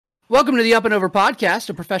Welcome to the Up and Over Podcast,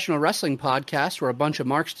 a professional wrestling podcast where a bunch of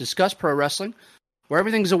marks discuss pro wrestling, where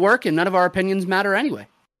everything's a work and none of our opinions matter anyway.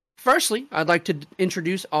 Firstly, I'd like to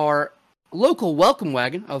introduce our local welcome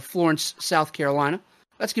wagon of Florence, South Carolina.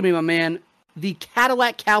 That's going to be my man, the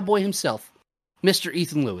Cadillac Cowboy himself, Mr.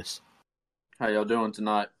 Ethan Lewis. How y'all doing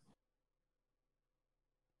tonight?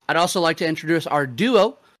 I'd also like to introduce our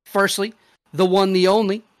duo. Firstly, the one, the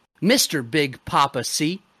only, Mr. Big Papa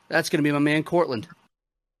C. That's going to be my man, Cortland.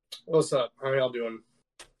 What's up? How y'all doing?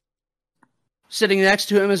 Sitting next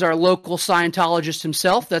to him is our local Scientologist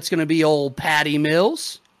himself. That's going to be old Patty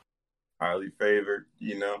Mills. Highly favored,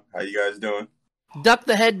 How you guys doing? Duck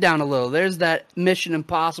the head down a little. There's that Mission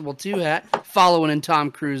Impossible 2 hat, following in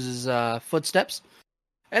Tom Cruise's footsteps.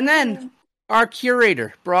 And then our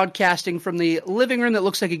curator, broadcasting from the living room that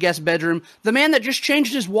looks like a guest bedroom, the man that just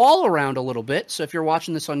changed his wall around a little bit. So if you're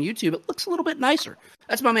watching this on YouTube, it looks a little bit nicer.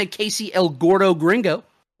 That's my man, Casey El Gordo Gringo.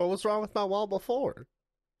 What was wrong with my wall before?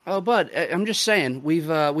 Oh, bud, I'm just saying, we've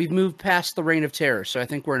moved past the reign of terror, so I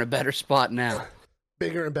think we're in a better spot now.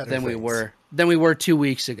 Bigger and better than things. we were 2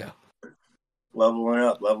 weeks ago.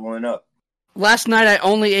 Leveling up. Last night I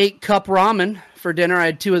only ate cup ramen for dinner. I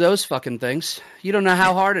had 2 of those fucking things. You don't know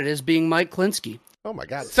how hard it is being Mike Klinsky. Oh my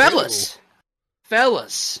God. Fellas,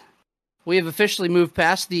 we have officially moved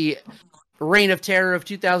past the reign of terror of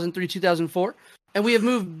 2003-2004, and we have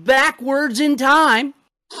moved backwards in time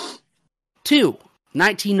to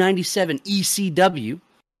 1997 ECW.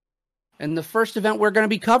 And the first event we're going to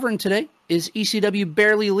be covering today is ECW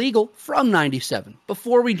Barely Legal from 97.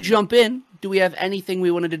 Before we jump in, do we have anything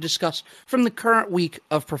we wanted to discuss from the current week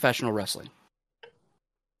of professional wrestling?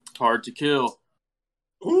 Hard to Kill.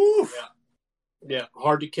 Oof. Yeah.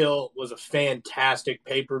 Hard to Kill was a fantastic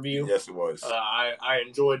pay-per-view. Yes, it was. I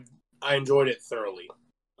enjoyed it thoroughly.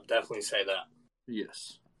 I'll definitely say that.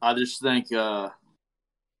 Yes. I just think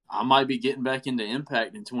I might be getting back into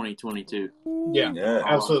Impact in 2022. Yeah,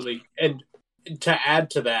 absolutely. And to add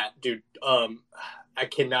to that, dude, I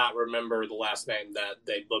cannot remember the last name that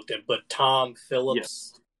they looked at, but Tom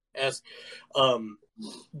Phillips. Yes.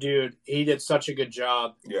 Dude, he did such a good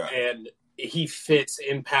job. Yeah. And he fits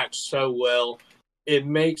Impact so well. It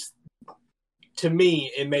makes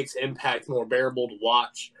Impact more bearable to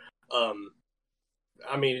watch.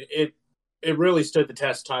 I mean, it really stood the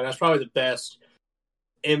test of time. That's probably the best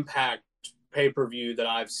Impact pay-per-view that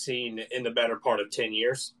I've seen in the better part of 10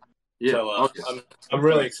 years. Yeah. So I'm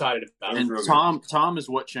really excited about it. And Tom is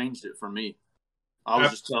what changed it for me. I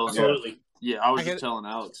was just telling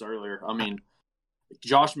Alex earlier. I mean,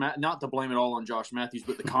 not to blame it all on Josh Matthews,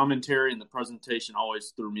 but the commentary and the presentation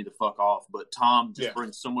always threw me the fuck off. But Tom just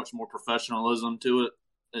brings so much more professionalism to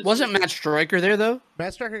it. Wasn't Matt Stryker there, though?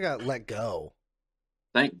 Matt Stryker got let go.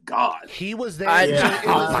 Thank God. He was there.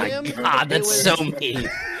 Oh my God, that's so mean.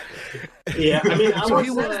 Yeah, I mean, he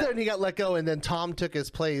was there and he got let go, and then Tom took his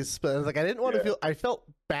place. But I was like, I didn't want to feel. I felt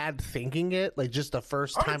bad thinking it, like just the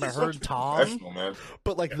first time I heard Tom. Man.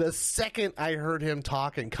 But like the second I heard him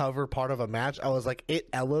talk and cover part of a match, I was like, it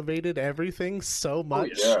elevated everything so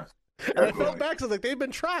much. Oh, yeah. And I felt back, so I was like, they've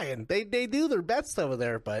been trying. They do their best over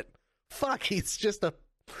there, but fuck, he's just a.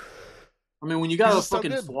 I mean, when you got a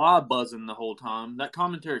fucking fly buzzing the whole time, that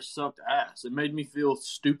commentary sucked ass. It made me feel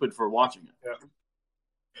stupid for watching it. Yeah.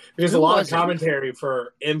 There's a lot of commentary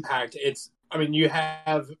for Impact. You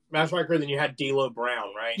have Matt Stryker, then you had D'Lo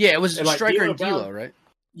Brown, right? Yeah, it was Stryker and D'Lo, right?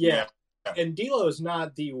 Yeah. And D'Lo is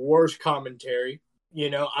not the worst commentary.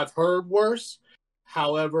 I've heard worse.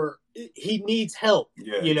 However, he needs help,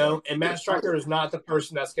 and Matt Stryker is not the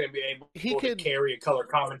person that's going to be able to carry a color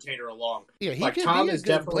commentator along. Yeah, he could Tom be a is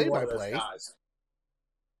good definitely one of those play-by-play. guys.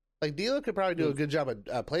 Like, D'Lo could probably do a good job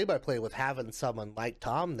at play-by-play with having someone like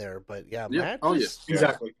Tom there, but Matt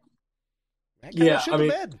exactly.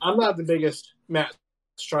 I'm not the biggest Matt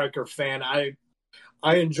Stryker fan. I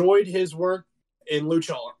enjoyed his work in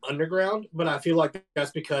Lucha Underground, but I feel like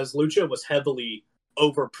that's because Lucha was heavily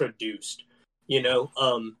overproduced,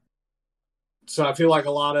 so I feel like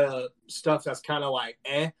a lot of stuff that's kind of like,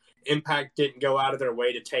 Impact didn't go out of their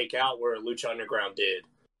way to take out where Lucha Underground did.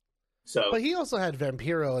 So, but he also had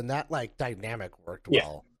Vampiro, and that dynamic worked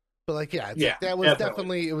well. But that was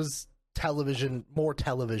definitely it was more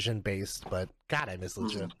television based. But God, I miss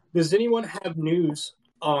Lucha. Does anyone have news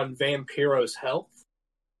on Vampiro's health?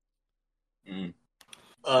 Tom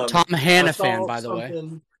Hannafin, by the way.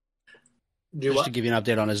 Just to give you an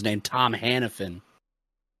update on his name, Tom Hannafin.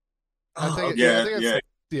 I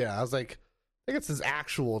was like, I think it's his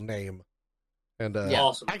actual name. And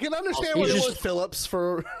awesome. I can understand why it was Phillips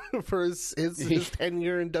for his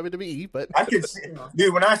tenure in WWE, but I could see,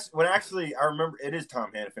 dude. When I remember it is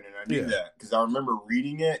Tom Hannafin, and I knew that because I remember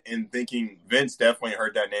reading it and thinking Vince definitely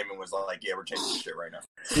heard that name and was like, "Yeah, we're changing this shit right now."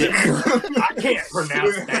 Yeah. I can't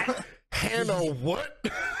pronounce that. Hand on what?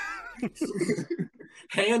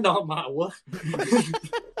 Hand on my what?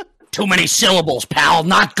 Too many syllables, pal.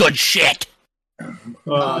 Not good shit.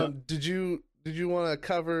 Did you want to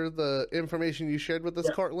cover the information you shared with us,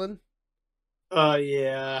 Cortland?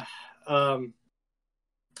 Yeah. I'm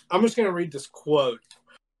just going to read this quote.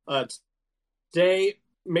 Today,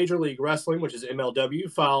 Major League Wrestling, which is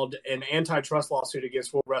MLW, filed an antitrust lawsuit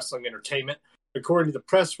against World Wrestling Entertainment. According to the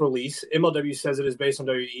press release, MLW says it is based on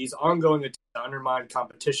WWE's ongoing attempt to undermine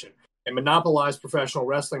competition and monopolize professional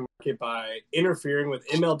wrestling market by interfering with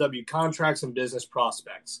MLW contracts and business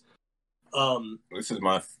prospects. This is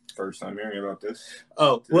my first time hearing about this.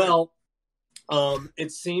 Oh, well,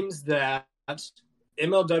 it seems that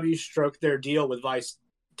MLW struck their deal with Vice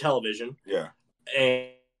Television. Yeah.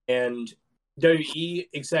 And WWE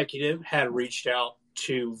executive had reached out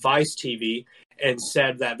to Vice TV and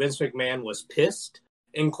said that Vince McMahon was pissed,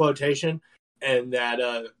 in quotation, and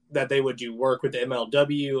that they would do work with the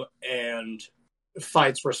MLW. And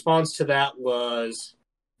Fight's response to that was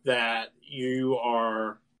that you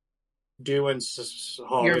are doing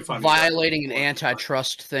you're violating an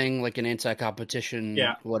antitrust thing, like an anti-competition,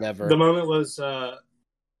 whatever. The moment was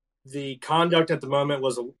the conduct at the moment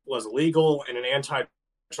was illegal, and an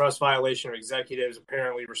antitrust violation of executives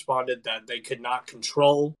apparently responded that they could not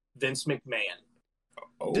control Vince McMahon.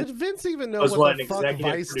 Did Vince even know what the fuck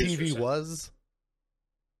Vice TV was?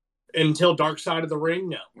 Until Dark Side of the Ring,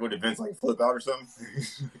 no. What, did Vince like flip out or something?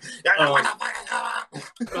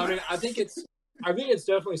 I mean, I think it's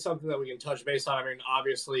definitely something that we can touch base on. I mean,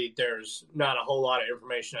 obviously, there's not a whole lot of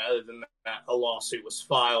information other than that a lawsuit was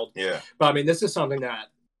filed. Yeah. But, I mean, this is something that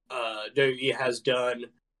WWE has done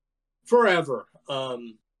forever.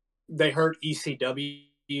 They hurt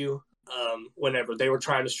ECW whenever they were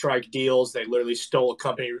trying to strike deals. They literally stole a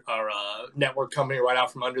company or a network company right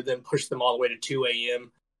out from under them, pushed them all the way to 2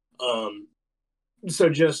 a.m. So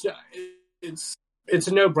just it's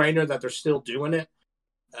a no-brainer that they're still doing it.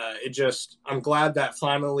 I'm glad that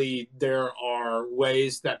finally there are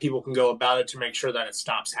ways that people can go about it to make sure that it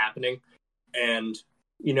stops happening. And,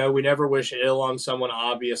 you know, we never wish ill on someone,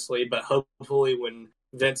 obviously, but hopefully when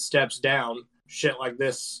Vince steps down, shit like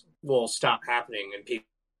this will stop happening and people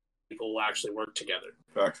will actually work together.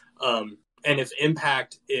 Right. And if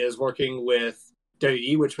Impact is working with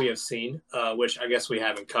WWE, which we have seen, which I guess we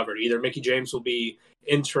haven't covered either, Mickie James will be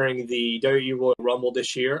entering the WWE Royal Rumble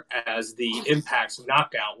this year as the Impact's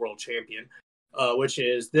Knockout World Champion, which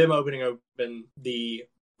is them opening the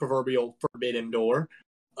proverbial forbidden door.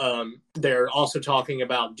 They're also talking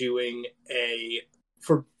about doing a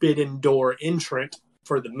forbidden door entrant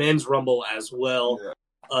for the men's Rumble as well. Yeah.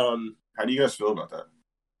 How do you guys feel about that?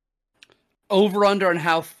 Over under on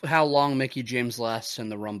how long Mickie James lasts in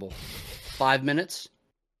the Rumble? 5 minutes?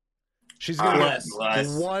 She's gonna get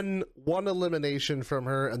one elimination from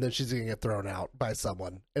her, and then she's gonna get thrown out by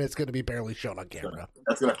someone, and it's gonna be barely shown on camera.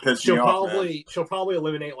 That's gonna piss me off. She'll probably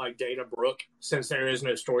eliminate like Dana Brooke, since there is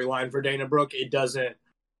no storyline for Dana Brooke. It doesn't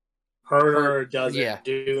hurt her, doesn't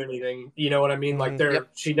do anything. You know what I mean? Like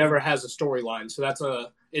she never has a storyline, so that's I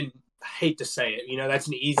hate to say it, you know, that's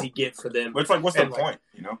an easy get for them. But it's like, what's the point,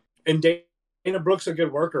 you know? And Dana Brooke's a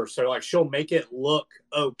good worker, so like she'll make it look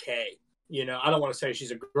okay. You know, I don't want to say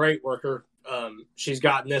she's a great worker. She's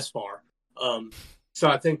gotten this far. So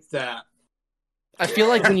I think that I feel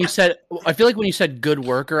like when you said good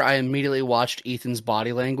worker, I immediately watched Ethan's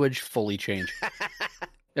body language fully change.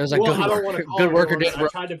 It was like good worker. I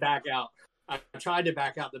tried to back out. I tried to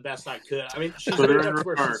back out the best I could. I mean, she's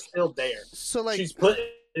still there. So like she's put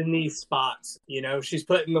in these spots. You know, she's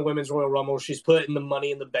put in the Women's Royal Rumble. She's put in the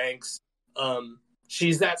Money in the Banks.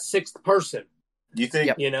 She's that sixth person. You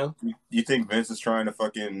think you know? You think Vince is trying to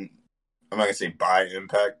fucking? I'm not gonna say buy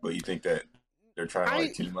Impact, but you think that they're trying to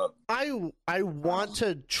like team up? I want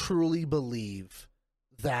to truly believe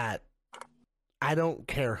that. I don't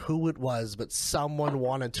care who it was, but someone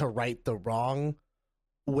wanted to right the wrong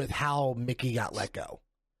with how Mickie got let go.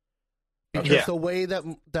 Because the way that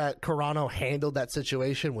Carano handled that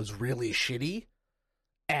situation was really shitty.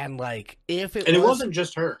 And like, it wasn't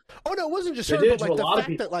just her. Oh no, it wasn't just her. But like the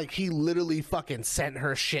fact that like he literally fucking sent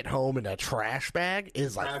her shit home in a trash bag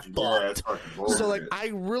is like fucked. So like, I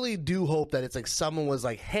really do hope that it's like someone was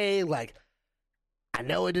like, hey, like, I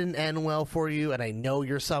know it didn't end well for you, and I know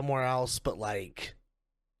you're somewhere else, but like,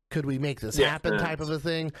 could we make this happen? Type of a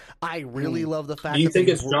thing. I really love the fact. Do you think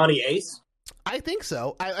it's Johnny Ace? I think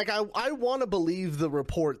so. I want to believe the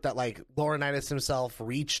report that like Laurinaitis himself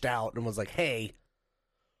reached out and was like, "Hey,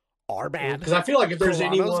 our bad." Because I feel like if there's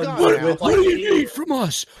anyone what do you need from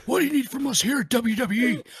us? What do you need from us here at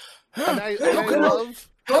WWE?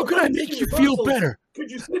 How can I make you feel better? Could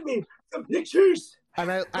you send me some pictures? And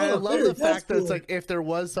I love the fact that it's like if there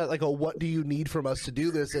was like a what do you need from us to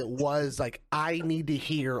do this, it was like I need to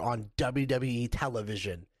hear on WWE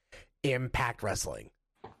television, Impact Wrestling.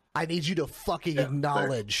 I need you to fucking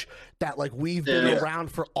acknowledge that like we've been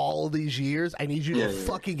around for all of these years. I need you to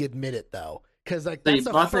fucking admit it though, because like that's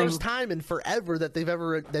the first time in forever that they've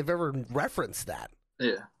ever referenced that.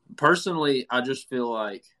 Yeah, personally, I just feel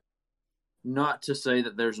like not to say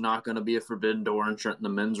that there's not going to be a Forbidden Door entrant in the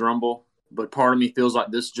Men's Rumble, but part of me feels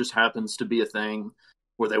like this just happens to be a thing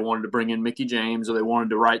where they wanted to bring in Mickie James or they wanted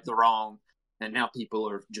to right the wrong, and now people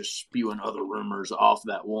are just spewing other rumors off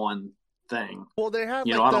that one thing. Well, they have,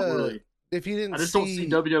 you know, I don't really. If you didn't, I just don't see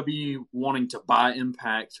WWE wanting to buy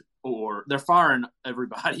Impact, or they're firing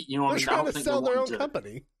everybody. You know what I mean? They're trying to sell their own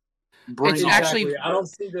company. It's actually, I don't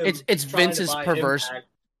see them. It's Vince's perverse. Impact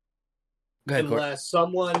Go ahead, unless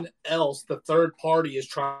someone else, the third party, is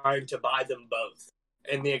trying to buy them both,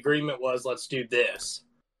 and the agreement was, let's do this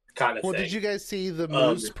kind of thing. Well, did you guys see the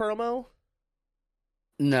Moose promo?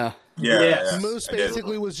 No. Yeah. Moose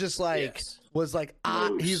basically was just like, he's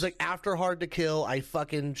like, after Hard to Kill, I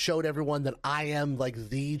fucking showed everyone that I am like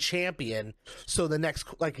the champion. So the next,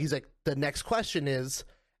 like, he's like, the next question is,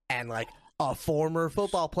 and like a former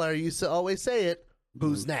football player used to always say it,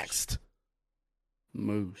 who's next?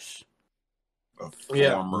 Moose.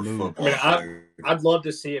 Football player. I'd love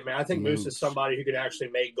to see it, man. I think Moose is somebody who can actually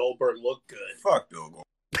make Goldberg look good. Fuck Bill Goldberg.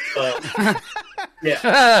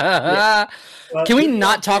 Can we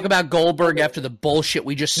not talk about Goldberg after the bullshit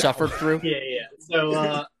we just suffered through? Yeah.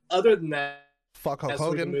 So, other than that, fuck Hulk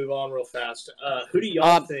Hogan. We can move on real fast. Who do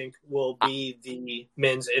y'all think will be the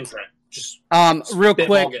men's entrant? Just real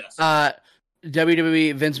quick.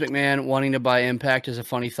 WWE, Vince McMahon wanting to buy Impact is a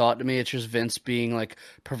funny thought to me. It's just Vince being like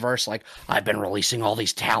perverse, like, I've been releasing all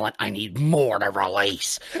these talent, I need more to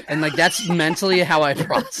release. And like that's mentally how I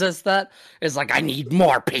process that. Is like, I need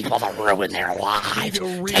more people to ruin their lives.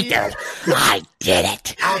 I did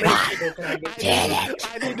it.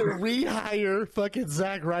 I need to rehire fucking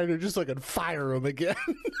Zack Ryder just so I can fire him again.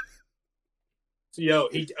 So,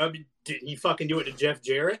 did he fucking do it to Jeff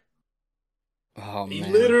Jarrett? Oh, he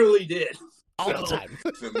literally did. All the time.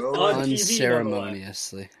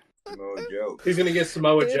 Unceremoniously. Samoa Joe. He's gonna get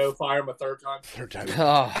Samoa Joe, fire him a third time.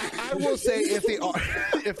 I will say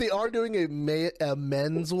if they are doing a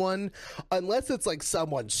men's one, unless it's like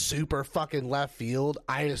someone super fucking left field,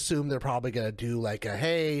 I assume they're probably gonna do like a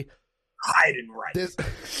hide and right. This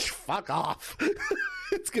fuck off.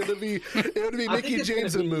 It would be Mickie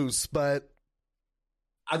James and Moose, but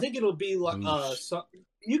I think it'll be like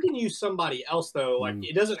you can use somebody else though. Like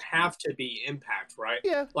it doesn't have to be Impact, right?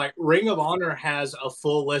 Yeah. Like Ring of Honor has a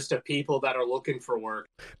full list of people that are looking for work.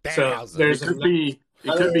 It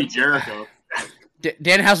could be Jericho.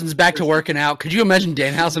 Danhausen's back to working out. Could you imagine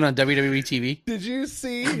Danhausen on WWE TV? Did you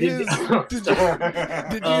see Did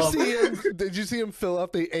you see him fill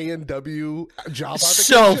out the A&W job application?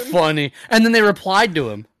 So funny. And then they replied to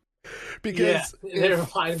him. Because they were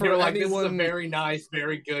like, this is a very nice,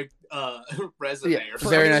 very good resume. Yeah,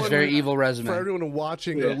 very nice, very evil resume. For everyone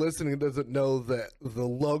watching or listening that doesn't know that the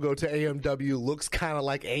logo to AMW looks kind of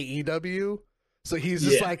like AEW. So he's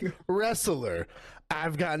just like, wrestler.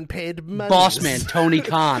 I've gotten paid money. Boss man, Tony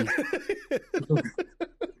Khan.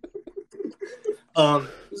 To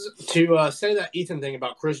say that Ethan thing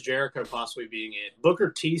about Chris Jericho possibly being it,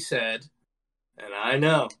 Booker T said, and I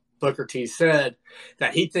know, Booker T said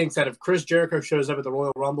that he thinks that if Chris Jericho shows up at the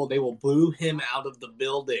Royal Rumble, they will boo him out of the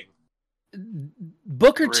building.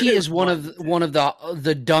 Booker T is one of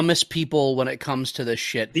the dumbest people when it comes to this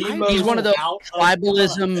shit. He's one of those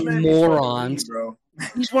tribalism morons.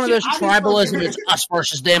 He's one of those tribalism. It's us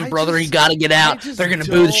versus them, brother. You got to get out. They're gonna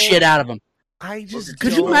boo the shit out of him.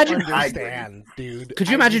 Could you imagine, dude? Could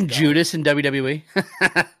you imagine Judas in WWE?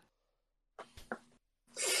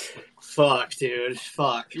 Fuck, dude.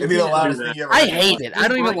 Fuck. It'd be the loudest thing you ever I hate it. I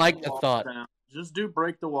don't even like the thought. Just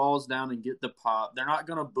break the walls down and get the pop. They're not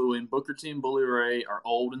going to boo him. Booker T and Bully Ray are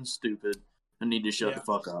old and stupid and need to shut the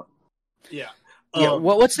fuck up. Yeah.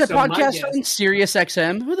 What's the podcast on? Sirius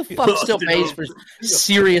XM? Who the fuck still pays for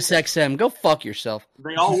Sirius XM? Go fuck yourself.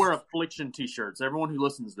 They all wear Affliction t-shirts. Everyone who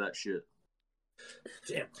listens to that shit.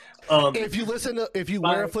 Damn. If you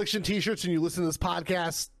wear Affliction t-shirts and you listen to this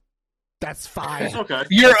podcast, that's fine. It's okay.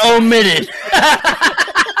 You're omitted.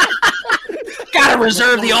 Gotta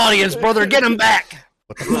reserve the audience, brother. Get him back.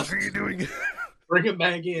 What the fuck are you doing? Bring him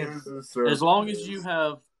back in. As long as you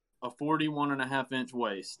have a 41.5-inch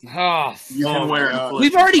waist, Oh, you can wear it.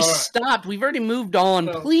 We've already stopped. We've already moved on.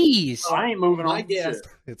 Please. I ain't moving on.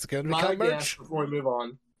 It's going to my become merch. guess before we move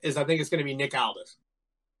on is I think it's going to be Nick Aldis.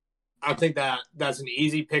 I think that's an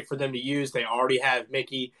easy pick for them to use. They already have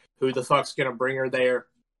Mickey. Who the fuck's going to bring her there?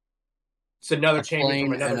 It's another champion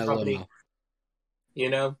from another company. You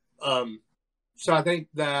know? So I think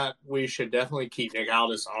that we should definitely keep Nick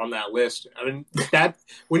Aldis on that list. I mean, that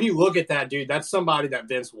when you look at that dude, that's somebody that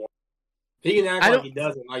Vince wants. He can act like he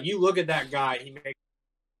doesn't. Like, you look at that guy,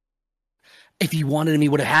 if he wanted him, he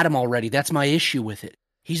would have had him already. That's my issue with it.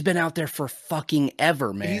 He's been out there for fucking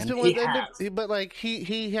ever, man. He's been with but like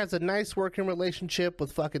he has a nice working relationship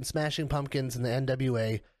with fucking Smashing Pumpkins and the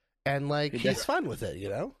NWA, and like he's fun with it, you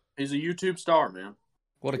know. He's a YouTube star, man.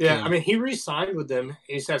 What a king. I mean, he re-signed with them.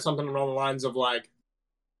 He said something along the lines of like,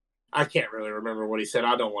 I can't really remember what he said.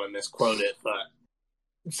 I don't want to misquote it, but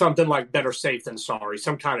something like "better safe than sorry,"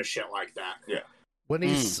 some kind of shit like that. Yeah. When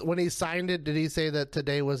he signed it, did he say that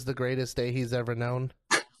today was the greatest day he's ever known?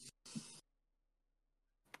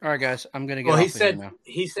 All right, guys, I'm gonna get. Well, he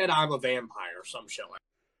said I'm a vampire or some shit like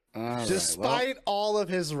that. Despite all of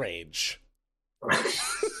his rage.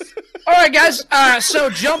 All right, guys. So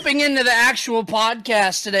jumping into the actual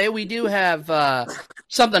podcast today, we do have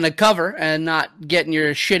something to cover, and not getting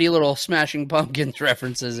your shitty little Smashing Pumpkins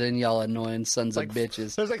references in, y'all annoying sons of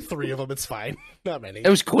bitches. There's like 3 of them. It's fine. Not many. It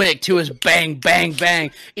was quick too. It was bang, bang, bang.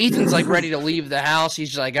 Ethan's like ready to leave the house. He's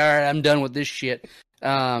just like, all right, I'm done with this shit.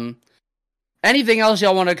 Anything else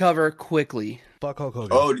y'all want to cover quickly? Fuck Hulk Hogan.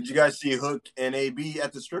 Oh, did you guys see Hook and AB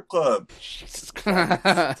at the strip club? Jesus Christ. Boy,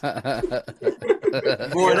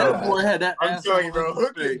 that boy had that. I'm telling you, bro.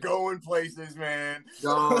 Hook is going places, man.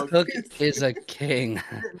 Hook is a king.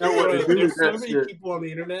 There's so many people on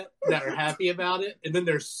the internet that are happy about it, and then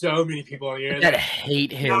there's so many people on the internet that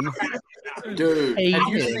hate him. Dude,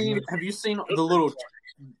 have you seen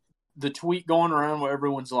the tweet going around where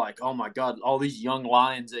everyone's like, "Oh my god, all these young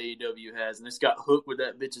lions AEW has," and it's got Hook with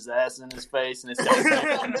that bitch's ass in his face, and it's got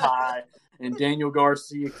Zach Ty and Daniel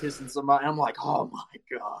Garcia kissing somebody. I'm like, "Oh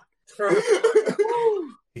my god."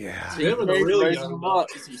 Yeah, really young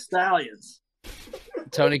bucks, these stallions.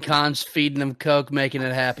 Tony Khan's feeding him coke, making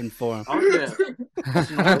it happen for him. Oh yeah,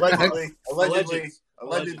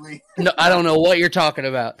 allegedly. No, I don't know what you're talking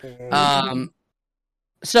about.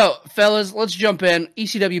 So, fellas, let's jump in.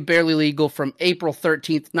 ECW Barely Legal from April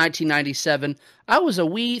 13th, 1997. I was a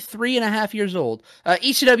wee 3.5 years old.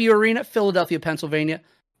 ECW Arena, Philadelphia, Pennsylvania.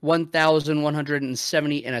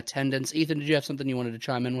 1,170 in attendance. Ethan, did you have something you wanted to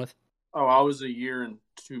chime in with? Oh, I was 1 year and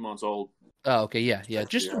 2 months old. Oh, okay, yeah.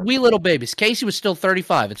 Just wee little babies. Casey was still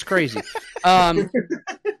 35. It's crazy.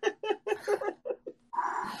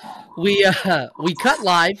 We cut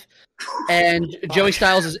live, and Joey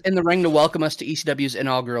Styles is in the ring to welcome us to ECW's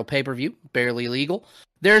inaugural pay-per-view, Barely Legal.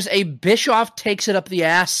 There's a Bischoff takes it up the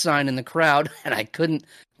ass sign in the crowd, and I couldn't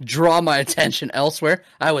draw my attention elsewhere.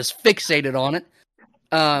 I was fixated on it.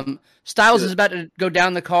 Styles is about to go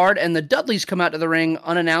down the card, and the Dudleys come out to the ring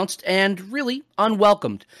unannounced and really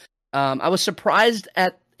unwelcomed. I was surprised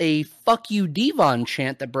at a "fuck you, Devon"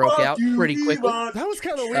 chant that broke out pretty quickly. That was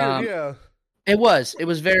kind of weird, yeah. It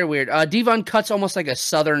was very weird. Devon cuts almost like a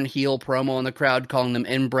Southern heel promo in the crowd, calling them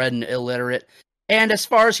inbred and illiterate. And as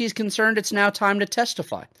far as he's concerned, it's now time to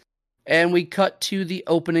testify. And we cut to the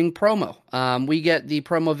opening promo. We get the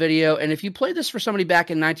promo video, and if you played this for somebody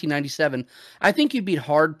back in 1997, I think you'd be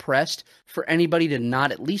hard-pressed for anybody to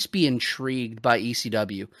not at least be intrigued by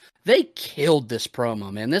ECW. They killed this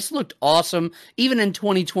promo, man. This looked awesome. Even in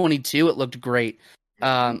 2022, it looked great.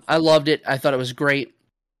 I loved it. I thought it was great.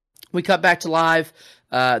 We cut back to live.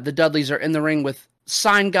 The Dudleys are in the ring with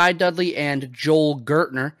Sign Guy Dudley and Joel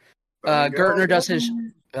Gertner. Gertner does his...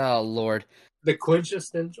 Oh, Lord. The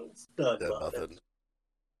quintessential stud muffin.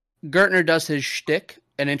 Gertner does his shtick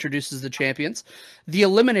and introduces the champions. The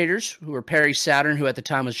Eliminators, who are Perry Saturn, who at the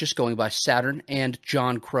time was just going by Saturn, and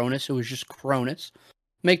John Cronus, who was just Cronus,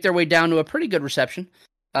 make their way down to a pretty good reception.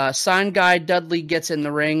 Sign Guy Dudley gets in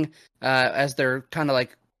the ring as they're kind of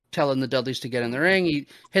like telling the Dudleys to get in the ring. He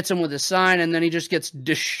hits him with his sign, and then he just gets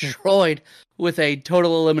destroyed with a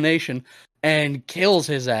total elimination and kills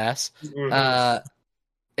his ass. Mm-hmm.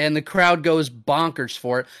 And the crowd goes bonkers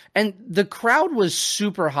for it. And the crowd was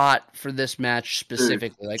super hot for this match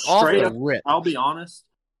specifically. Dude, like off the rip. I'll be honest,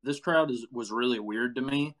 this crowd was really weird to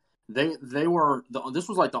me. This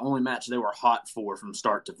was like the only match they were hot for from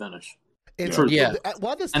start to finish.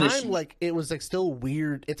 Well, this time, like, it was like still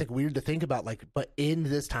weird. It's like weird to think about, like, but in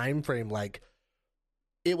this time frame, like,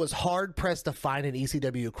 it was hard pressed to find an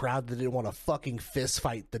ECW crowd that didn't want to fucking fist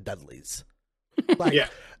fight the Dudleys. Like,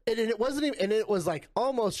 and it wasn't even, and it was like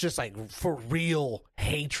almost just like for real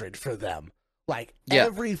hatred for them. Like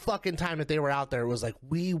every fucking time that they were out there, it was like,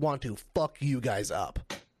 we want to fuck you guys up.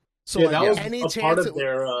 So like, that was any part of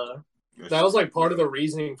their. That was like part of the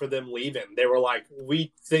reasoning for them leaving. They were like,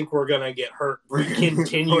 we think we're gonna get hurt. We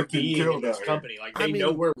continue being in this company. Like they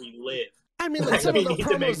know where we live. I mean, like some of the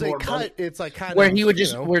promos they cut, it's like kind where of he would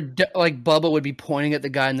just like Bubba would be pointing at the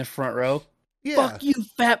guy in the front row. Yeah. Fuck you,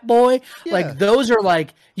 fat boy. Yeah. Like those are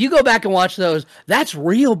like, you go back and watch those. That's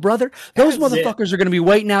real, brother. Those motherfuckers are going to be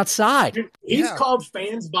waiting outside. Dude, he's called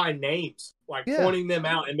fans by names, like pointing them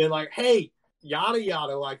out and been like, hey, yada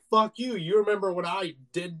yada, like fuck you. You remember when I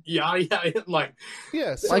did yada yada? Like,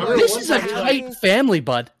 yes, like this is a tight family,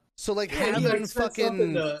 bud. So like having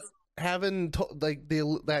fucking having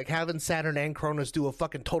having Saturn and Cronus do a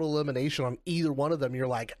fucking total elimination on either one of them, you're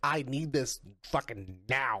like, I need this fucking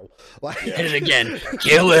now. Like, hit it again,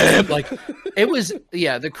 kill him. Like it was,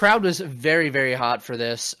 the crowd was very, very hot for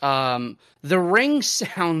this. The ring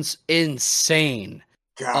sounds insane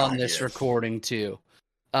on this recording too.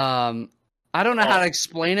 I don't know how to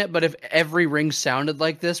explain it, but if every ring sounded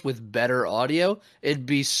like this with better audio, it'd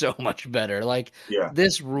be so much better. Like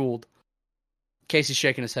this ruled. Casey's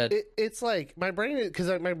shaking his head. It's like my brain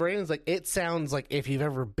is like, it sounds like if you've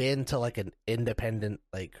ever been to like an independent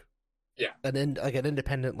an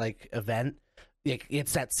independent like event, like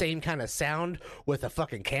it's that same kind of sound with a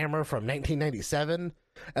fucking camera from 1997,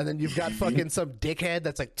 and then you've got fucking some dickhead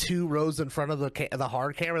that's like 2 rows in front of the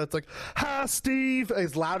hard camera that's like, "Hi, Steve,"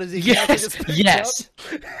 as loud as he can. Yes.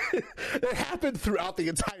 It happened throughout the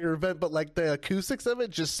entire event, but like the acoustics of it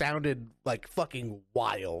just sounded like fucking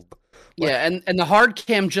wild. Like, and the hard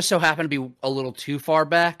cam just so happened to be a little too far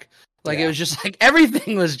back. Like it was just like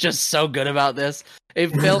everything was just so good about this. It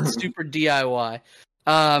felt super DIY.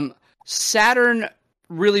 Saturn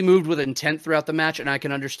really moved with intent throughout the match, and I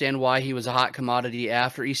can understand why he was a hot commodity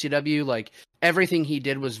after ECW. Like everything he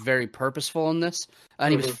did was very purposeful in this,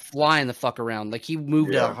 and he was flying the fuck around. Like he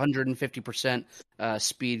moved at 150%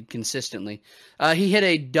 speed consistently. He hit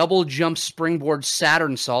a double jump springboard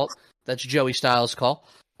Saturn salt. That's Joey Styles' call.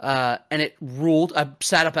 And it ruled. I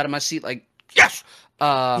sat up out of my seat like, yes!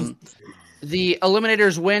 The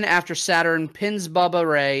Eliminators win after Saturn pins Bubba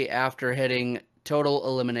Ray after hitting total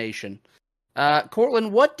elimination.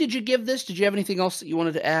 Cortland, what did you give this? Did you have anything else that you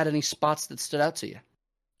wanted to add? Any spots that stood out to you?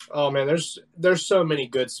 Oh, man, there's so many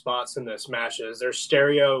good spots in this matches. There's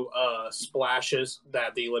stereo splashes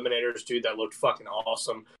that the Eliminators do that looked fucking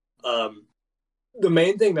awesome. The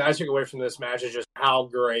main thing that I took away from this match is just how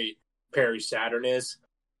great Perry Saturn is.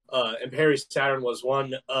 And Perry Saturn was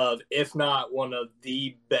one of, if not one of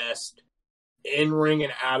the best in-ring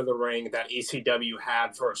and out of the ring that ECW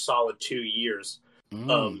had for a solid 2 years.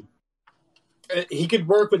 He could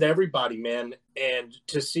work with everybody, man. And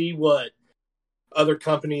to see what other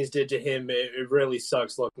companies did to him, it really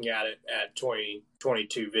sucks looking at it at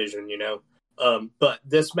 2022 vision, you know? But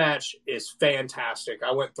this match is fantastic.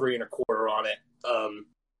 I went 3 1/4 on it.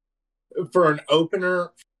 For an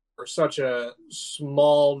opener, for such a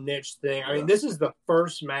small niche thing. I mean, this is the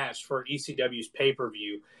first match for ECW's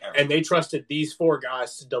pay-per-view, and they trusted these 4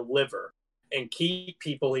 guys to deliver and keep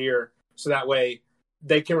people here so that way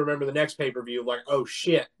they can remember the next pay-per-view like, oh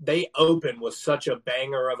shit, they opened with such a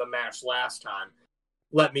banger of a match last time.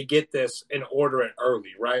 Let me get this and order it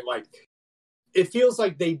early, right? Like, it feels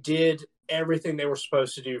like they did everything they were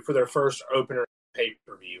supposed to do for their first opener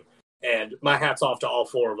pay-per-view. And my hat's off to all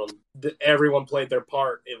 4 of them. Everyone played their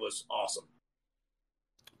part. It was awesome.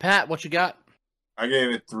 Pat, what you got? I gave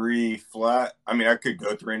it 3 flat. I mean, I could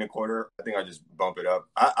go 3 1/4. I think I just bump it up.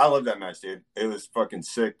 I love that match, dude. It was fucking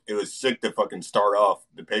sick. It was sick to fucking start off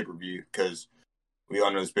the pay-per-view because we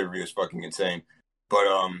all know this pay-per-view is fucking insane. But,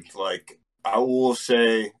 like, I will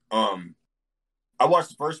say, I watched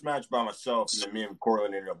the first match by myself, and then me and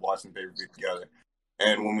Cortland ended up watching the pay-per-view together.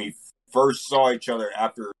 And when we first saw each other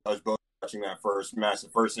after us both watching that first match, the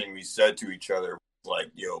first thing we said to each other was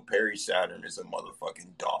like, yo, Perry Saturn is a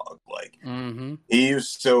motherfucking dog. Like, he was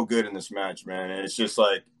so good in this match, man. And it's just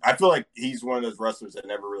like, I feel like he's one of those wrestlers that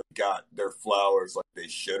never really got their flowers like they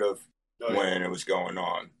should have when it was going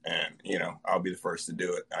on. And, you know, I'll be the first to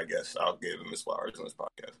do it, I guess. I'll give him his flowers on this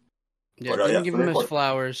podcast. Yeah, but, didn't give him his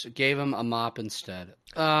flowers, gave him a mop instead.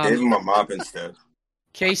 Gave him a mop instead.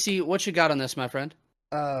 Casey, what you got on this, my friend?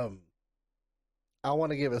 I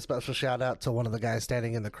want to give a special shout out to one of the guys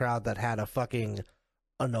standing in the crowd that had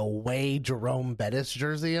an away Jerome Bettis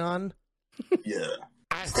jersey on. Yeah.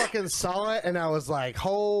 I fucking saw it and I was like,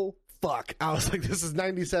 oh fuck. I was like, this is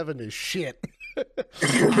 97 is shit.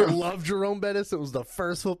 I love Jerome Bettis. It was the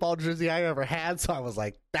first football jersey I ever had, so I was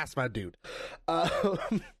like, that's my dude.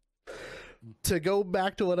 To go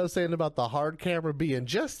back to what I was saying about the hard camera being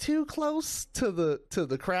just too close to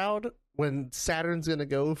the crowd when Saturn's gonna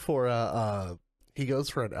go for he goes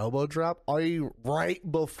for an elbow drop.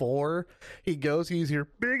 Right before he goes, he's here,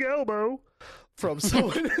 big elbow from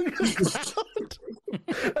someone in the crowd.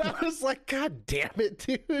 And I was like, God damn it,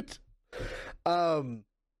 dude.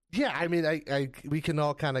 Yeah, I mean, we can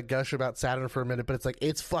all kind of gush about Saturn for a minute, but it's like,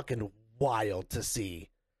 it's fucking wild to see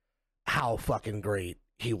how fucking great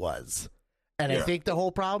he was. And I think the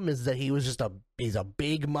whole problem is that he was just he's a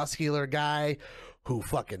big muscular guy who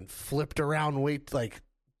fucking flipped around like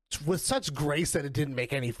with such grace that it didn't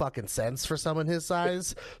make any fucking sense for someone his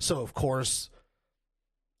size. So of course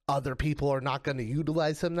other people are not going to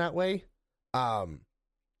utilize him that way.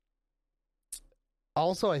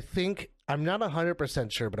 Also, I think, I'm not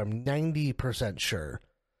 100% sure, but I'm 90% sure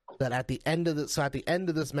that at the end of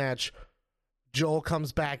this match, Joel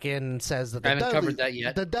comes back in and says that I haven't covered that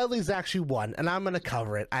yet. The Dudleys actually won, and I'm going to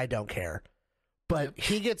cover it. I don't care. But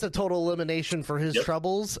he gets a total elimination for his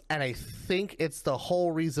troubles, and I think it's the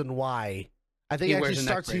whole reason why. I think he wears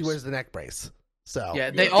the neck brace. So yeah,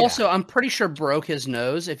 they also, I'm pretty sure, broke his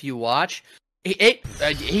nose. If you watch,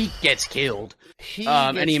 he gets killed.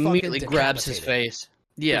 And he immediately grabs his face.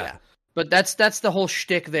 Yeah. But that's the whole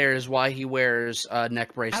shtick. There is why he wears a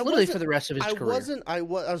neck brace, literally for the rest of his career. I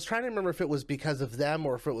was trying to remember if it was because of them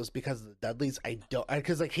or if it was because of the Dudleys.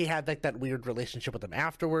 Because like he had like that weird relationship with them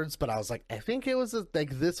afterwards. But I was like, I think it was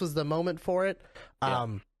like this was the moment for it.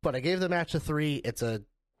 But I gave the match a 3. It's a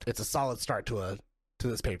solid start to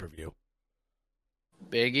this pay-per-view.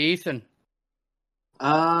 Big Ethan.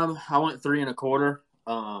 I went 3 1/4.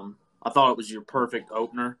 I thought it was your perfect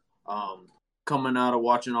opener. Coming out of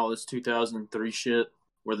watching all this 2003 shit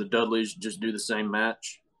where the Dudleys just do the same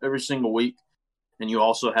match every single week, and you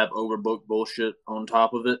also have overbooked bullshit on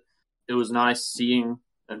top of it. It was nice seeing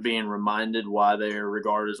and being reminded why they are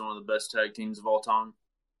regarded as one of the best tag teams of all time.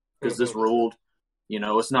 Because this ruled. You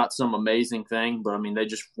know, it's not some amazing thing, but I mean, they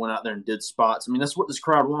just went out there and did spots. I mean, that's what this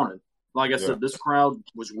crowd wanted. Like I said, this crowd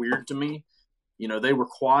was weird to me. You know, they were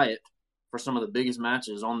quiet for some of the biggest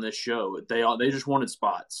matches on this show. They just wanted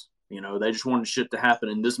spots. You know, they just wanted shit to happen,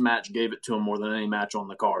 and this match gave it to them more than any match on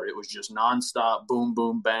the card. It was just nonstop, boom,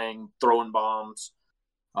 boom, bang, throwing bombs.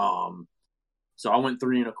 So I went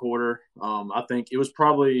 3 1/4. I think it was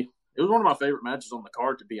one of my favorite matches on the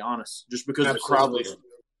card, to be honest, just because the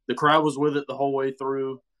crowd was with it the whole way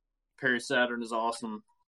through. Perry Saturn is awesome.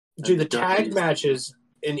 Dude, the tag matches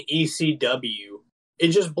in ECW, it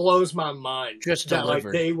just blows my mind. Just that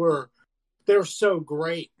delivered. Like they're so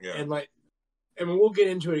great, Yeah. and like. I mean, we'll get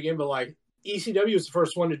into it again, but like ECW was the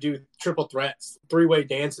first one to do triple threats, 3-way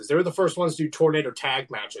dances. They were the first ones to do tornado tag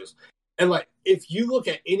matches. And like, if you look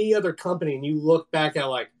at any other company and you look back at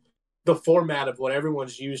like the format of what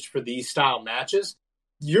everyone's used for these style matches,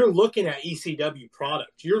 you're looking at ECW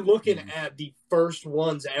product. You're looking at the first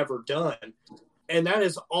ones ever done. And that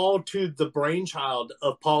is all to the brainchild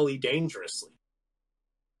of Paulie Dangerously.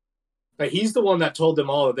 Like, he's the one that told them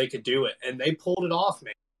all that they could do it, and they pulled it off,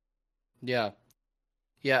 man. Yeah.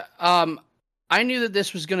 I knew that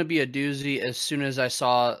this was going to be a doozy as soon as I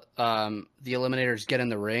saw the Eliminators get in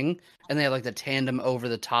the ring, and they had like the tandem over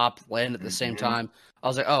the top land at the same time. I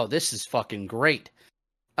was like, oh, this is fucking great.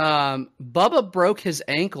 Bubba broke his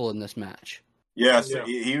ankle in this match. Yeah, so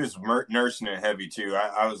he was nursing it heavy too.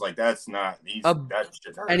 I was like, that's not that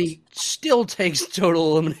shit hurts. And he still takes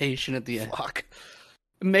total elimination at the end. Fuck.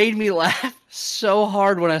 It made me laugh so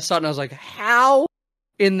hard when I saw it, and I was like, how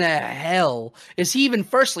in the hell is he even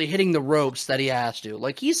firstly hitting the ropes that he has to?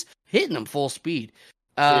 Like, he's hitting them full speed.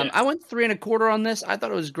 I went 3 1/4 on this. I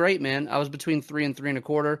thought it was great, man. I was between 3 and 3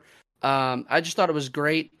 1/4. I just thought it was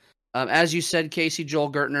great. As you said, Casey,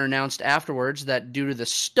 Joel Gertner announced afterwards that due to the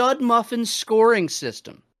Stud Muffin scoring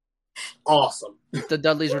system, awesome, the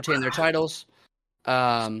Dudleys retained their titles.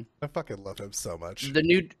 I fucking love him so much. The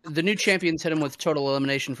new champions hit him with total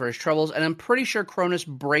elimination for his troubles, and I'm pretty sure Cronus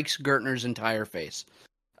breaks Gertner's entire face.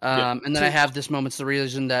 And then I have this moment's the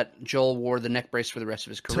reason that Joel wore the neck brace for the rest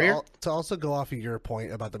of his career. To also go off of your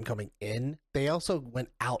point about them coming in, they also went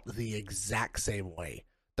out the exact same way.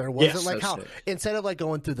 There wasn't instead of like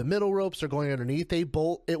going through the middle ropes or going underneath a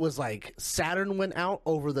bolt, it was like Saturn went out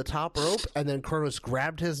over the top rope, and then Cronus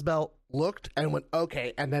grabbed his belt, looked, and went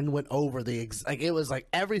okay, and then went over it was like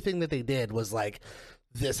everything that they did was like,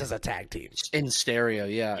 this is a tag team in stereo.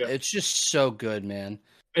 Yeah. It's just so good, man.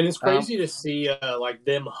 And it's crazy to see like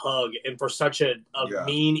them hug, and for such a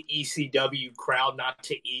mean ECW crowd not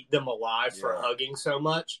to eat them alive for hugging so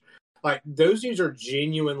much. Like, those dudes are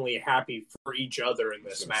genuinely happy for each other in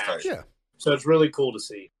this match. Yeah. So it's really cool to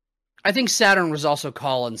see. I think Saturn was also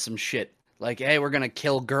calling some shit. Like, hey, we're going to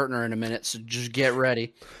kill Gertner in a minute, so just get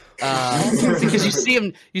ready. Because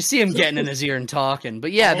you see him getting in his ear and talking.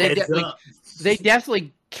 But yeah, they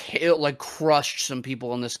definitely crushed some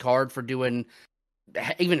people on this card for doing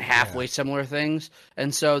even halfway similar things.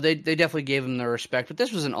 And so they definitely gave him their respect. But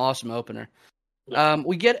this was an awesome opener.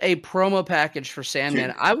 We get a promo package for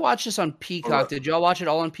Sandman. I watched this on Peacock. Did y'all watch it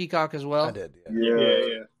all on Peacock as well? I did.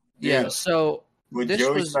 Yeah. So what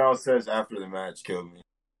Joey Styles says after the match killed me.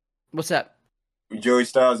 What's that? When Joey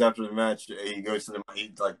Styles after the match, he goes to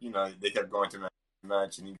he's like, they kept going to the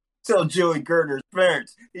match, and he tell Joey Gertner's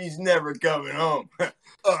parents he's never coming home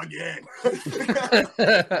again.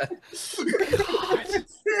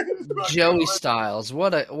 Joey Styles,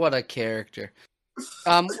 what a character.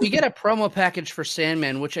 We get a promo package for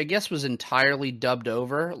Sandman, which I guess was entirely dubbed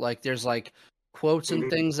over. Like, there's like quotes and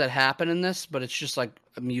things that happen in this, but it's just like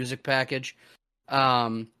a music package.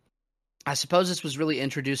 I suppose this was really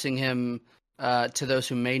introducing him to those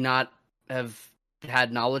who may not have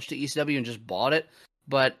had knowledge to ECW and just bought it.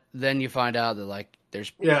 But then you find out that like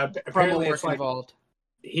there's apparently promo work involved.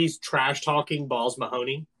 He's trash talking Balls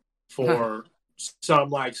Mahoney for some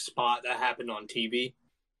like spot that happened on TV.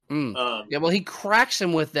 Well, he cracks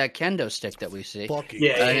him with that kendo stick that we see.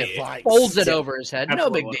 Folds it over his head.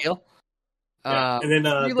 Absolutely. No big deal. And then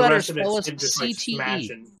three the letters rest of full it's of him just like CTE.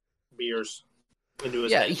 smashing beers into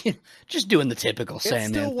his head. Just doing the typical It's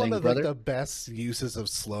Sandman still thing, one of brother. the best uses of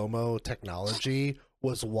slow-mo technology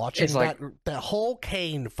was watching It's like- that whole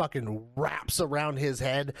cane fucking wraps around his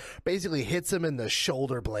head, basically hits him in the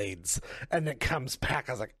shoulder blades, and it comes back.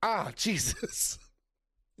 I was like, Jesus.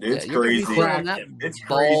 It's you're gonna be crazy. throwing that It's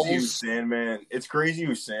balls. crazy who Sandman. It's crazy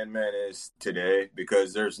who Sandman is today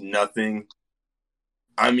because there's nothing.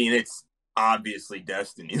 I mean, it's obviously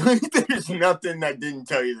destiny. Like, there's nothing that didn't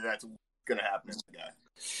tell you that that's gonna happen to the guy.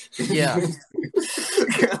 Yeah.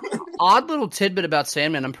 Odd little tidbit about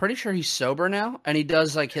Sandman. I'm pretty sure he's sober now, and he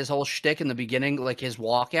does like his whole shtick in the beginning, like his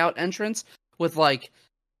walkout entrance with like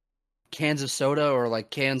cans of soda or like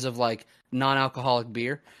cans of like non-alcoholic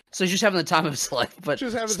beer. So he's just having the time of his life, but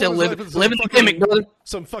Just having still the time of living his life. the gimmick, brother.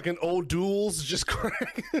 Some fucking old duels just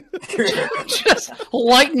crack. Just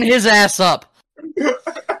lighting his ass up.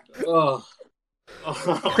 Oh.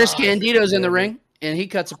 Chris Candido's in the ring, and he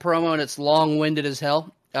cuts a promo, and it's long-winded as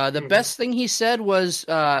hell. The best thing he said was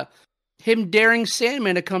him daring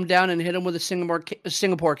Sandman to come down and hit him with a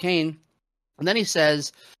Singapore cane. And then he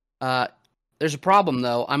says, there's a problem,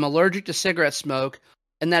 though. I'm allergic to cigarette smoke,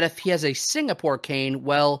 and that if he has a Singapore cane,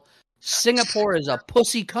 well, Singapore is a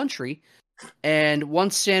pussy country, and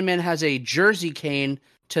once Sandman has a Jersey cane,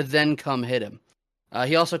 to then come hit him.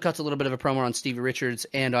 He also cuts a little bit of a promo on Stevie Richards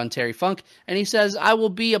and on Terry Funk, and he says, I will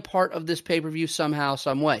be a part of this pay-per-view somehow,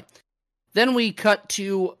 some way. Then we cut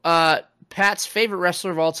to Pat's favorite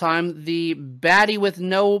wrestler of all time, the baddie with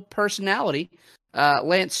no personality,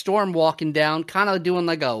 Lance Storm, walking down, kind of doing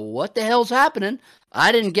like a, what the hell's happening?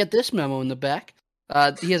 I didn't get this memo in the back.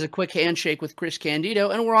 He has a quick handshake with Chris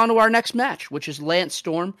Candido, and we're on to our next match, which is Lance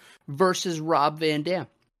Storm versus Rob Van Dam.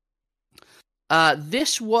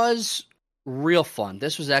 This was real fun.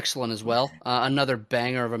 This was excellent as well. Another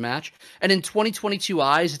banger of a match. And in 2022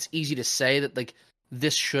 eyes, it's easy to say that like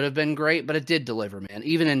this should have been great, but it did deliver, man.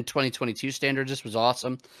 Even in 2022 standards, this was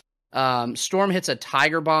awesome. Storm hits a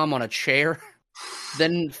tiger bomb on a chair,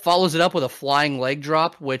 then follows it up with a flying leg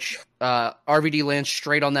drop, which RVD lands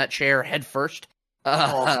straight on that chair head first.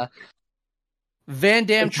 Awesome. Van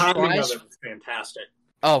Dam The timing tries. of it was fantastic.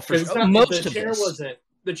 Oh, for It's sure. not- Most the of chair this.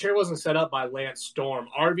 the chair wasn't set up by Lance Storm.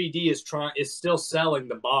 RVD is still selling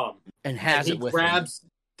the bomb. And has And it he with grabs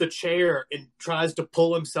the chair and tries to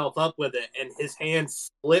pull himself up with it, and his hand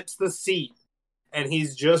slips the seat, and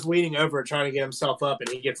he's just leaning over it trying to get himself up, and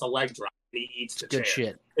he gets a leg drop, and he eats the Good chair.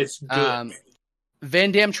 shit. It's good.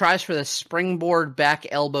 Van Dam tries for the springboard back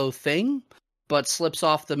elbow thing, but slips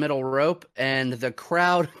off the middle rope, and the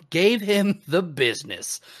crowd gave him the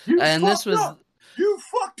business. And this was You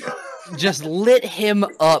fucked up. just lit him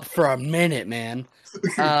up for a minute, man.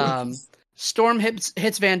 Storm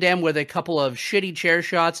hits Van Dam with a couple of shitty chair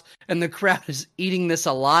shots, and the crowd is eating this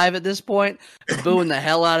alive at this point, booing the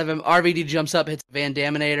hell out of him. RVD jumps up, hits Van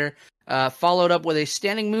Daminator, followed up with a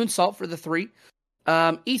standing moonsault for the 3.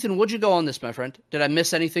 Ethan, what'd you go on this, my friend? Did I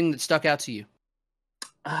miss anything that stuck out to you?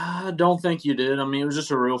 I don't think you did. I mean, it was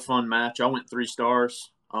just a real fun match. I went 3 stars.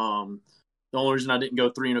 The only reason I didn't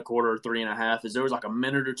go 3.25 or 3.5 is there was like a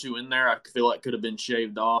minute or two in there I feel like could have been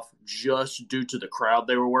shaved off just due to the crowd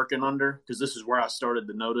they were working under. Because this is where I started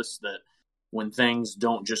to notice that when things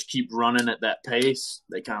don't just keep running at that pace,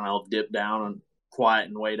 they kind of dip down and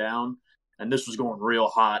quieten way down. And this was going real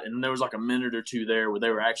hot. And there was like a minute or two there where they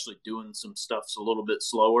were actually doing some stuff a little bit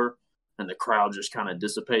slower, and the crowd just kind of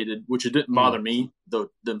dissipated, which it didn't bother me,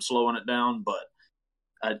 them slowing it down. But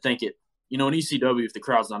I think it, in ECW, if the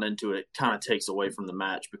crowd's not into it, it kind of takes away from the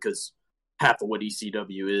match, because half of what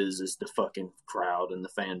ECW is the fucking crowd and the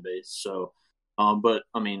fan base. So, but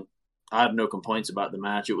I mean, I have no complaints about the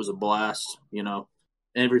match. It was a blast,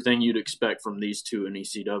 everything you'd expect from these two in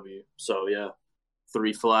ECW. So yeah,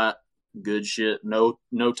 3 flat, good shit. No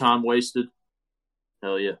time wasted.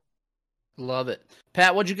 Hell yeah. Love it.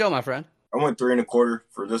 Pat, what'd you go, my friend? I went 3 1/4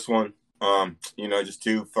 for this one. Just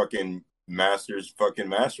 2 fucking masters fucking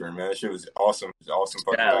mastering, man. That shit was awesome. It was an awesome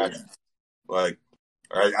fucking match. Yeah. Like,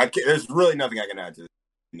 I can't, there's really nothing I can add to this.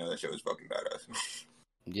 That shit was fucking badass.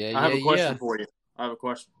 Yeah, I have a question for you. I have a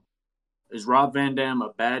question. Is Rob Van Dam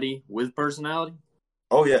a baddie with personality?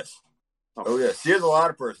 Oh, yes. Oh, yes. He has a lot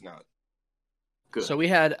of personality. Good. So we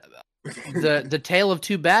had the tale of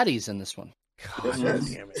 2 baddies in this one. God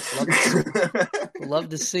damn it. Love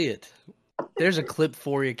to see it. There's a clip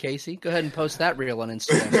for you, Casey. Go ahead and post that reel on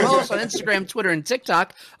Instagram. Follow us on Instagram, Twitter, and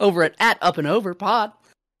TikTok over at @UpAndOverPod.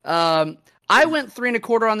 I went 3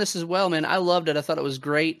 1/4 on this as well, man. I loved it. I thought it was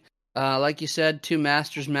great. Like you said, 2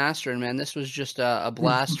 masters mastering, man. This was just a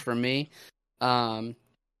blast for me. You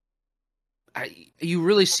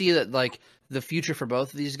really see that, like, the future for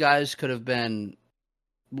both of these guys could have been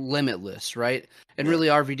limitless, right? And really,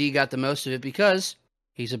 RVD got the most of it because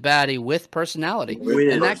he's a baddie with personality,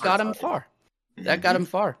 and that got him far. That got him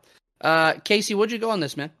far. Casey, what'd you go on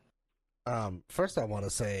this, man? First, I want to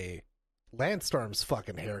say Lance Storm's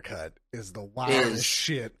fucking haircut is the wildest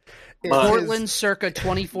shit. Portland circa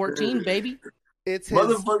 2014, baby. It's his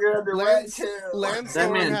motherfucker had the rat tail. Lance that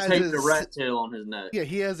Storm man taped the rat tail on his neck. Yeah,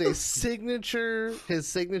 he has his signature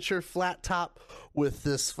flat top with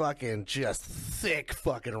this fucking just thick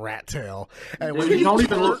fucking rat tail. And dude, he don't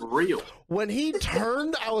even look real. When he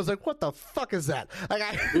turned, I was like, "What the fuck is that?" Like,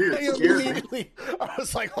 I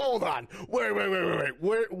was like, "Hold on, wait,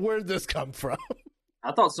 where'd this come from?"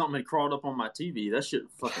 I thought something had crawled up on my TV. That shit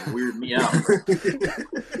fucking weirded me out.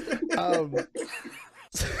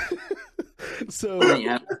 So,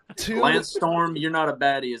 Lance Storm, you're not a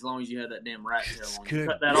baddie as long as you have that damn rat tail on. You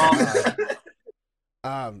cut that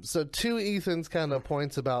off. So to Ethan's kind of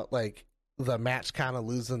points about like the match kind of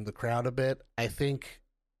losing the crowd a bit, I think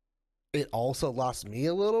it also lost me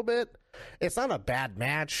a little bit. It's not a bad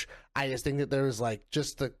match. I just think that there was like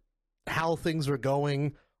just how things were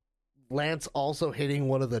going. Lance also hitting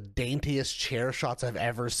one of the daintiest chair shots I've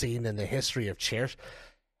ever seen in the history of chairs.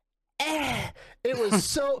 It was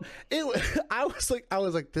so. I was like,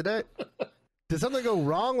 did something go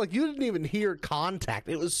wrong? Like, you didn't even hear contact.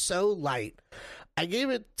 It was so light. I gave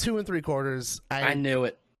it 2 3/4. I knew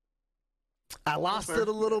it. I lost it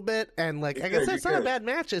a little bit, and like I guess it's not a bad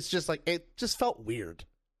match. It's just like it just felt weird.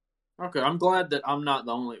 Okay, I'm glad that I'm not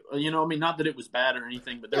the only. Not that it was bad or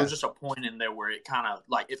anything, but there was just a point in there where it kind of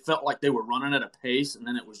like it felt like they were running at a pace, and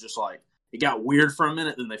then it was just like it got weird for a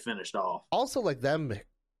minute, then they finished off. Also, like them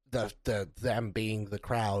being the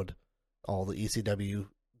crowd, all the ECW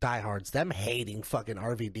diehards, them hating fucking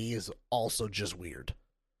RVD is also just weird.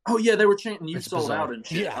 Oh yeah, they were chanting "You sold out" and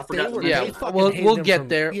shit. Yeah, I forgot. We'll get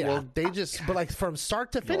there. They just, but like from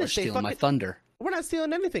start to finish, they stealing my thunder. We're not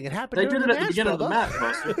stealing anything. It happened. They did it at the beginning brother. of the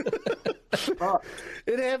match, Buster.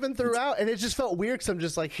 It happened throughout, and it just felt weird because I'm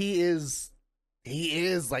just like, he is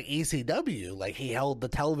like ECW. Like, he held the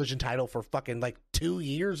television title for fucking like 2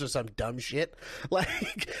 years or some dumb shit.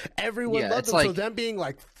 Like, everyone loved him. So them being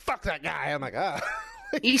like, fuck that guy, I'm like, ah.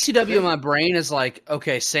 ECW in my brain is like,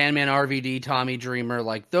 okay, Sandman, RVD, Tommy Dreamer,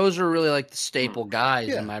 like those are really like the staple guys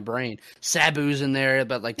in my brain. Sabu's in there,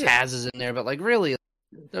 but like Taz is in there, but like really,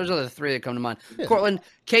 those are the 3 that come to mind. Yeah. Cortland,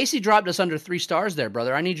 Casey dropped us under 3 stars there,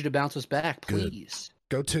 brother. I need you to bounce us back, please.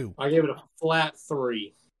 Good. Go 2. I gave it a flat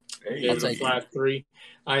 3. Flat 3.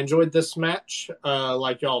 I enjoyed this match.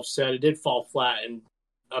 Like y'all have said, it did fall flat in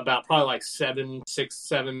about probably like 7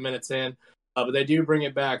 minutes in. But they do bring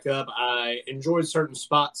it back up. I enjoyed certain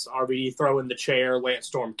spots. RVD throwing the chair, Lance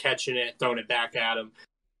Storm catching it, throwing it back at him.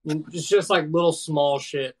 It's just like little small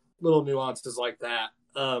shit, little nuances like that.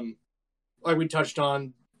 Like we touched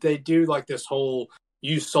on, they do like this whole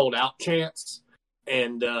 "you sold out" chants,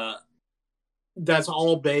 and that's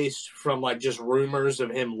all based from like just rumors of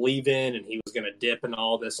him leaving and he was going to dip and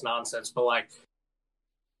all this nonsense. But like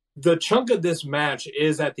the chunk of this match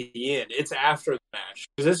is at the end. It's after the match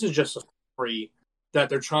because this is just a that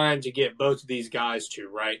they're trying to get both of these guys to,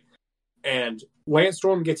 right? And Lance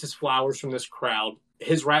Storm gets his flowers from this crowd.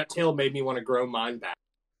 his rat tail made me want to grow mine back.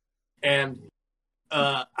 And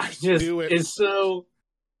I just, it's so,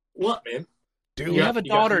 what, man? You have a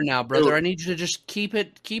daughter now, brother. I need you to just keep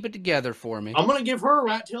it together for me. I'm going to give her a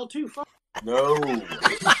rat tail too. Fuck. No,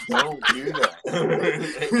 don't do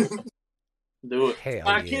that. Do it. Hell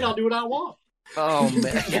my kid, I'll do what I want. Oh,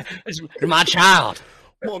 man. You're my child.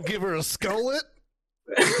 Won't give her a skullet?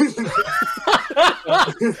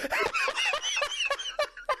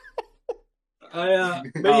 But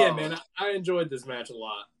yeah, man, I enjoyed this match a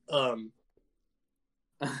lot.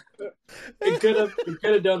 It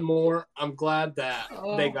could have done more. I'm glad that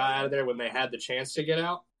they got out of there when they had the chance to get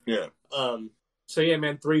out. Yeah. So yeah,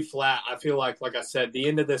 man, 3 flat. I feel like I said, the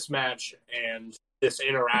end of this match and this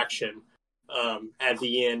interaction at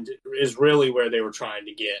the end is really where they were trying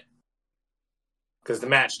to get, because the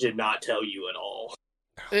match did not tell you at all.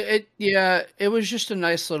 It was just a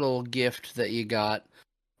nice little gift that you got.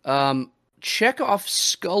 Check off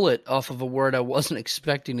skullet off of a word I wasn't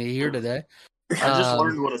expecting to hear today. I just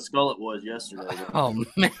learned what a skullet was yesterday. Oh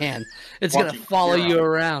man, it's gonna follow you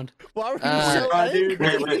around. Why were you so angry?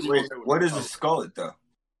 Wait. What is a skullet though?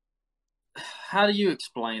 How do you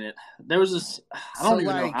explain it? There was this. I don't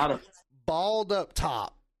even know how to. Bald up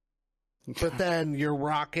top, but then you're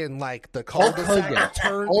rocking like the Hulk cul-de-sac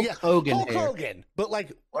turn. Hulk Hogan, but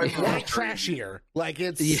like way trashier. Like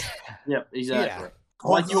it's Yep, exactly. Yeah.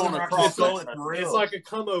 Like you want to cross it. It's like a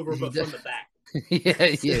come over, but from the back. Yeah,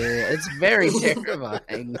 it's very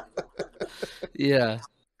terrifying. Yeah,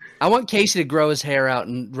 I want Casey to grow his hair out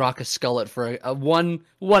and rock a skullet for a one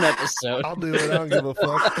episode. I'll do it. I don't give a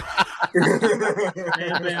fuck.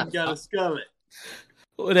 Man got a skullet.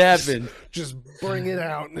 What happened? Just bring it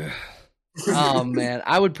out. Oh man,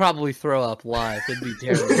 I would probably throw up live. It'd be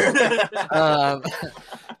terrible.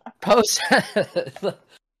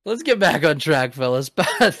 Let's get back on track, fellas.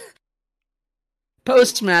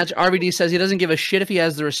 Post-match, RVD says he doesn't give a shit if he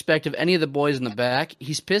has the respect of any of the boys in the back.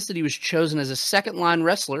 He's pissed that he was chosen as a second-line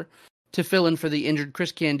wrestler to fill in for the injured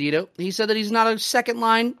Chris Candido. He said that he's not a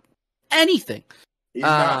second-line anything.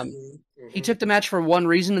 He took the match for one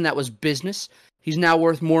reason, and that was business. He's now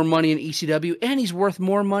worth more money in ECW, and he's worth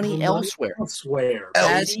more money elsewhere.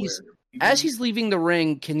 As he's leaving the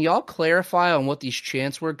ring, can y'all clarify on what these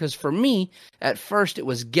chants were? Because for me, at first, it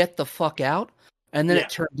was "get the fuck out," and then it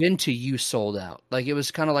turned into "you sold out." Like, it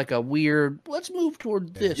was kind of like a weird, let's move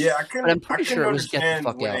toward this. Yeah, I'm pretty sure it was "get the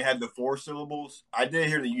fuck when out." they had the 4 syllables. I did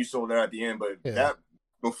hear that "you sold out" at the end, but that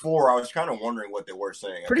before I was kind of wondering what they were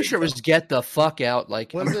saying. Pretty sure it was "get the fuck out."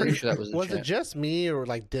 Like, I'm pretty sure that was. Was it just me, or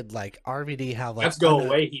like did like RVD have like? Let's go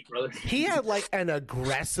away, Heat brother. He had like an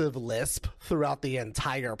aggressive lisp throughout the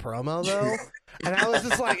entire promo, though, and I was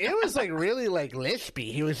just like, it was like really like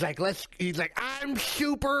lispy. He was like, he's like, I'm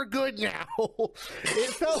super good now.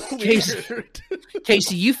 It felt weird.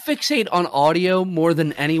 Casey, you fixate on audio more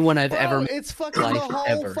than anyone I've ever met. It's fucking the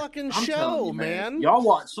whole fucking show, you, man.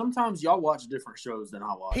 Sometimes y'all watch different shows than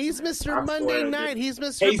I watch. He's Mr. Monday Night. He's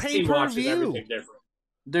Mr. Pay-Per-View.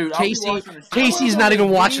 Dude, Casey's not even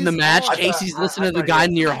watching the match. Casey's listening to the guy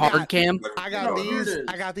near hard cam. I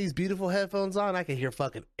got these beautiful headphones on. I can hear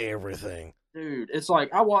fucking everything. Dude, it's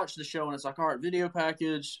like I watch the show and it's like, all right, video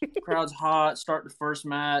package, crowd's hot, start the first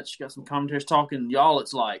match, got some commentators talking. Y'all,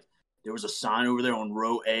 it's like there was a sign over there on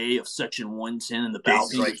row A of section 110 in the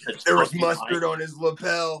balcony. Like, there was mustard on his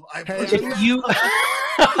lapel. Not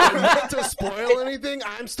to spoil anything,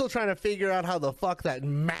 I'm still trying to figure out how the fuck that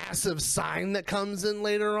massive sign that comes in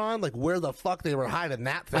later on, like where the fuck they were hiding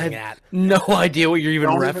that thing at. No idea what you're even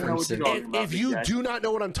referencing. If you do not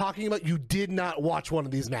know what I'm talking about, you did not watch one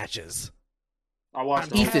of these matches. I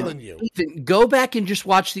watched Ethan, go back and just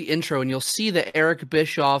watch the intro, and you'll see that Eric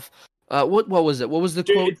Bischoff. What was it? What was the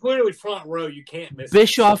quote? It's literally front row. You can't miss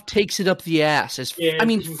Bischoff takes it up the ass.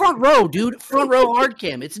 Front row, dude. Front row hard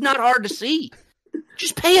cam. It's not hard to see.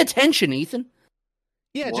 Just pay attention, Ethan.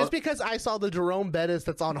 Yeah, just because I saw the Jerome Bettis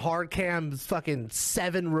that's on hard cam fucking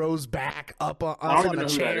 7 rows back up on a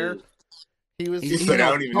chair. He's one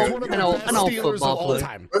of the best Steelers of all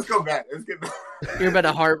time. Let's go back. Let's get back. You're about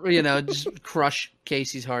to heart, just crush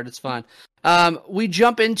Casey's heart. It's fine. We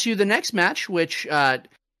jump into the next match, which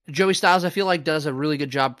Joey Styles, I feel like, does a really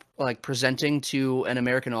good job like presenting to an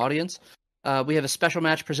American audience. We have a special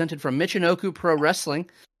match presented from Michinoku Pro Wrestling.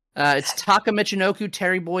 It's Taka Michinoku,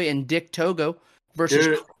 Terry Boy, and Dick Togo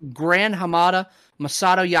versus Gran Hamada,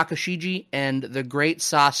 Masato Yakushiji, and the Great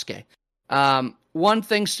Sasuke. One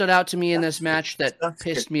thing stood out to me in this match that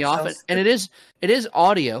pissed me off, and it is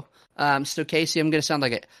audio. So Casey, I'm going to sound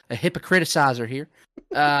like a hypocritizer here.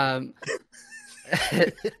 And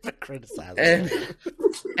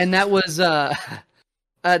that was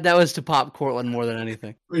That was to pop Cortland more than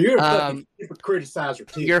anything. Well, you're a fucking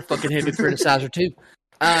criticizer too. You're a fucking criticizer too.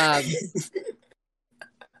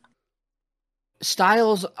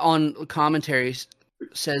 Styles on commentaries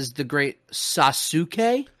says the great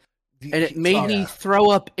Sasuke, and it made me throw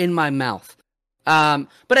up in my mouth.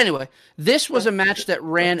 But anyway, this was a match that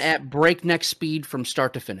ran at breakneck speed from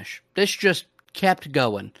start to finish. This just kept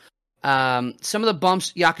going. Some of the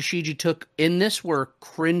bumps Yakashiji took in this were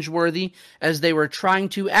cringeworthy, as they were trying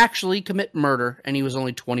to actually commit murder, and he was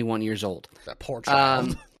only 21 years old. That poor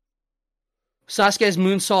child. Sasuke's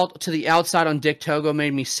moonsault to the outside on Dick Togo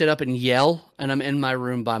made me sit up and yell, and I'm in my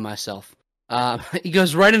room by myself. He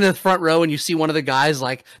goes right into the front row, and you see one of the guys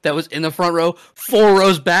like that was in the front row, 4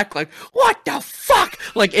 rows back, like, what the fuck?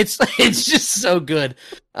 Like, it's just so good.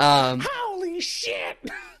 Holy shit!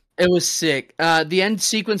 It was sick. The end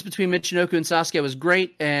sequence between Michinoku and Sasuke was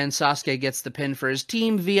great, and Sasuke gets the pin for his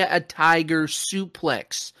team via a tiger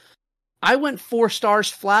suplex. I went 4 stars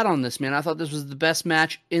flat on this, man. I thought this was the best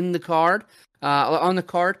match in the card. On the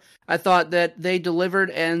card, I thought that they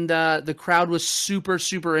delivered, and the crowd was super,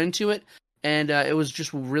 super into it, and it was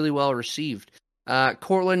just really well received.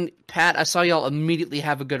 Cortland, Pat, I saw y'all immediately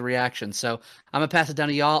have a good reaction, so I'm gonna pass it down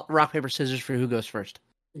to y'all. Rock, paper, scissors for who goes first.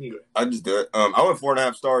 I just do it. I went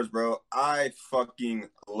 4.5 stars, bro. I fucking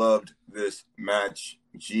loved this match.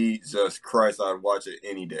 Jesus Christ, I'd watch it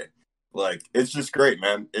any day. Like, it's just great,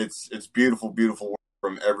 man. It's beautiful, beautiful work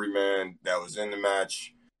from every man that was in the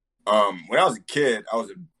match. When I was a kid, I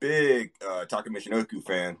was a big Taka Michinoku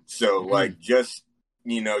fan. So, like, just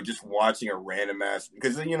watching a random match,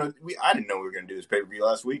 because, I didn't know we were going to do this pay-per-view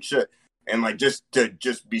last week. Shit. And, like, just to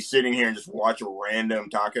be sitting here and just watch a random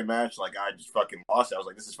Taka match, like, I just fucking lost it. I was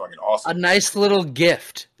like, this is fucking awesome. A nice little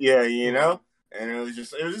gift. Yeah, And it was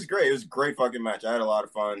just great. It was a great fucking match. I had a lot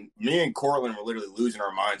of fun. Me and Cortland were literally losing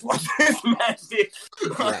our minds watching this match, dude.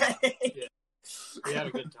 Yeah. We had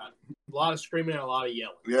a good time. A lot of screaming and a lot of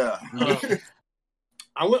yelling. Yeah.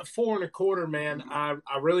 I went 4.25, man. I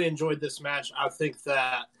really enjoyed this match. I think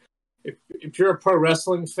that if you're a pro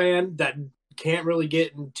wrestling fan that can't really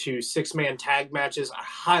get into 6-man tag matches, I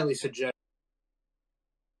highly suggest.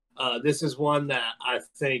 This is one that I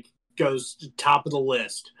think goes to top of the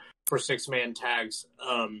list for 6-man tags.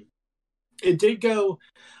 It did go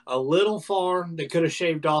a little far. They could have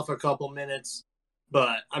shaved off a couple minutes,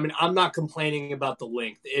 but I mean, I'm not complaining about the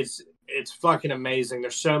length. It's fucking amazing.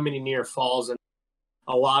 There's so many near falls and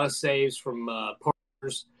a lot of saves from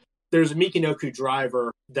partners. There's a Michinoku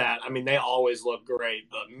driver that, I mean, they always look great,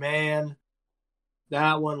 but man,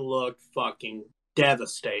 that one looked fucking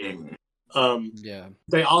devastating. Yeah.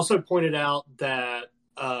 They also pointed out that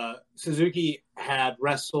Suzuki had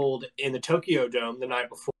wrestled in the Tokyo Dome the night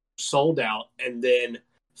before, sold out, and then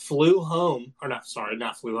flew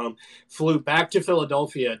back to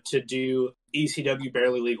Philadelphia to do ECW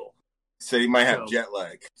Barely Legal. Said he might have jet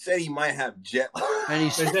lag. And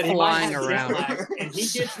he's flying around. And he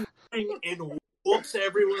gets in the ring and whoops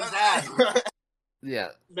everyone's ass. Yeah.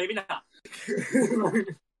 Maybe not.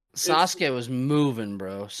 Sasuke was moving,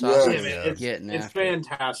 bro. Sasuke was getting after. It's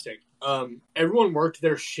fantastic. Everyone worked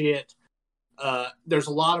their shit. There's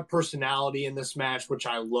a lot of personality in this match, which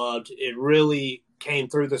I loved. It really came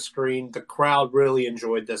through the screen. The crowd really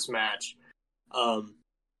enjoyed this match.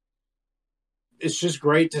 It's just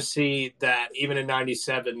great to see that even in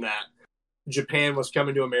 97 that Japan was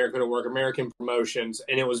coming to America to work American promotions,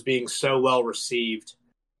 and it was being so well received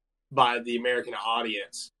by the American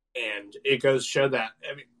audience. And it goes to show that,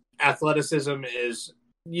 I mean, athleticism is,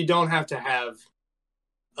 you don't have to have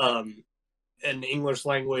an English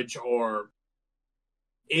language or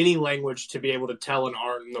any language to be able to tell an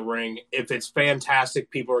art in the ring. If it's fantastic,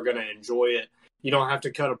 people are going to enjoy it. You don't have to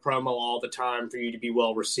cut a promo all the time for you to be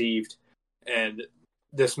well received. And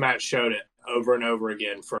this match showed it over and over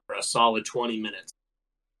again for a solid 20 minutes.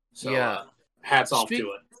 So, yeah. Hats off to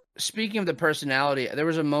it. Speaking of the personality, there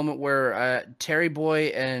was a moment where Terry Boy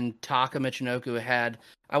and Taka Michinoku had,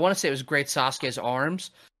 I want to say it was Great Sasuke's arms,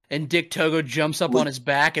 and Dick Togo jumps up on his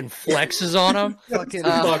back and flexes on him.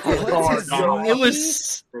 It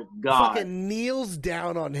was fucking kneels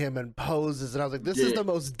down on him and poses, and I was like, "This is the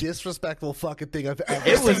most disrespectful fucking thing I've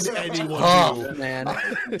ever seen anyone do." Man.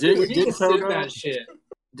 Dick Togo that shit.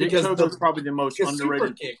 Dick Togo's probably the most underrated.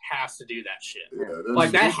 Super Kick has to do that shit. Yeah,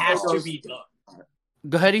 like that has to be done.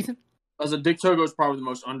 Go ahead, Ethan. As a Dick Togo is probably the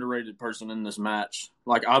most underrated person in this match.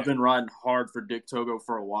 Like, I've been riding hard for Dick Togo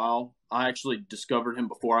for a while. I actually discovered him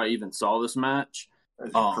before I even saw this match.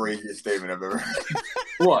 That's the craziest statement I've ever heard.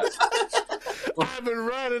 What? I've been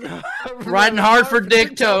riding hard for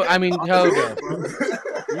Dick Togo. I mean, Togo.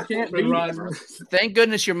 You can't be right. Thank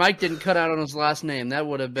goodness your mic didn't cut out on his last name. That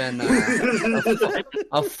would have been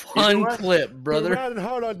a fun clip, brother.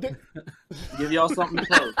 Hard on Dick. Give y'all something to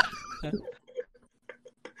close.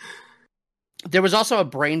 There was also a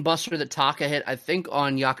brain buster that Taka hit, I think,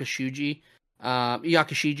 on Yakashiji,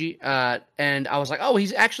 and I was like, oh,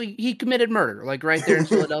 he committed murder, like right there in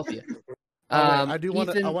Philadelphia. I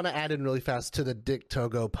want to add in really fast to the Dick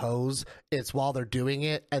Togo pose. It's while they're doing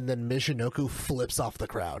it, and then Michinoku flips off the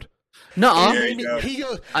crowd. No, he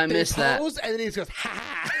goes. I missed that, and then he goes,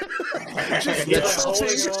 ha!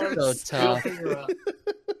 So tough.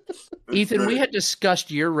 Ethan, we had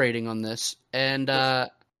discussed your rating on this, and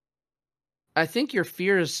I think your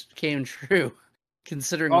fears came true,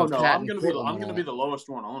 considering. Oh no, I'm gonna be the lowest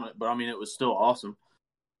one on it, but I mean it was still awesome.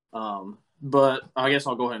 But I guess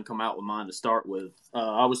I'll go ahead and come out with mine to start with.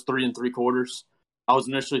 I was 3 3/4. I was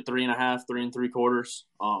initially 3.5, 3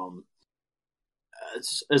 3/4.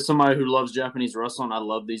 As somebody who loves Japanese wrestling, I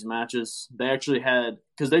love these matches. They actually had,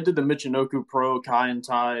 because they did the Michinoku Pro Kai and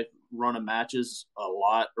Tai run of matches a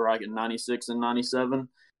lot, right, in 96 and 97.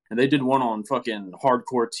 And they did one on fucking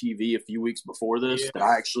Hardcore TV a few weeks before this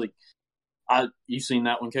that you seen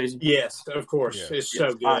that one, Casey? Yes, of course. Yeah. It's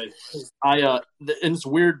so good. And it's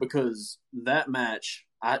weird because that match,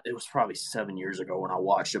 it was probably 7 years ago when I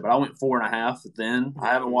watched it, but I went 4.5 then. I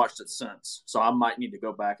haven't watched it since, so I might need to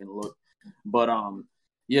go back and look. But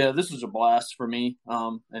yeah, this was a blast for me.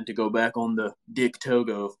 And to go back on the Dick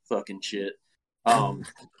Togo fucking shit.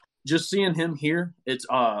 Just seeing him here, it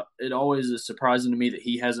always is surprising to me that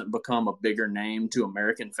he hasn't become a bigger name to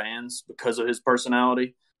American fans because of his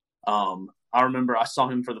personality. I remember I saw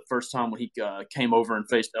him for the first time when he came over and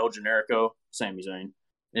faced El Generico, Sami Zayn,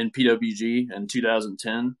 in PWG in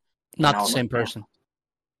 2010. Not the same person.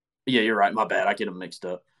 Yeah, you're right. My bad. I get them mixed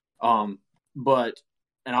up. And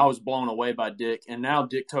I was blown away by Dick. And now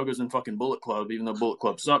Dick Togo's in fucking Bullet Club, even though Bullet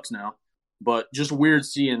Club sucks now. But just weird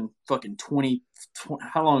seeing fucking 20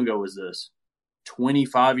 how long ago was this?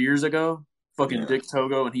 25 years ago? Fucking Dick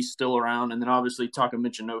Togo, and he's still around. And then obviously Taka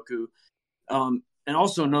Michinoku. And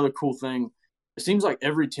also another cool thing, it seems like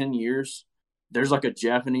every 10 years, there's like a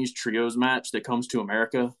Japanese trios match that comes to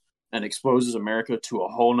America and exposes America to a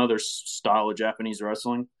whole nother style of Japanese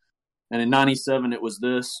wrestling. And in 97, it was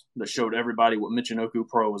this that showed everybody what Michinoku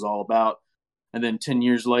Pro was all about. And then 10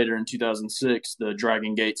 years later, in 2006, the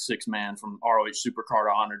Dragon Gate 6-man from ROH Supercard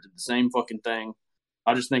of Honor did the same fucking thing.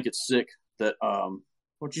 I just think it's sick that,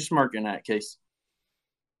 what you smirking at, Case?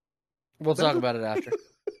 We'll talk about it after.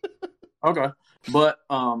 Okay. But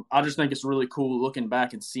I just think it's really cool looking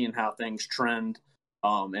back and seeing how things trend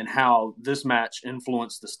and how this match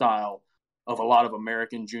influenced the style of a lot of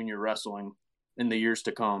American junior wrestling in the years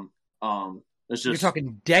to come. It's just, you're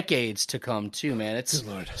talking decades to come too, man. It's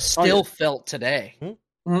still felt today.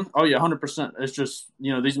 Mm-hmm. Oh yeah, 100%. It's just,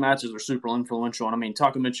 these matches are super influential. And I mean,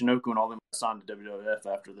 Taka Michinoku and all them signed to WWF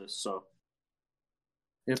after this. So,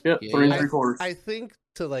 yep, 3 3/4. I think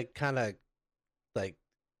to kind of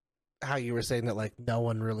how you were saying that no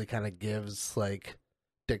one really kind of gives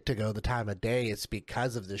Dick Togo the time of day. It's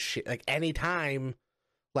because of this shit. Anytime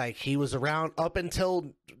he was around up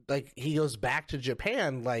until he goes back to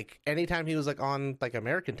Japan, anytime he was on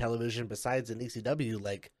American television besides in ECW,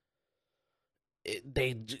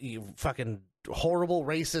 fucking horrible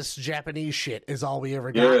racist Japanese shit is all we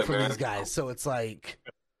ever got from these guys. So it's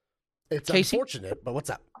it's Casey, unfortunate, but what's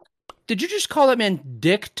up? Did you just call that man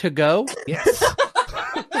Dick Togo? Yes.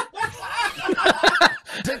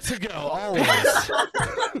 Dick Togo, always.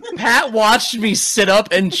 Pat watched me sit up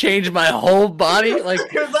and change my whole body.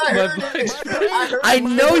 I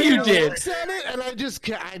know you did. And I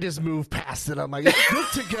just moved past it. I'm like,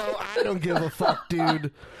 it's Dick Togo. I don't give a fuck,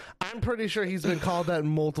 dude. I'm pretty sure he's been called that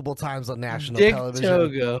multiple times on national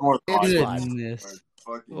television. Dick Togo. Goodness.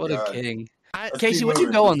 What a king. Casey, what'd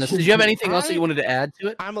you go on this? Did you have anything else that you wanted to add to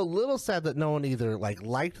it? I'm a little sad that no one either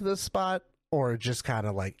liked this spot or just kind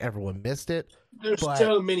of everyone missed it. There's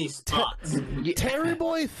so many spots. Terry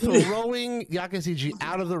Boy throwing Yakashiji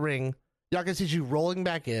out of the ring, Yakashiji rolling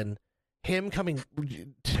back in,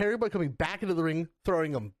 Terry Boy coming back into the ring,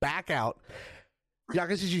 throwing him back out,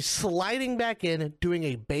 Yakashiji sliding back in, doing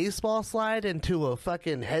a baseball slide into a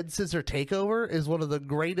fucking head scissor takeover is one of the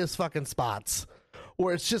greatest fucking spots.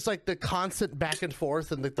 Where it's just the constant back and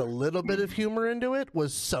forth and the little bit of humor into it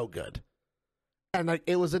was so good. And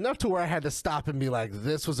it was enough to where I had to stop and be like,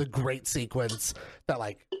 this was a great sequence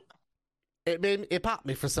that it popped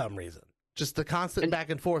me for some reason. Just the constant back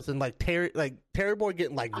and forth and Terry Boy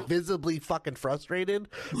getting visibly fucking frustrated,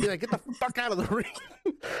 be get the fuck out of the ring,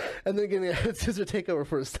 and then getting a scissor takeover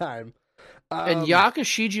for his time. And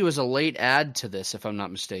Yakashiji was a late add to this, if I'm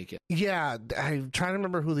not mistaken. Yeah, I'm trying to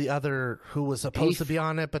remember who was supposed to be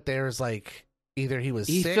on it, but there's like either he was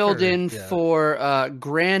sick filled in for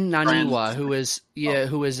Grand Naniwa, who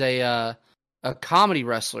is a comedy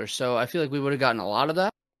wrestler. So I feel like we would have gotten a lot of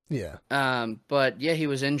that. Yeah. But yeah, he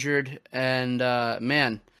was injured, and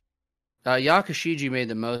Yakashiji made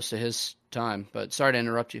the most of his time. But sorry to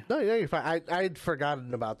interrupt you. No, you're fine. I'd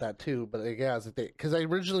forgotten about that too. But yeah, because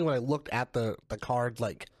originally when I looked at the card,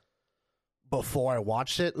 like before I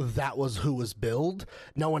watched it, that was who was billed.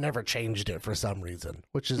 No one ever changed it for some reason,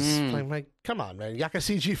 which is I'm like, come on, man.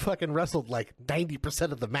 Yakashiji fucking wrestled like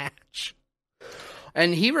 90% of the match.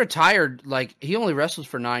 And he retired, like, he only wrestled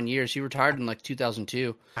for 9 years. He retired in, like,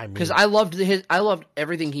 2002. Because I loved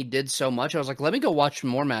everything he did so much. I was like, let me go watch some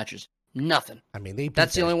more matches. Nothing. I mean,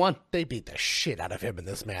 that's the only one. They beat the shit out of him in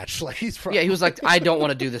this match. Like he was like, I don't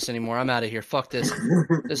want to do this anymore. I'm out of here. Fuck this.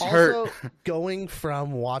 This hurt. Going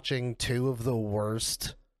from watching two of the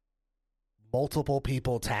worst multiple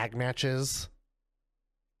people tag matches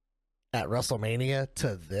at WrestleMania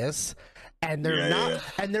to this, and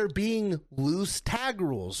they're being loose tag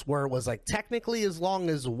rules where it was like technically as long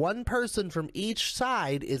as one person from each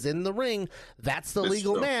side is in the ring, that's the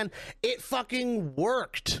legal man. It fucking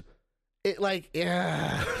worked. It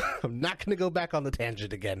I'm not gonna go back on the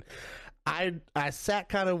tangent again. I sat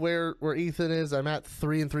kind of where Ethan is. I'm at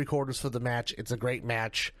 3 3/4 for the match. It's a great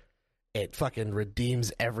match. It fucking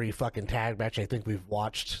redeems every fucking tag match I think we've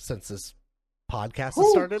watched since this podcast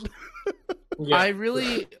has started. Yeah. I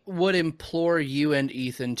really would implore you and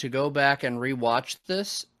Ethan to go back and rewatch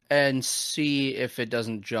this and see if it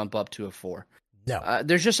doesn't jump up to a 4. No,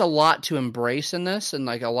 there's just a lot to embrace in this, and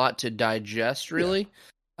like a lot to digest, really. Yeah.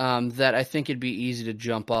 That I think it'd be easy to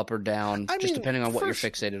jump up or down, depending on what you're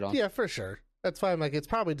fixated on. Yeah, for sure. That's why I'm like, it's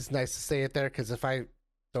probably just nice to say it there, because if I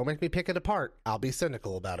don't make me pick it apart, I'll be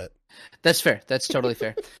cynical about it. That's fair. That's totally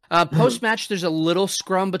fair. Post-match, there's a little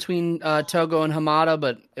scrum between Togo and Hamada,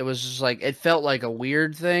 but it was just like, it felt like a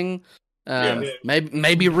weird thing.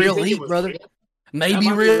 Maybe real heat, brother.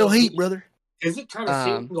 Maybe real heat, brother. Because it kind of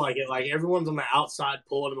seemed like it, like everyone's on the outside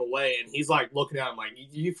pulling him away, and he's like looking at him like,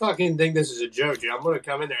 "You fucking think this is a joke, dude? I'm gonna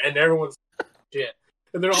come in there," and everyone's shit.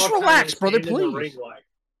 And they're just all relax, brother, please. Ring, like,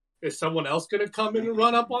 is someone else gonna come in and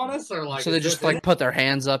run up on us, or like? So they just like put their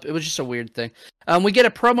hands up. It was just a weird thing. We get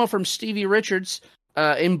a promo from Stevie Richards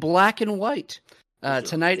in black and white.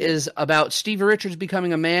 Tonight is about Stevie Richards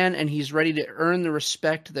becoming a man, and he's ready to earn the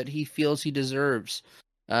respect that he feels he deserves,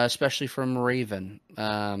 especially from Raven.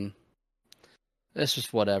 It's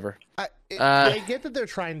just whatever. I get that they're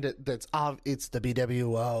trying to. It's the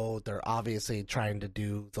BWO. They're obviously trying to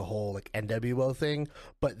do the whole like NWO thing,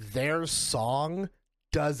 but their song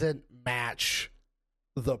doesn't match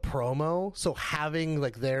the promo. So having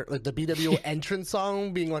like the BWO entrance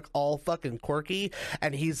song being like all fucking quirky,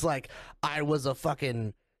 and he's like, "I was a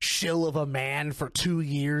fucking shill of a man for 2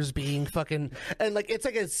 years being fucking," and like it's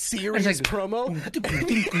like a serious promo.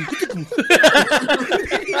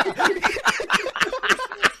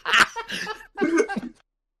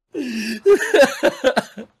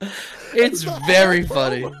 It's very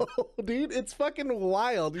funny, dude. It's fucking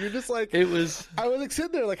wild. You're just like, it was. I was like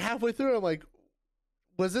sitting there like halfway through. I'm like,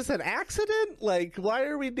 was this an accident? Like, why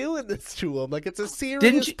are we doing this to him? Like, it's a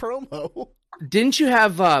serious promo. Didn't you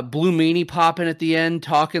have Blue Meanie pop in at the end,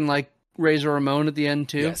 talking like Razor Ramon at the end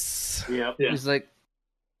too? Yes. Yeah. He's like,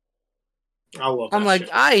 I'm like, shit.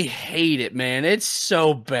 I hate it, man. It's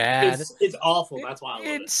so bad. It's awful. That's why I love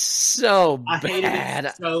it. It's so bad. I hated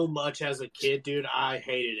it so much as a kid, dude. I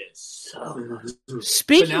hated it so much.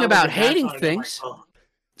 Speaking about hating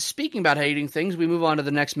things, we move on to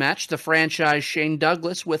the next match. The franchise Shane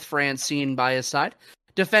Douglas with Francine by his side,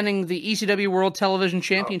 defending the ECW World Television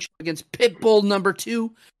Championship against Pitbull number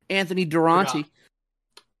 2, Anthony Durante.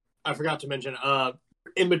 I forgot to mention,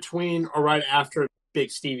 in between or right after Big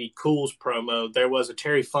Stevie Cool's promo, there was a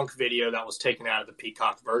Terry Funk video that was taken out of the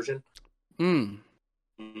Peacock version.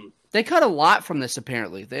 They cut a lot from this,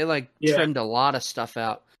 apparently. They trimmed a lot of stuff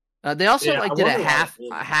out. They also did a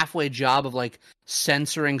halfway job of like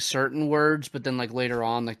censoring certain words, but then like later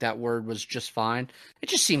on, like that word was just fine. It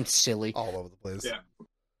just seemed silly. All over the place. Yeah.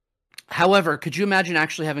 However, could you imagine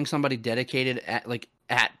actually having somebody dedicated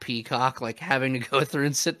at Peacock, like having to go through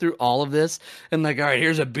and sit through all of this and like, all right,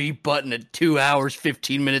 here's a beep button at 2 hours,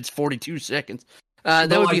 15 minutes, 42 seconds. That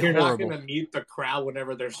would be you're horrible. You're not going to mute the crowd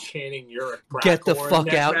whenever they're chanting, "You're a crack Get the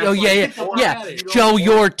fuck out." Oh, yeah. Show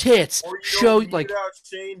your tits. Show, like. Out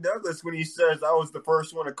Shane Douglas when he says, "I was the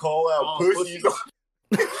first one to call out pussies."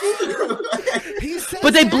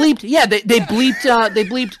 But they bleeped. Yeah, they bleeped. They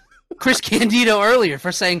bleeped Chris Candido earlier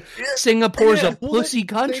for saying Singapore's a pussy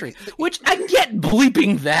country, which I get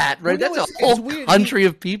bleeping that, right? Well, that's a whole country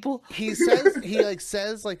of people. He says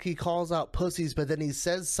he calls out pussies, but then he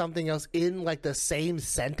says something else in like the same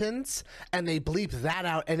sentence, and they bleep that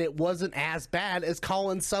out, and it wasn't as bad as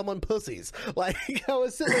calling someone pussies. Like, I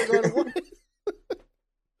was sitting there going, what?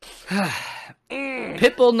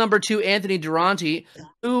 Pitbull number 2, Anthony Durante,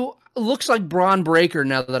 who looks like Braun Breaker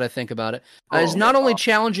now that I think about it, is not only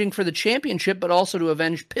challenging for the championship, but also to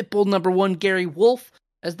avenge Pitbull number 1, Gary Wolf,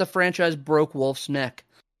 as the franchise broke Wolf's neck.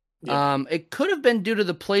 Yeah. It could have been due to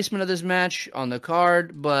the placement of this match on the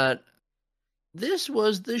card, but this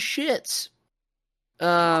was the shits.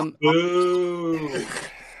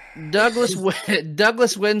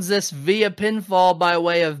 Douglas wins this via pinfall by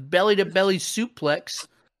way of belly-to-belly suplex.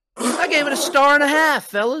 I gave it a 1.5 stars,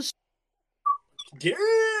 fellas. Damn!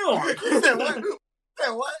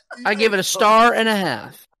 What? I gave it a 1.5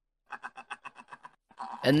 stars.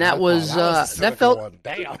 And that was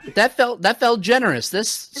that felt generous. This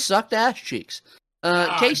sucked ass cheeks.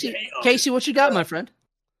 Casey, what you got, my friend?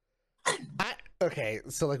 Okay,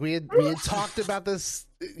 so like we had talked about this,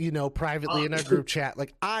 privately in our group chat.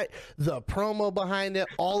 Like the promo behind it,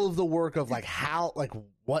 all of the work of like how, like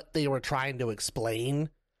what they were trying to explain,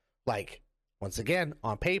 like once again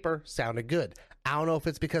on paper sounded good. I don't know if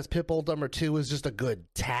it's because Pitbull number 2 is just a good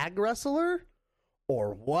tag wrestler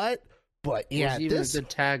or what, but yeah, he's even a good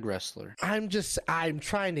tag wrestler. I'm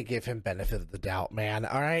trying to give him benefit of the doubt, man.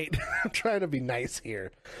 All right, I'm trying to be nice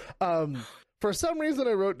here. For some reason,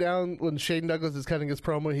 I wrote down when Shane Douglas is cutting his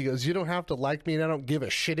promo, he goes, "You don't have to like me, and I don't give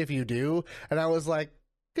a shit if you do." And I was like,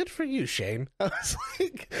 "Good for you, Shane." I was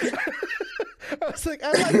like,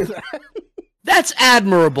 I like that. That's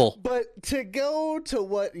admirable. But to go to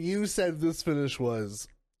what you said this finish was,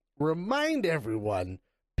 remind everyone,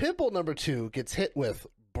 Pitbull number 2 gets hit with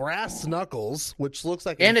brass knuckles, which looks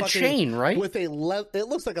like a chain, right? With it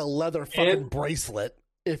looks like a leather fucking bracelet.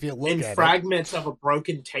 If you look at fragments of a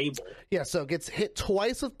broken table. Yeah, so it gets hit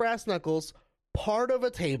twice with brass knuckles, part of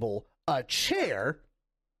a table, a chair.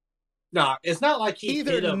 No, it's not like he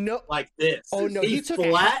hit him like this. Oh no, he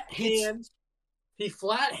flat hand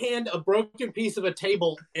a broken piece of a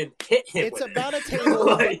table and hit him. It's about a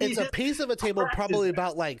table. It's a piece of a table probably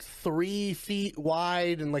about like 3 feet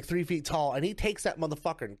wide and like 3 feet tall, and he takes that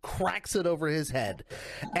motherfucker and cracks it over his head.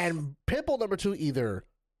 And Pitbull number 2 either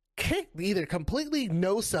completely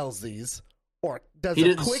no sells these, or does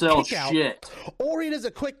a quick kick out, or he does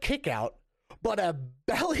a quick kick out, but a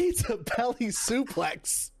belly to belly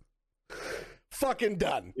suplex. Fucking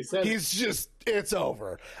done. It's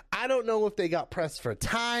over. I don't know if they got pressed for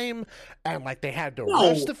time and like they had to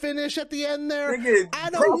rush the finish at the end there.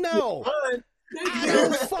 I don't know. I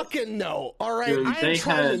don't fucking know. All right, I'm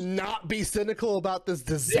trying to not be cynical about this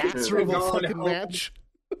disaster of a fucking match.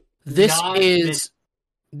 This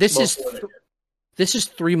is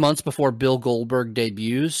 3 months before Bill Goldberg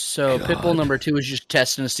debuts, so Pitbull number 2 is just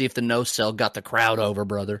testing to see if the no sell got the crowd over,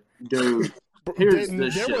 brother. Dude, there wasn't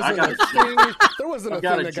a thing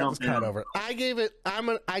that got this crowd over. I gave it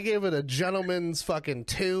a gentleman's fucking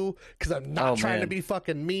 2 because I'm not trying to be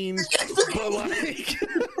fucking mean, but like.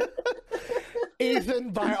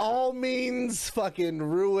 Ethan, by all means, fucking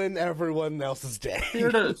ruin everyone else's day. Here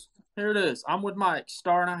it is. I'm with Mike, 1.5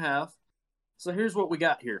 stars. So here's what we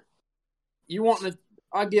got here.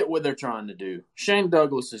 I get what they're trying to do. Shane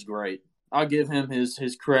Douglas is great. I'll give him his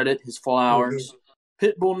credit, his flowers.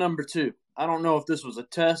 Pitbull number 2. I don't know if this was a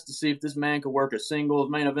test to see if this man could work a singles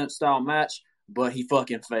main event style match, but he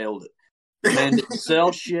fucking failed it. The man didn't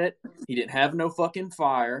sell shit. He didn't have no fucking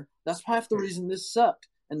fire. That's half the reason this sucked.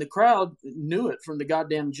 And the crowd knew it from the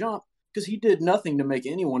goddamn jump because he did nothing to make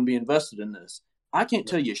anyone be invested in this. I can't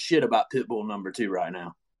tell you shit about Pitbull number 2 right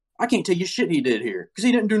now. I can't tell you shit he did here because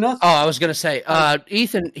he didn't do nothing. Oh, I was going to say,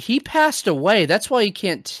 Ethan, he passed away. That's why you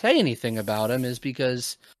can't say anything about him is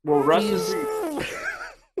because... Well,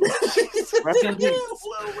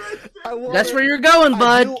 That's where you're going,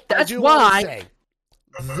 bud. That's why.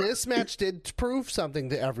 This match did prove something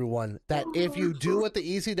to everyone, that if you do what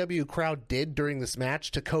the ECW crowd did during this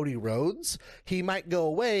match to Cody Rhodes, he might go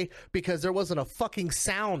away because there wasn't a fucking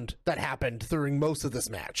sound that happened during most of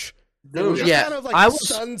this match. It was just kind of like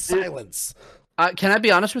stunned silence. Can I be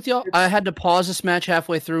honest with y'all? I had to pause this match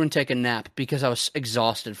halfway through and take a nap because I was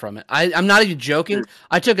exhausted from it. I'm not even joking.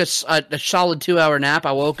 I took a solid 2-hour nap.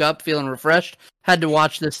 I woke up feeling refreshed. Had to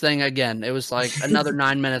watch this thing again. It was like another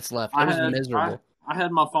 9 minutes left. It was miserable. I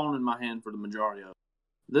had my phone in my hand for the majority of it.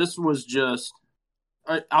 This was just...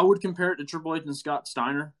 I would compare it to Triple H and Scott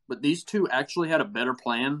Steiner, but these two actually had a better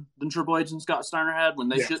plan than Triple H and Scott Steiner had when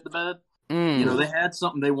they shit the bed. You know, they had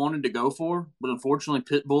something they wanted to go for, but unfortunately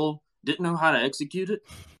Pitbull didn't know how to execute it.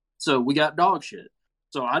 So we got dog shit.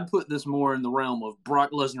 So I'd put this more in the realm of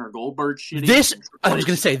Brock Lesnar or Goldberg shitty. I was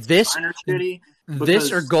going to say this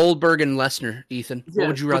or Goldberg and Lesnar, Ethan. What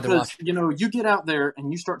would you rather watch? You know, you get out there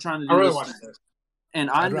and you start trying to do this. And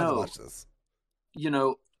I'd rather watch this. You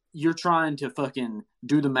know, you're trying to fucking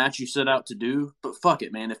do the match you set out to do, but fuck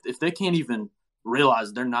it, man. If they can't even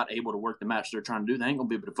realize they're not able to work the match they're trying to do, they ain't gonna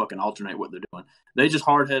be able to fucking alternate what they're doing. They just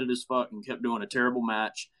hard-headed as fuck and kept doing a terrible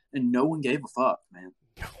match, and no one gave a fuck, man.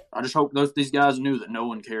 I just hope these guys knew that no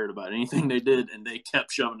one cared about anything they did, and they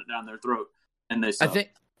kept shoving it down their throat, and they sucked.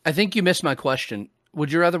 I think you missed my question.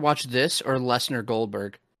 Would you rather watch this or Lesnar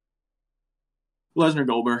Goldberg? Lesnar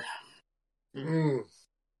Goldberg.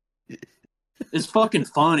 It's fucking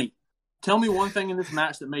funny. Tell me one thing in this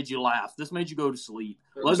match that made you laugh. This made you go to sleep.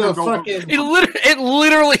 Lesnar Goldberg. It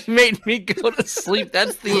literally made me go to sleep.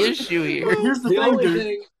 That's the issue here. Here's the thing,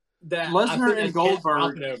 dude. That Lesnar and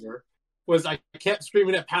Goldberg was I kept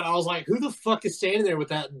screaming at Pat. I was like, "Who the fuck is standing there with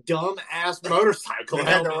that dumb ass motorcycle?" They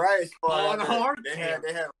had the Riot Squad on hard. They had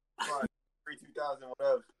 3-2000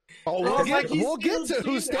 whatever. Oh, we'll get to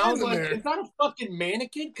who's standing there. Is that a fucking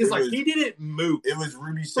mannequin? Because he didn't move. It was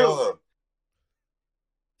Ruby Soho.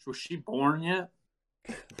 Was she born yet?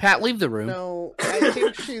 Pat, leave the room. No, I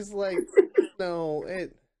think she's like,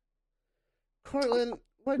 Cortland.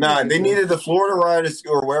 Nah, they needed the Florida Riot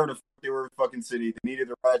or wherever the fuck they were, fucking city. They needed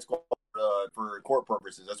the Riot Squad for court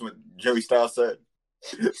purposes. That's what Joey Styles said.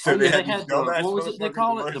 So they had what was it they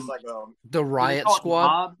call it? The Riot Squad?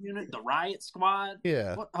 Mob unit? The Riot Squad?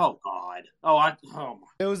 Yeah. What? Oh, God.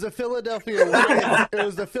 It was the Philadelphia Riot. It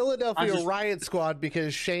was the Philadelphia Riot Squad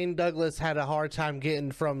because Shane Douglas had a hard time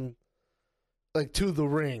getting from to the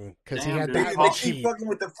ring because he had that they keep fucking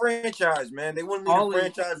with the franchise, man. They wouldn't leave the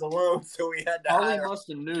franchise alone, so we had to Harley must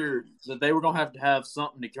have knew that they were going to have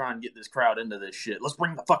something to try and get this crowd into this shit. Let's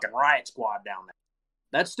bring the fucking Riot Squad down there.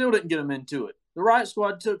 That still didn't get them into it. The Riot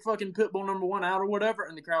Squad took fucking Pitbull #1 out or whatever,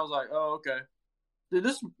 and the crowd was like, "Oh, okay." Dude,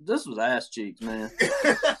 this was ass cheeks, man.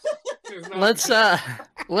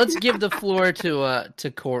 Let's give the floor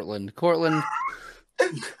to Cortland. Cortland,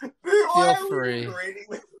 feel free.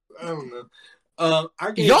 I don't know.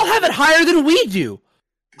 Y'all have it higher than we do.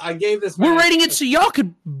 I gave this. We're rating it so y'all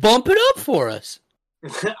could bump it up for us.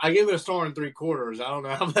 I gave it a star and 3/4. I don't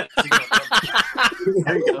know how much.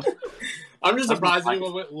 There you go. I'm just surprised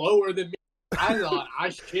anyone went lower than me. I thought I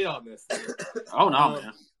shit on this thing. Oh, no,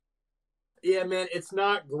 man. Yeah, man, it's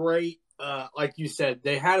not great. Like you said,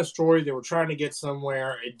 they had a story. They were trying to get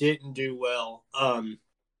somewhere. It didn't do well.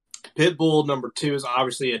 Pitbull #2 is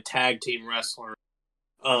obviously a tag team wrestler.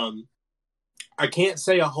 I can't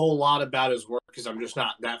say a whole lot about his work because I'm just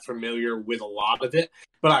not that familiar with a lot of it.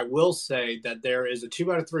 But I will say that there is a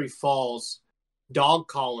 2 out of 3 falls dog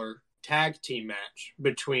collar tag team match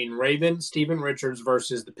between Raven, Steven Richards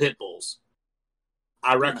versus the Pitbulls.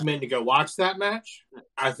 I recommend to go watch that match.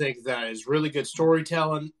 I think that is really good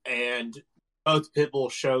storytelling, and both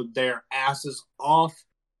Pitbulls showed their asses off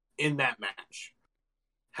in that match.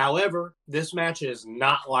 However, this match is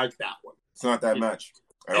not like that one. It's not that match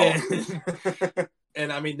at all.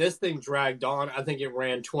 And I mean, this thing dragged on. I think it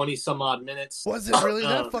ran 20 some odd minutes. Was it really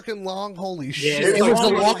that fucking long? Holy shit. It was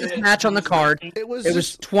the longest match on the card. It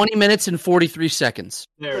was 20 minutes and 43 seconds.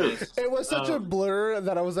 There it is. It was such a blur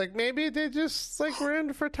that I was like, maybe they just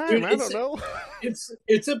ran for time. Dude, I don't know.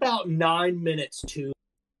 It's about 9 minutes too.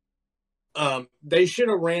 They should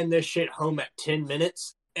have ran this shit home at 10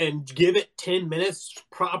 minutes and give it 10 minutes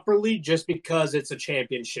properly just because it's a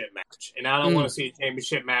championship match. And I don't want to see a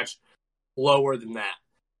championship match lower than that.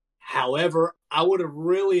 However, I would have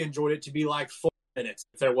really enjoyed it to be like 4 minutes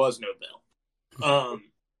if there was no bell.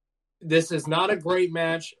 This is not a great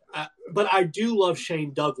match, but I do love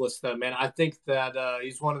Shane Douglas, though, man. I think that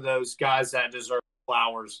he's one of those guys that deserve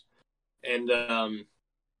flowers. And,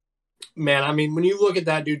 man, I mean, when you look at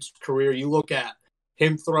that dude's career, you look at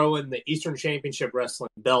him throwing the Eastern Championship Wrestling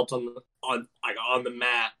belt on the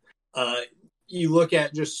mat. You look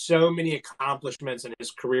at just so many accomplishments in his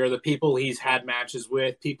career, the people he's had matches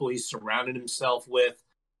with, people he's surrounded himself with.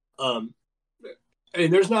 And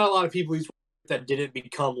there's not a lot of people that didn't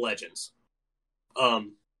become legends.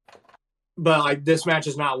 But this match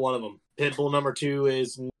is not one of them. Pitbull #2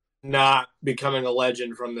 is not becoming a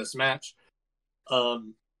legend from this match.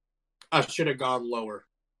 I should have gone lower.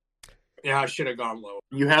 Yeah, I should have gone lower.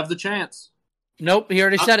 You have the chance. Nope, he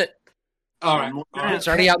already said it. All right. It's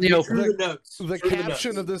already out in the open. The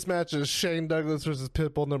caption of this match is Shane Douglas versus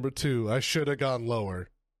Pitbull #2. I should have gone lower.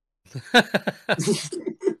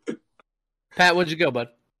 Pat, what'd you go, bud?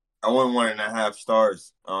 I went 1.5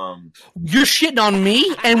 stars. You're shitting on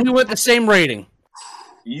me, and we went the same rating.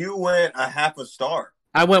 You went 0.5 star.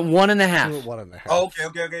 I went 1.5. You went 1.5. Oh,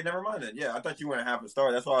 okay. Never mind then. Yeah, I thought you went 0.5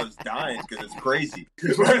 star. That's why I was dying because it's crazy.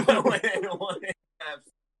 It's one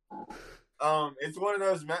of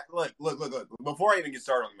those. Look. Before I even get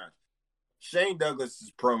started on the match, Shane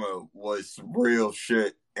Douglas's promo was some real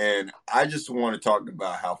shit, and I just want to talk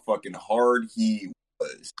about how fucking hard he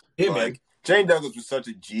was. Yeah, man. Shane Douglas was such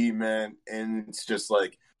a G, man, and it's just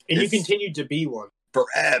like, and you continued to be one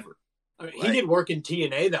forever. I mean, he did work in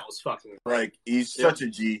TNA that was fucking great. Like, he's such a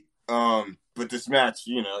G. But this match,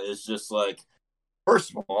 is just like,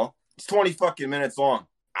 first of all, it's 20 fucking minutes long.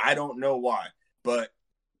 I don't know why, but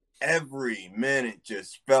every minute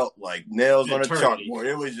just felt like nails on a chalkboard.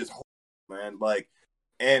 It was just, man, like,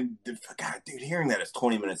 and God, dude, hearing that it's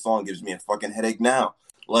 20 minutes long gives me a fucking headache now.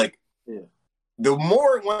 Like, the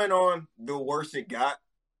more it went on, the worse it got.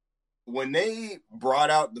 When they brought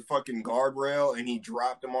out the fucking guardrail and he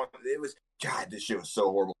dropped him on, it was, God, this shit was so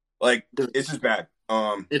horrible. Like, it's just bad.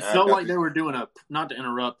 It felt like they were doing not to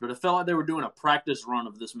interrupt, but it felt like they were doing a practice run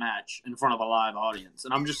of this match in front of a live audience.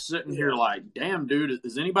 And I'm just sitting here like, damn, dude,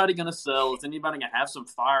 is anybody going to sell? Is anybody going to have some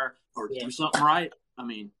fire or do something right? I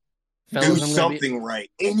mean, do something right.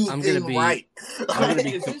 Anything right.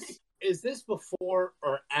 Is this before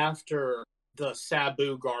or after the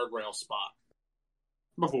Sabu guardrail spot?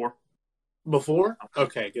 Before?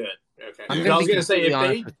 Okay, good. Okay. I was going to say, if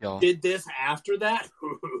they did this after that...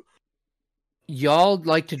 Y'all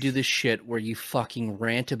like to do this shit where you fucking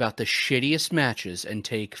rant about the shittiest matches and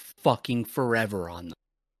take fucking forever on them.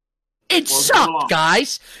 It sucked,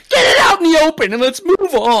 guys! Get it out in the open and let's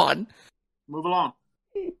move on! Move along.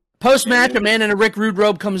 Post-match, a man in a Rick Rude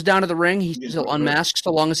robe comes down to the ring. He's still unmasked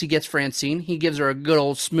so long as he gets Francine. He gives her a good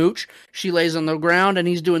old smooch. She lays on the ground, and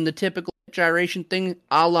he's doing the typical gyration thing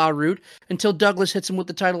a la Rude until Douglas hits him with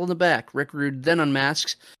the title in the back. Rick Rude then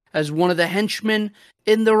unmasks as one of the henchmen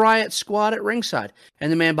in the Riot Squad at ringside.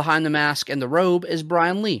 And the man behind the mask and the robe is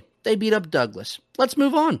Brian Lee. They beat up Douglas. Let's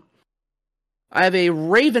move on. I have a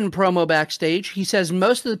Raven promo backstage. He says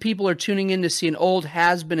most of the people are tuning in to see an old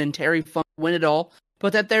has-been and Terry Funk win it all,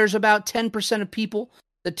 but that there's about 10% of people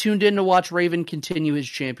that tuned in to watch Raven continue his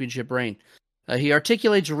championship reign. He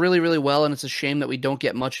articulates really, really well, and it's a shame that we don't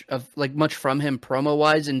get much from him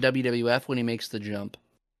promo-wise in WWF when he makes the jump.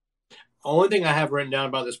 Only thing I have written down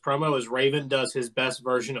about this promo is Raven does his best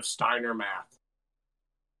version of Steiner math.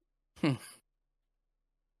 God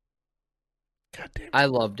damn it. I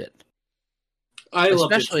loved it. I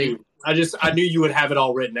loved it too. I knew you would have it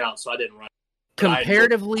all written out, so I didn't write it.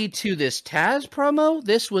 Comparatively to this Taz promo,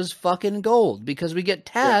 this was fucking gold because we get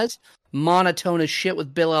Taz monotone as shit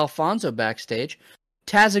with Bill Alfonso backstage.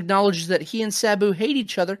 Taz acknowledges that he and Sabu hate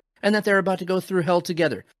each other and that they're about to go through hell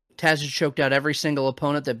together. Taz has choked out every single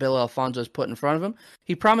opponent that Bill Alfonso has put in front of him.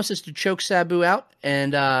 He promises to choke Sabu out,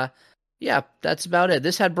 and that's about it.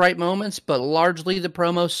 This had bright moments, but largely the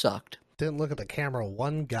promo sucked. Didn't look at the camera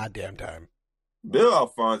one goddamn time. Bill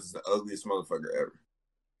Alfonso is the ugliest motherfucker ever.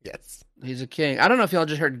 Yes. He's a king. I don't know if y'all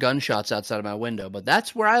just heard gunshots outside of my window, but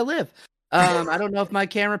that's where I live. I don't know if my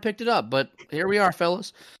camera picked it up, but here we are,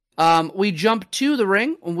 fellas. We jump to the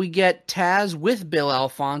ring, and we get Taz with Bill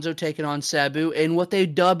Alfonso taking on Sabu in what they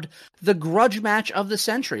dubbed the grudge match of the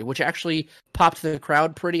century, which actually popped the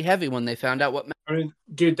crowd pretty heavy when they found out what match. I mean,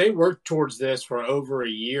 dude, they worked towards this for over a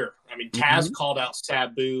year. I mean, Taz called out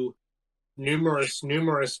Sabu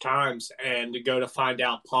numerous times, and to go to find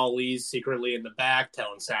out Paul Lee's secretly in the back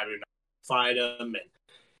telling Sabu not to fight him, and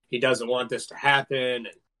he doesn't want this to happen,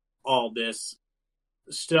 and all this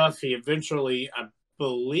stuff. He eventually, I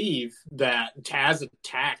believe that Taz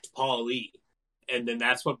attacked Paul Lee, and then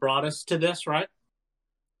that's what brought us to this, right?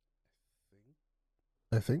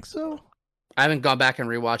 I think so. I haven't gone back and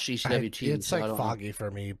rewatched ECW. It's like foggy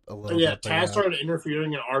for me a little bit. Yeah, Taz started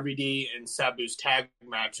interfering in RVD and Sabu's tag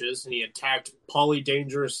matches, and he attacked Paulie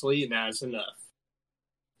dangerously, and that's enough.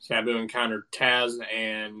 Sabu encountered Taz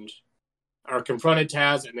confronted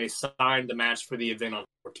Taz, and they signed the match for the event on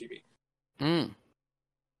TV.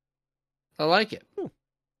 I like it.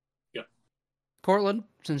 Yeah. Cortland,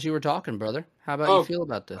 since you were talking, brother, how about you feel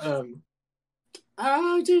about this?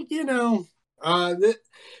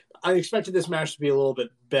 I expected this match to be a little bit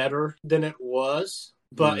better than it was,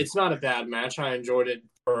 but it's not a bad match. I enjoyed it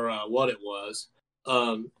for what it was.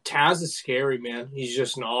 Taz is scary, man. He's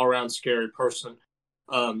just an all-around scary person.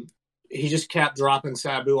 He just kept dropping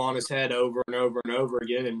Sabu on his head over and over and over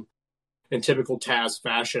again in typical Taz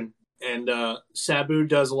fashion. And Sabu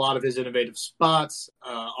does a lot of his innovative spots,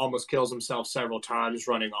 almost kills himself several times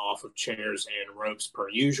running off of chairs and ropes per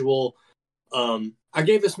usual. I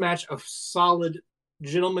gave this match a solid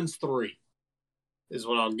gentleman's 3. Is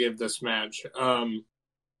what I'll give this match. I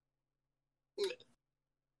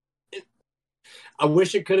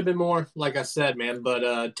wish it could have been more, like I said, man.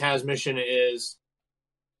 But Taz Mission is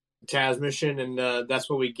Taz Mission, and that's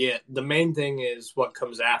what we get. The main thing is what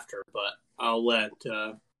comes after, but I'll let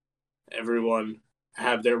everyone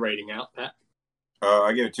have their rating out. Pat?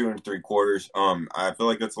 I give it 2 3/4. I feel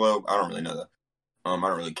like that's low. I don't really know that. I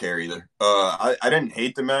don't really care either. I didn't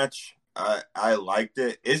hate the match. I liked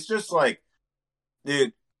it. It's just like,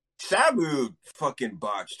 dude, Sabu fucking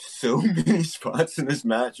botched so many spots in this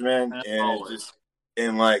match, man.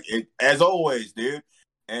 And like it, as always, dude.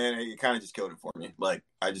 And it kind of just killed it for me. Like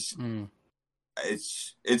it's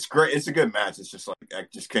great. It's a good match. It's just like I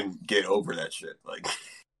just couldn't get over that shit. Like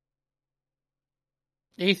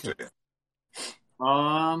Ethan.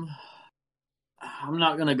 I'm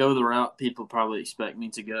not gonna go the route people probably expect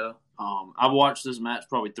me to go. I've watched this match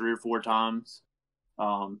probably 3 or 4 times.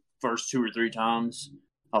 First 2 or 3 times,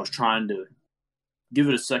 I was trying to give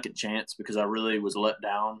it a second chance because I really was let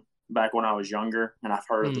down back when I was younger, and I've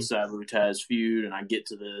heard of the Sabu Taz feud, and I get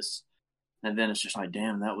to this, and then it's just like,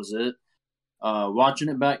 damn, that was it. Watching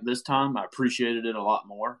it back this time, I appreciated it a lot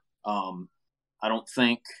more. I don't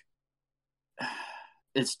think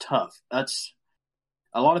it's tough. That's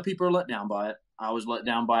a lot of people are let down by it. I was let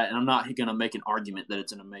down by it, and I'm not going to make an argument that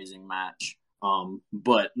it's an amazing match.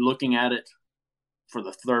 But looking at it for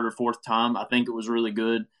the 3rd or 4th time, I think it was really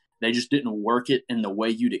good. They just didn't work it in the way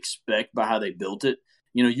you'd expect by how they built it.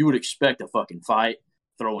 You know, you would expect a fucking fight,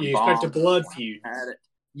 throwing bombs. You expect a blood feud.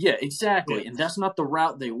 Yeah, exactly. Yeah. And that's not the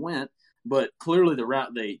route they went, but clearly the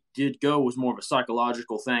route they did go was more of a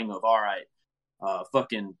psychological thing of, all right,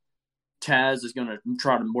 fucking Taz is going to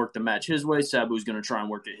try to work the match his way. Sabu's going to try and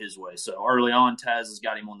work it his way. So early on, Taz has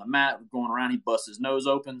got him on the mat. Going around, he busts his nose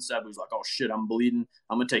open. Sabu's like, oh, shit, I'm bleeding.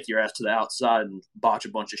 I'm going to take your ass to the outside and botch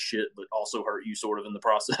a bunch of shit, but also hurt you sort of in the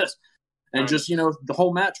process. And just, you know, the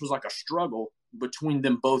whole match was like a struggle between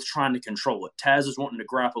them both trying to control it. Taz is wanting to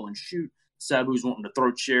grapple and shoot. Sabu's wanting to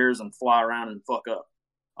throw chairs and fly around and fuck up.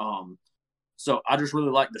 So I just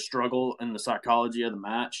really liked the struggle and the psychology of the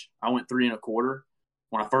match. I went 3 1/4.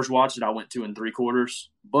 When I first watched it, I went 2 3/4.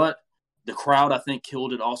 But the crowd, I think,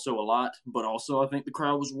 killed it also a lot. But also, I think the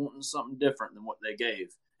crowd was wanting something different than what they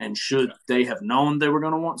gave. And should they have known they were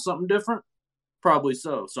going to want something different? Probably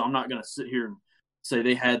so. So I'm not going to sit here and say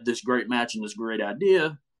they had this great match and this great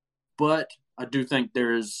idea. But I do think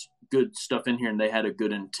there's good stuff in here, and they had a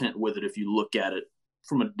good intent with it if you look at it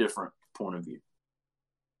from a different point of view.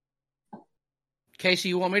 Casey,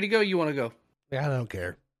 you want me to go? You want to go? Yeah, I don't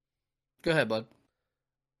care. Go ahead, bud.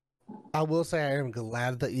 I will say I am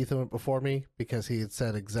glad that Ethan went before me because he had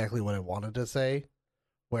said exactly what I wanted to say,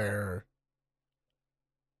 where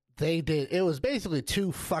they did. It was basically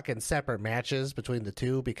 2 fucking separate matches between the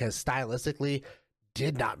two because stylistically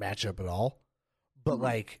did not match up at all. But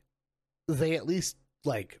like, they at least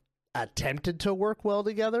like attempted to work well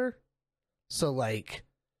together. So like,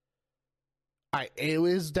 it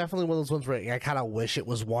was definitely one of those ones where I kind of wish it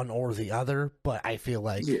was one or the other, but I feel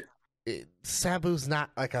like Sabu's not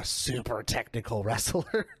like a super technical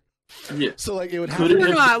wrestler. Yeah. So like it would have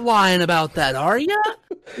You're not lying about that, are you?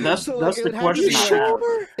 That's so, that's like, the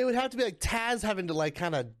question. It would have to be like Taz having to like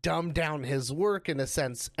kind of dumb down his work in a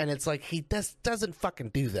sense, and it's like he doesn't fucking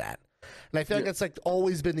do that. And I feel like that's like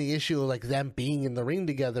always been the issue of like them being in the ring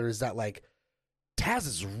together is that like Taz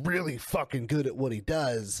is really fucking good at what he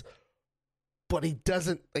does, but he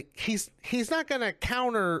doesn't like he's not gonna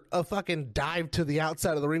counter a fucking dive to the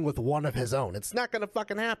outside of the ring with one of his own. It's not gonna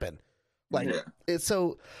fucking happen. Like it's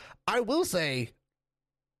so. I will say,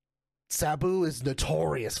 Sabu is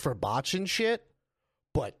notorious for botching shit,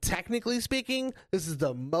 but technically speaking, this is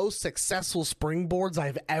the most successful springboards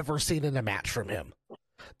I've ever seen in a match from him.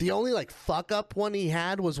 The only like fuck up one he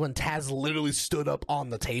had was when Taz literally stood up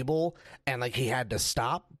on the table and like he had to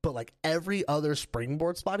stop, but like every other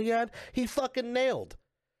springboard spot he had, he fucking nailed.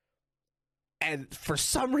 And for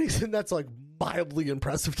some reason, that's like mildly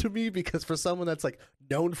impressive to me because for someone that's like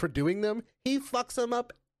known for doing them, he fucks them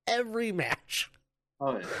up every match.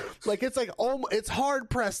 Oh yeah. Like it's like it's hard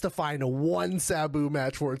pressed to find a one Sabu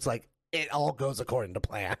match where it's like it all goes according to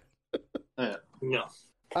plan. No.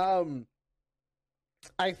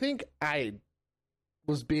 I think I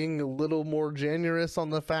was being a little more generous on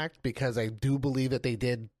the fact because I do believe that they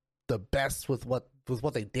did the best with what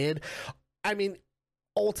they did. I mean,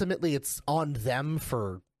 ultimately it's on them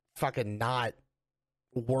for fucking not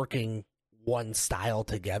working one style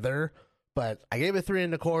together, but I gave it 3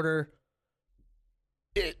 1/4.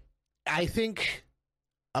 I think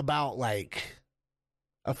about like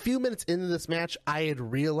A few minutes into this match, I had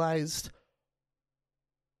realized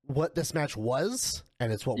what this match was,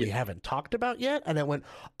 and it's what we haven't talked about yet. And I went,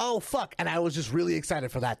 oh, fuck. And I was just really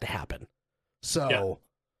excited for that to happen. So.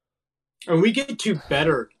 And we get to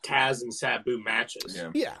better Taz and Sabu matches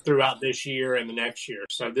throughout this year and the next year.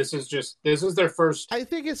 So this is their first. I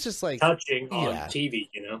think it's just like touching on TV,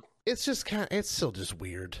 you know? It's just it's still just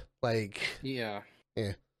weird. Like, yeah.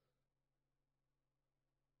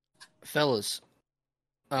 Fellas,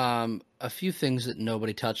 a few things that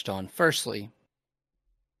nobody touched on. Firstly,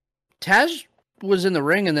 Taz was in the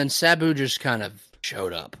ring and then Sabu just kind of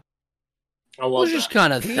showed up. I love that. Just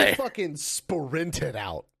kind of he fucking sprinted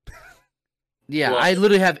out. Yeah, I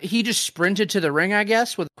literally he just sprinted to the ring, I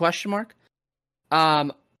guess, with a question mark.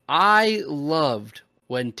 I loved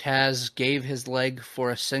when Taz gave his leg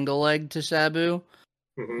for a single leg to Sabu,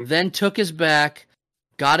 then took his back,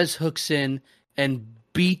 got his hooks in, and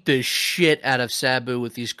beat the shit out of Sabu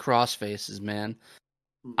with these cross faces, man.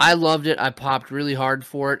 I loved it. I popped really hard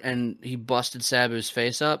for it, and he busted Sabu's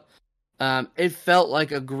face up. It felt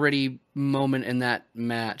like a gritty moment in that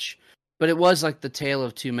match. But it was like the tale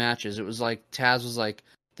of two matches. It was like Taz was like,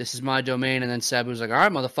 "This is my domain," and then Sabu was like, "All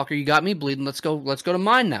right, motherfucker, you got me bleeding. Let's go to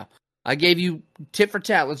mine now. I gave you tit for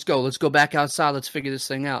tat. Let's go back outside. Let's figure this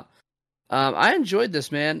thing out." I enjoyed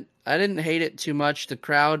this, man. I didn't hate it too much. The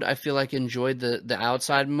crowd, I feel like, enjoyed the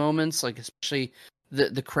outside moments, like especially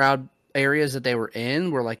the crowd areas that they were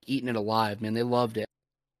in were like eating it alive, man. They loved it.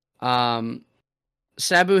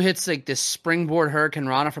 Sabu hits like this springboard Hurricane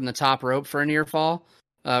Rana from the top rope for a near fall.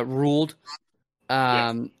 Ruled.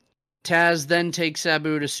 Taz then takes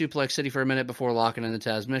Sabu to Suplex City for a minute before locking in the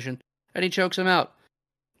Taz mission, and he chokes him out.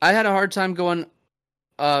 I had a hard time going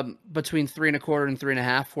between 3 1/4 and 3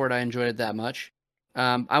 1/2 for it. I enjoyed it that much.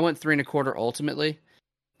 I went 3 1/4 ultimately,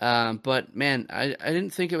 but man, I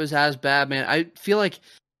didn't think it was as bad, man. I feel like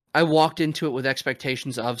I walked into it with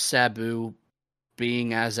expectations of Sabu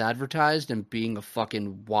being as advertised and being a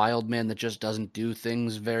fucking wild man that just doesn't do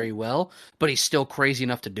things very well, but he's still crazy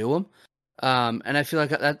enough to do them. And I feel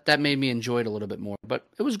like that made me enjoy it a little bit more, but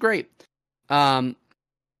it was great.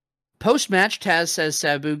 Post-match, Taz says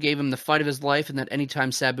Sabu gave him the fight of his life and that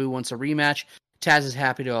anytime Sabu wants a rematch, Taz is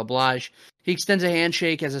happy to oblige. He extends a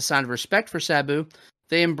handshake as a sign of respect for Sabu.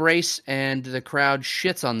 They embrace and the crowd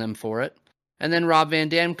shits on them for it. And then Rob Van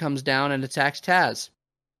Dam comes down and attacks Taz.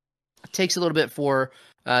 It takes a little bit for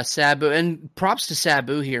Sabu, and props to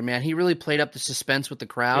Sabu here, man. He really played up the suspense with the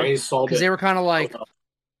crowd because they were kind of like,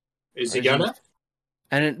 "Is he gonna?"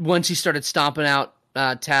 And once he started stomping out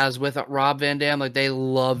Taz with Rob Van Dam, like they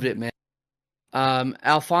loved it, man.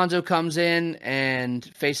 Alfonso comes in and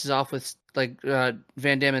faces off with like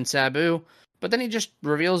Van Dam and Sabu, but then he just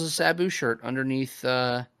reveals a Sabu shirt underneath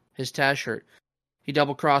his Taz shirt. He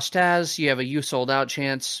double crossed Taz. You have a "you sold out"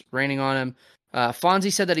 chance raining on him.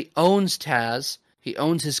 Fonzie said that he owns Taz. He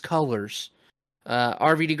owns his colors.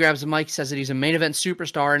 RVD grabs the mic, says that he's a main event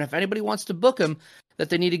superstar, and if anybody wants to book him, that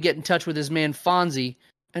they need to get in touch with his man Fonzie.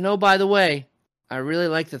 And oh, by the way, I really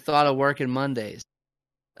like the thought of working Mondays.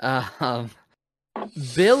 Bill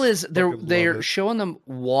is they're showing them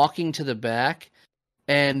walking to the back,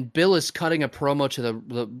 and Bill is cutting a promo to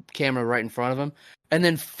the camera right in front of him, and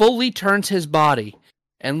then fully turns his body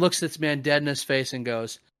and looks at this man dead in his face and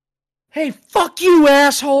goes, "Hey, fuck you,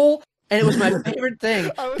 asshole!" And it was my favorite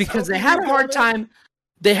thing because they had a hard time.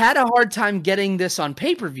 They had a hard time getting this on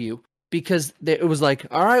pay-per-view because it was like,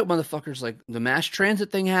 all right, motherfuckers, like the mass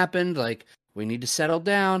transit thing happened. Like we need to settle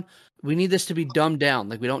down. We need this to be dumbed down.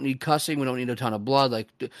 Like we don't need cussing. We don't need a ton of blood. Like,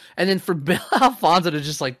 and then for Bill Alfonso to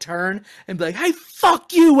just like turn and be like, "Hey,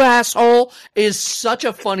 fuck you, asshole," is such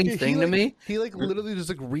a funny thing to me. He like literally just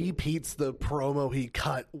like repeats the promo he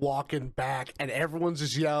cut walking back, and everyone's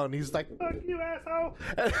just yelling. He's like, "Fuck you, asshole!"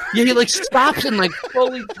 Yeah, he like stops and like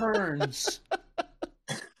fully turns.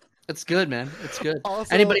 It's good, man. It's good.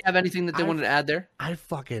 Also, anybody have anything that they wanted to add there?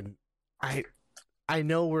 I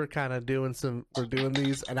know we're kind of doing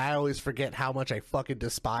these, and I always forget how much I fucking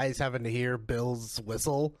despise having to hear Bill's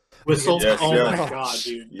whistle. Yes, my god,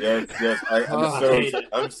 dude. Yes.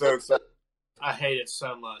 I'm so excited. I hate it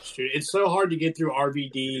so much, dude. It's so hard to get through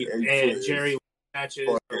RVD and Jerry matches,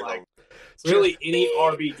 or like really any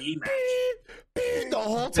RVD match. The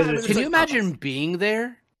whole time. Can you imagine being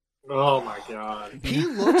there? Oh my god. He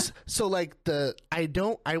looks so like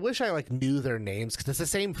I wish I like knew their names because it's the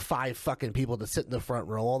same 5 fucking people that sit in the front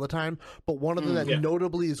row all the time, but one of them that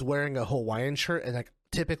notably is wearing a Hawaiian shirt and like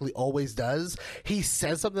typically always does. He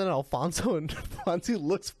says something to Alfonso and Fonzie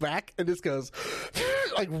looks back and just goes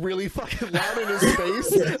like really fucking loud in his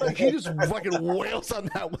face. Like he just fucking wails on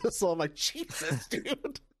that whistle. I'm like, Jesus,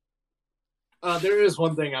 dude. There is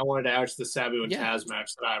one thing I wanted to add to the Sabu and Taz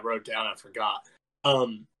match that I wrote down. I forgot.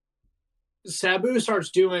 Sabu starts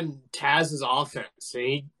doing Taz's offense, and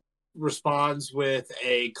he responds with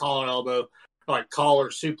a collar elbow, like collar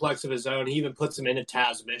suplex of his own. He even puts him in a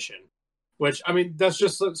Taz mission, which, I mean, that's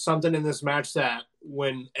just something in this match that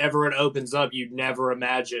whenever it opens up, you'd never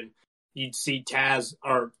imagine you'd see Taz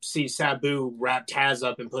or see Sabu wrap Taz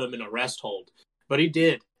up and put him in a rest hold. But he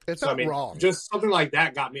did. It's not wrong. Just something like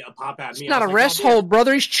that got me a pop at me. It's not a rest hold,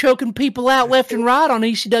 brother. He's choking people out left and right on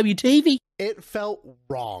ECW TV. It felt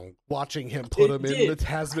wrong watching him put him in the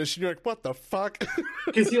Taz mission. You're like, what the fuck?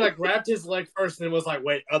 Because he wrapped his leg first and then was like,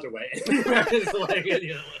 wait, other way. He wrapped his leg and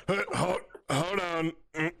the other way. Hold on.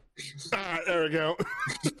 There we go.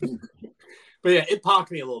 But yeah, it popped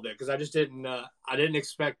me a little bit because I just didn't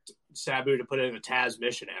expect Sabu to put in a Taz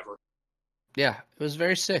mission ever. Yeah, it was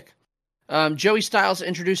very sick. Joey Styles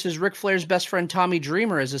introduces Ric Flair's best friend Tommy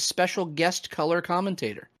Dreamer as a special guest color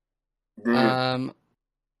commentator.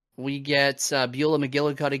 We get Beulah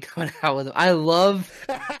McGillicuddy coming out with him. I love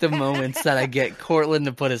the moments that I get Cortland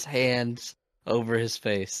to put his hands over his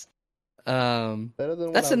face.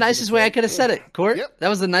 That's the nicest way I could have said it, Court. Yep. That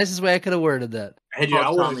was the nicest way I could have worded that. Hey, dude,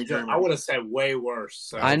 I would have said way worse.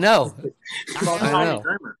 So. I know. I know.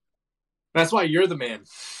 That's why you're the man.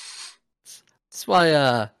 That's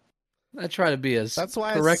why I try to be as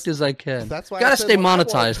correct as I can. That's why gotta stay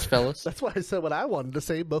monetized, fellas. That's why I said what I wanted to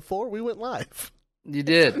say before we went live. You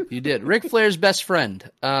did. Ric Flair's best friend,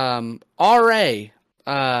 R.A.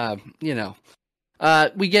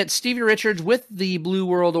 We get Stevie Richards with the Blue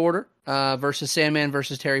World Order versus Sandman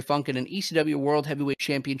versus Terry Funk in an ECW World Heavyweight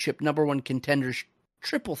Championship #1 contenders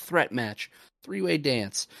triple threat match, 3-way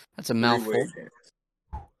dance. That's a mouthful.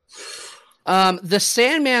 The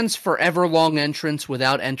Sandman's forever long entrance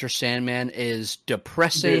without Enter Sandman is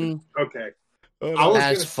depressing. Dude, okay.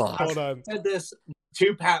 As fuck. Hold on. I said this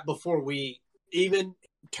to Pat before we even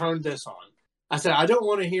turned this on. I said, I don't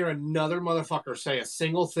want to hear another motherfucker say a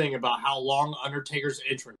single thing about how long Undertaker's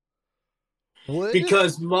entrance. What?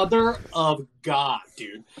 Because mother of God,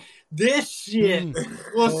 dude. This shit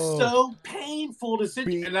was so painful to sit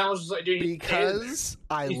and I was just like, dude, because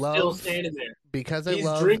I love still standing there. Because I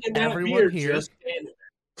love everyone here.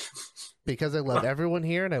 Because I love everyone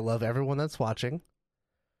here and I love everyone that's watching.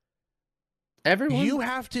 Everyone? You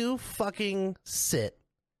have to fucking sit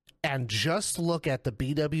and just look at the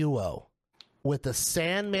BWO with the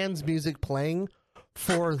Sandman's music playing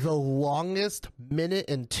for the longest minute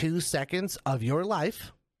and 2 seconds of your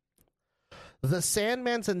life. The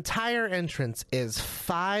Sandman's entire entrance is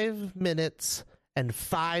 5 minutes and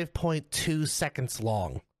 5.2 seconds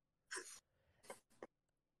long.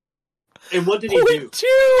 And what did he do?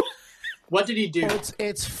 What did he do?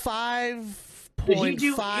 It's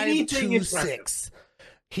 5.526.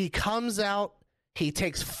 He comes out, he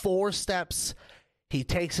takes 4 steps, he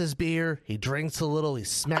takes his beer, he drinks a little, he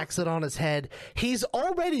smacks it on his head. He's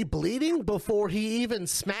already bleeding before he even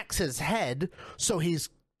smacks his head, so he's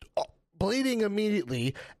bleeding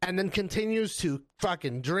immediately, and then continues to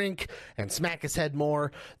fucking drink and smack his head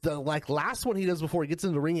more. The last one he does before he gets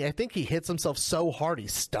in the ring, I think he hits himself so hard he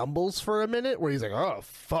stumbles for a minute, where he's like, "Oh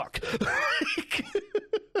fuck."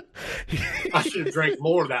 I should have drank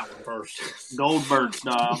more of that one first. Goldberg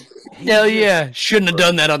style. Hell yeah. Shouldn't have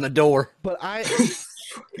done that on the door. But I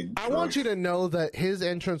want you to know that his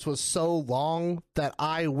entrance was so long that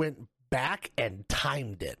I went back and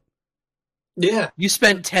timed it. Yeah. You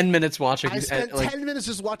spent 10 minutes watching. I spent 10 minutes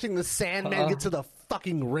just watching the Sandman get to the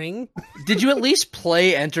fucking ring. Did you at least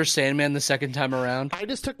play Enter Sandman the second time around? I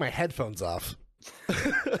just took my headphones off.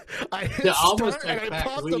 I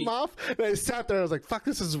popped them off, and I sat there. I was like, "Fuck,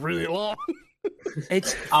 this is really long."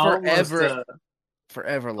 It's forever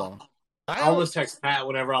long. I almost texted Pat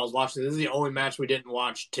whenever I was watching. This is the only match we didn't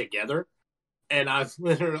watch together, and I was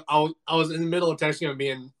in the middle of texting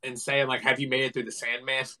him and saying like, "Have you made it through the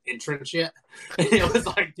Sandman entrance yet?" And it was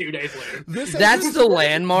like 2 days later. That's the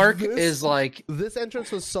landmark. This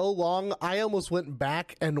entrance was so long, I almost went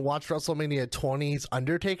back and watched WrestleMania 20's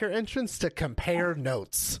Undertaker entrance to compare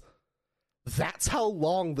notes. That's how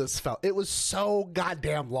long this felt. It was so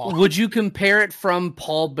goddamn long. Would you compare it from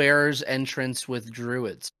Paul Bearer's entrance with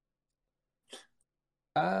Druids?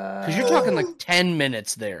 Because you're talking like 10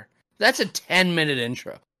 minutes there. That's a 10-minute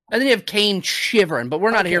intro. And then you have Kane shivering, but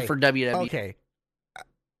we're not here for WWE. Okay.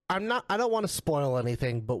 I don't want to spoil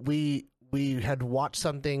anything, but we had watched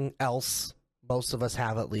something else. Most of us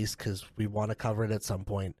have, at least, because we want to cover it at some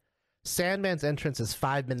point. Sandman's entrance is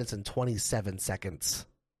 5 minutes and 27 seconds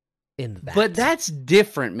in that. But that's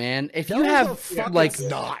different, man. If you have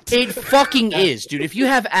not. It fucking is, dude. If you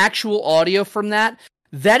have actual audio from that,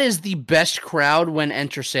 that is the best crowd when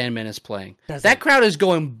Enter Sandman is playing. That crowd is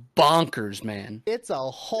going bonkers, man. It's a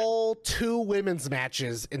whole 2 women's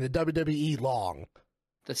matches in the WWE long.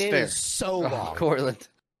 That's fair. Is so long. Cortland.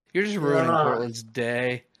 You're just ruining Cortland's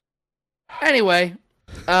day. Anyway,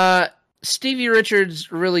 Stevie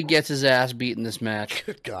Richards really gets his ass beat in this match.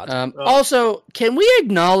 Good God. Also, can we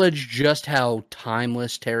acknowledge just how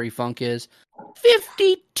timeless Terry Funk is?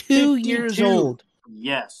 52 years old.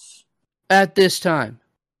 Yes. At this time.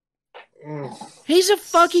 He's a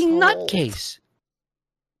fucking nutcase.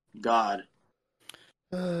 God.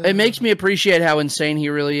 It makes me appreciate how insane he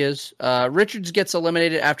really is. Richards gets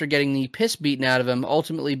eliminated after getting the piss beaten out of him,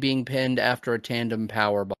 ultimately being pinned after a tandem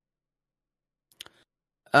powerbomb.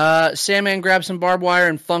 Sandman grabs some barbed wire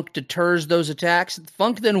and Funk deters those attacks.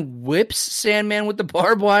 Funk then whips Sandman with the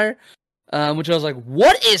barbed wire, which I was like,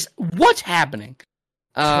 what's happening?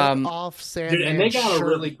 Off Sandman. Dude, and they got a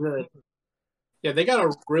really good... Yeah, they got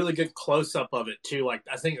a really good close-up of it, too. Like,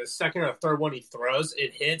 I think the second or third one he throws,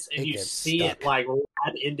 it hits, and you see stuck. It, like,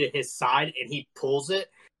 right into his side, and he pulls it,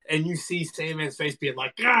 and you see Sandman's face being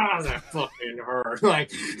like, ah, that fucking hurt.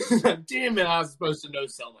 Like, damn it, I was supposed to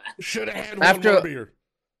no-sell that. Should have had one more beer.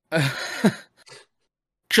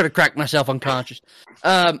 Should have cracked myself unconscious.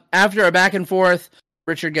 After a back and forth,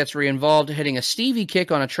 Richard gets re-involved, hitting a Stevie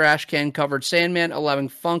kick on a trash can-covered Sandman, allowing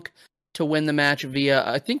Funk to win the match via,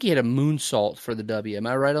 I think he had a moonsault for the W. Am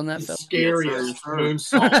I right on that? The scariest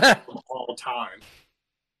moonsault of all time.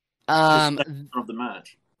 Of the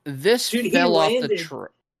match. This Dude, fell off the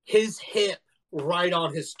his hip right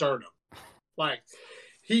on his sternum. Like,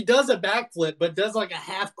 he does a backflip, but does like a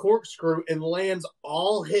half corkscrew and lands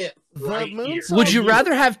all hip right here. Would you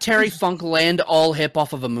rather have Terry Funk land all hip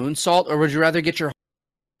off of a moonsault, or would you rather get your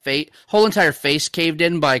whole entire face caved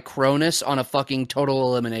in by Cronus on a fucking total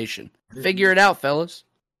elimination? Figure it out, fellas.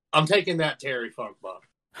 I'm taking that Terry Funk buff.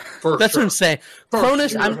 That's what I'm saying.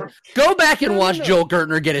 Cronus, go back and watch Joel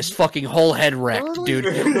Gertner get his fucking whole head wrecked, dude.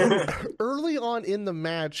 Early on in the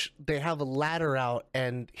match, they have a ladder out,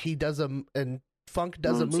 and Funk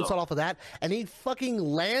does a moonsault off of that, and he fucking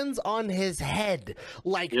lands on his head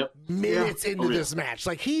like minutes into this match.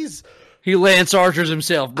 Like he Lance Archers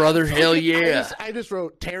himself, brother. Hell yeah! I just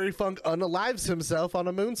wrote Terry Funk unalives himself on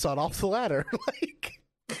a moonsault off the ladder.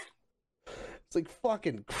 It's like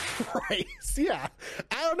fucking Christ. Yeah,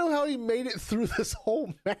 I don't know how he made it through this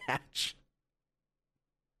whole match.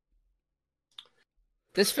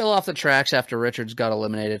 This fell off the tracks after Richards got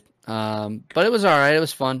eliminated. But it was all right. It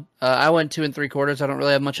was fun. I went 2 3/4. I don't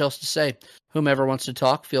really have much else to say. Whomever wants to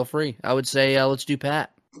talk, feel free. I would say let's do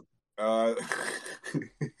Pat. I'm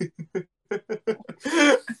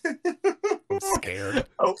scared.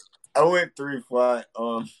 I went 3 flat.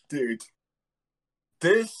 Dude,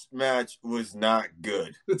 this match was not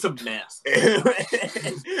good. It's a mess.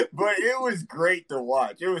 But it was great to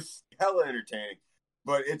watch. It was hella entertaining.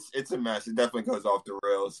 But it's a mess. It definitely goes off the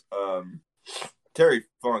rails. Terry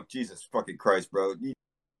Funk, Jesus fucking Christ, bro.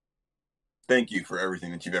 Thank you for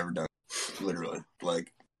everything that you've ever done. Literally.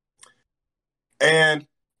 And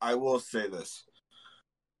I will say this.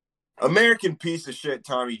 American piece of shit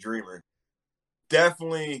Tommy Dreamer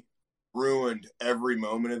definitely ruined every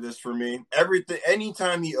moment of this for me. Everything,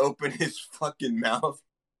 anytime he opened his fucking mouth,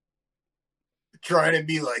 trying to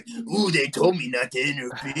be like, ooh, they told me not to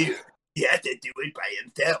interfere. He had to do it by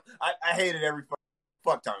himself. I hated every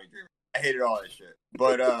fuck Tommy Dreamer. I hated all that shit.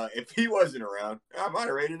 But if he wasn't around, I might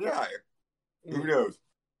have rated it higher. Who knows?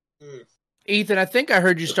 Ethan, I think I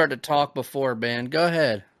heard you start to talk before, man. Go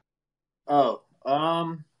ahead. Oh,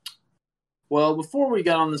 well, before we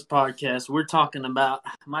got on this podcast, we're talking about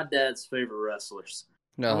my dad's favorite wrestlers.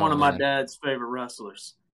 One of my dad's favorite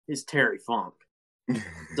wrestlers is Terry Funk.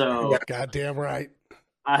 So, goddamn right.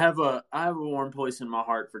 I have a warm place in my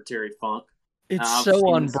heart for Terry Funk. It's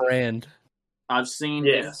so on brand. I've seen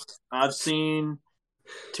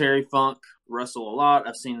Terry Funk wrestle a lot.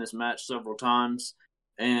 I've seen this match several times,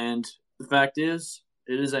 and the fact is,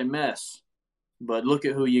 it is a mess. But look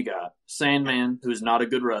at who you got: Sandman, who is not a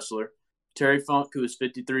good wrestler; Terry Funk, who is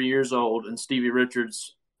 53 years old; and Stevie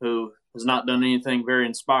Richards, who has not done anything very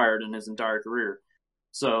inspired in his entire career.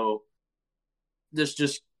 So this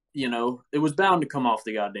just, it was bound to come off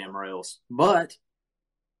the goddamn rails. But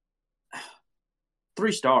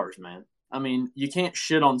 3 stars, man. I mean, you can't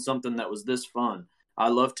shit on something that was this fun. I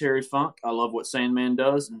love Terry Funk. I love what Sandman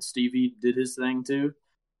does, and Stevie did his thing too.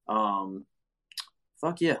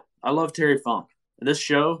 Fuck yeah. I love Terry Funk. This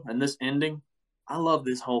show and this ending, I love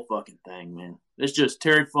this whole fucking thing, man. It's just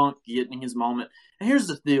Terry Funk getting his moment. And here's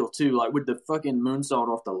the deal, too. Like, with the fucking moonsault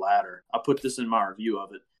off the ladder, I put this in my review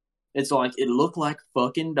of it. It's like, it looked like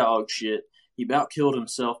fucking dog shit. He about killed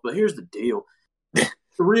himself. But here's the deal.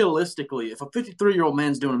 Realistically, if a 53-year-old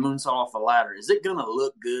man's doing a moonsault off a ladder, is it gonna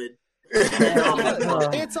look good?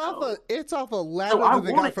 It's off a ladder that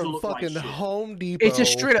they got from fucking Home Depot. It's a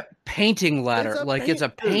straight up painting ladder, it's a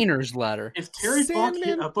painter's ladder. If Terry Funk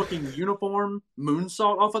hit a fucking uniform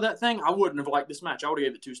moonsault off of that thing, I wouldn't have liked this match. I would have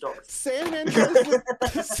gave it 2 stars. Sandman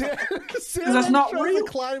tries to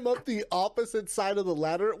climb up the opposite side of the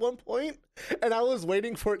ladder at one point, and I was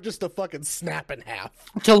waiting for it just to fucking snap in half.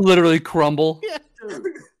 To literally crumble. Yeah. Dude,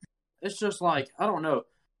 it's just like, I don't know.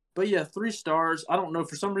 But yeah, 3 stars. I don't know.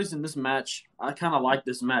 For some reason, this match, I kind of like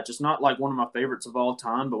this match. It's not like one of my favorites of all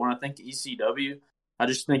time, but when I think ECW, I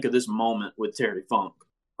just think of this moment with Terry Funk.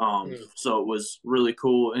 So it was really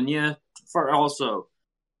cool. And yeah, also,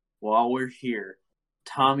 while we're here,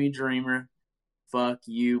 Tommy Dreamer, fuck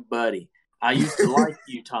you, buddy. I used to like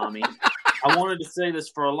you, Tommy. I wanted to say this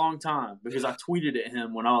for a long time because I tweeted at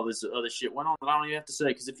him when all this other shit went on. But I don't even have to say it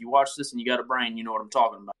because if you watch this and you got a brain, you know what I'm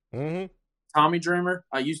talking about. Mm-hmm. Tommy Dreamer,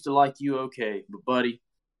 I used to like you, okay, but buddy,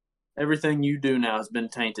 everything you do now has been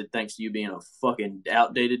tainted thanks to you being a fucking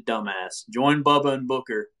outdated dumbass. Join Bubba and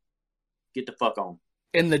Booker. Get the fuck on.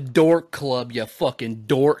 In the dork club, you fucking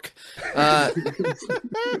dork.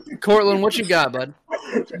 Cortland, what you got, bud?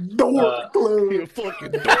 Dork club. You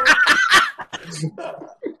fucking dork.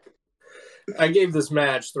 I gave this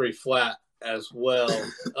match 3 flat as well.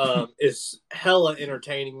 It's hella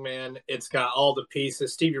entertaining, man. It's got all the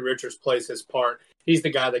pieces. Stevie Richards plays his part. He's the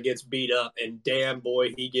guy that gets beat up, and damn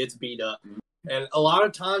boy, he gets beat up. And a lot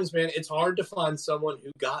of times, man, it's hard to find someone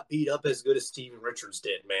who got beat up as good as Stevie Richards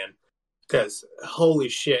did, man. Because holy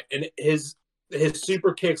shit. And his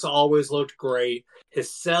super kicks always looked great.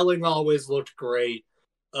 His selling always looked great.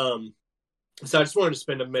 So I just wanted to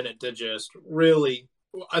spend a minute to just really,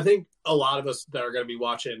 I think a lot of us that are going to be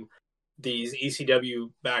watching these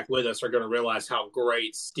ECW back with us are going to realize how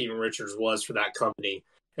great Steven Richards was for that company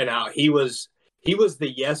and how he was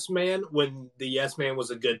the yes man when the yes man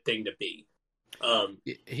was a good thing to be.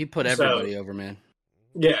 He put everybody over, man.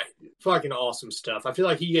 Yeah, fucking awesome stuff. I feel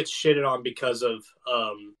like he gets shitted on because of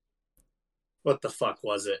what the fuck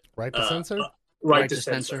was it? Right to Censor? Right to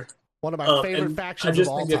Censor. One of my favorite factions of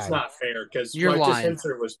all time. I just think it's not fair because You're Right lying. to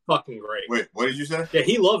Censor was fucking great. Wait, what did you say? Yeah,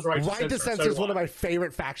 he loves Right to Censor. Right to Censor is one of my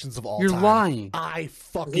favorite factions of all You're time. lying. I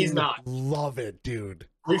fucking love it, dude.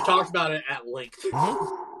 We've talked about it at length.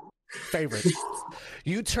 Favorite.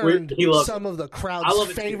 You turned some of the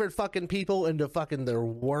crowd's favorite fucking people into fucking their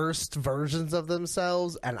worst versions of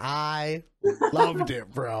themselves, and I loved it,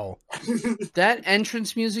 bro. That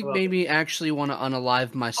entrance music made me actually want to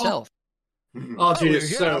unalive myself. Oh, dude,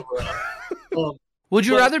 it's so Would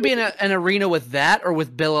you rather be in an arena with that or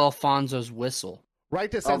with Bill Alfonso's whistle?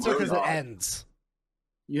 Right to Censor because it ends.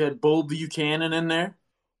 You had Bull Buchanan in there?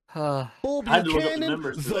 Bull I had to look up the Buchanan,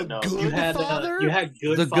 numbers to the know. good father? You had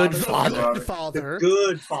good The father. good father. Good father. The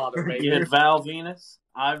good father, baby. You had Val Venus,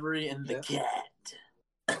 Ivory, and the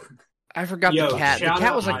cat. I forgot the cat. The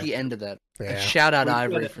cat was like the end of that. Yeah. Shout out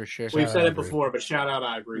Ivory for sure. We've said it before, but shout out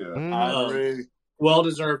Ivory. Yeah. Ivory.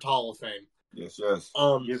 Well-deserved Hall of Fame. Yes.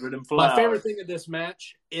 Give it them flowers. My favorite thing of this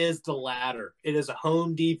match is the ladder. It is a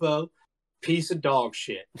Home Depot piece of dog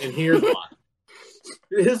shit, and here's why.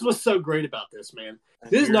 This is what's so great about this, man.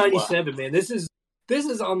 This is 97, man. This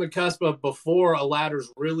is on the cusp of before a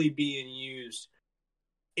ladder's really being used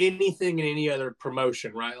anything in any other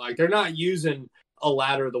promotion, right? Like they're not using a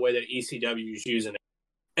ladder the way that ECW is using it.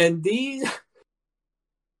 And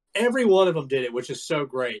every one of them did it, which is so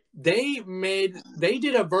great. They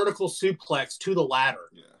did a vertical suplex to the ladder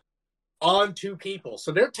on 2 people.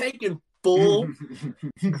 So they're taking full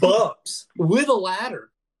bumps with a ladder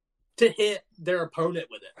to hit their opponent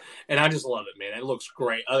with it. And I just love it, man. It looks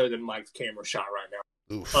great, other than Mike's camera shot right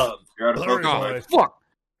now. Oof. Fuck.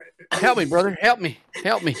 Help me, brother. Help me.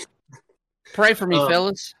 Pray for me,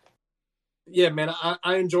 fellas. Yeah, man,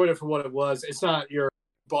 I enjoyed it for what it was. It's not your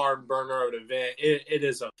barn burner of an event. It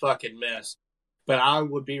is a fucking mess. But I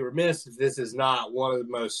would be remiss if this is not one of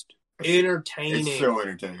the most entertaining, It's so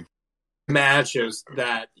entertaining matches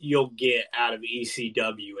that you'll get out of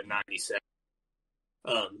ECW in 97.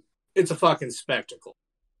 It's a fucking spectacle.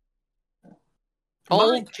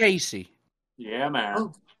 Old Casey. Yeah,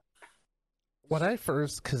 man. When I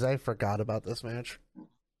first, because I forgot about this match,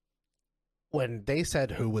 when they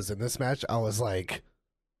said who was in this match, I was like,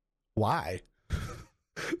 why?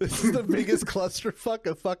 This is the biggest clusterfuck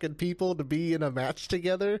of fucking people to be in a match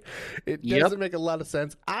together. It doesn't make a lot of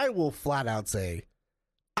sense. I will flat out say,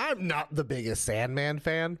 I'm not the biggest Sandman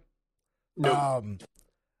fan. Nope.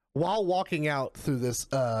 While walking out through this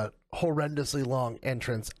horrendously long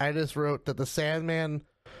entrance, I just wrote that the Sandman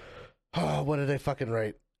Oh, what did I fucking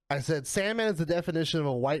write? I said Sandman is the definition of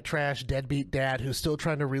a white trash deadbeat dad who's still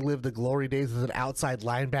trying to relive the glory days as an outside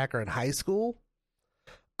linebacker in high school.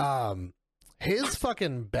 His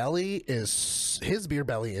fucking his beer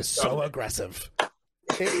belly is so aggressive.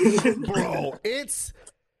 Bro, it's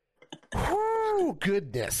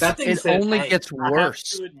goodness. That thing it only gets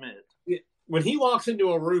worse. I have to admit, when he walks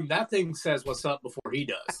into a room, that thing says what's up before he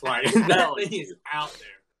does. Like that thing is out there.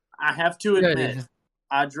 I have to admit,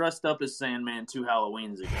 I dressed up as Sandman 2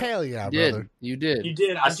 Halloweens ago. Hell yeah, brother! You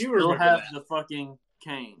did. I still have the fucking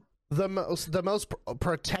cane. The most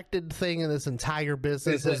protected thing in this entire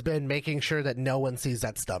business has been making sure that no one sees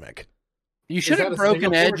that stomach. You should have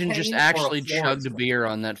broken edge and just actually chugged a beer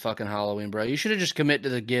on that fucking Halloween, bro. You should have just committed to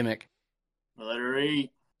the gimmick. Let her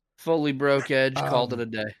eat. Fully broke edge, called it a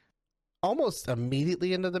day. Almost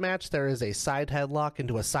immediately into the match, there is a side headlock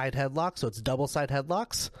into a side headlock, so it's double side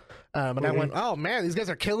headlocks. And I went, oh man, these guys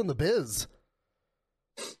are killing the biz.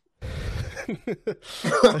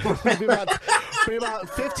 maybe about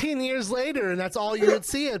 15 years later, and that's all you would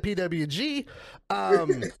see at PWG.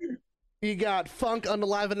 You got Funk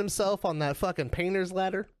unaliving himself on that fucking painter's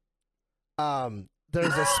ladder.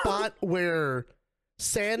 There's a spot where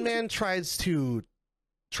Sandman tries to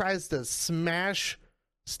smash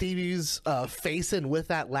Stevie's face in with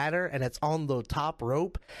that ladder, and it's on the top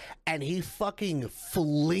rope, and he fucking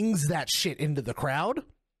flings that shit into the crowd.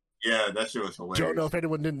 Yeah, that shit was hilarious. Don't know if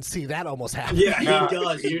anyone didn't see that almost happen. Yeah, he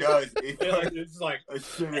does. He does. It's like that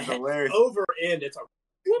shit is hilarious. Over end, it's a.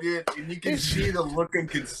 Yeah, and you can see the look of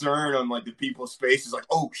concern on like the people's faces, like,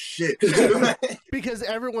 "Oh shit!" Because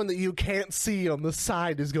everyone that you can't see on the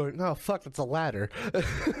side is going, "Oh fuck, it's a ladder."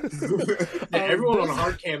 Everyone on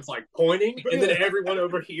hard cam's like pointing, and then everyone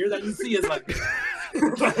over here that you see is like.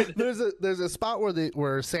 There's a spot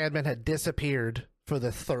where Sandman had disappeared for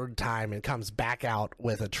the third time and comes back out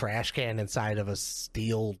with a trash can inside of a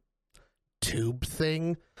steel tube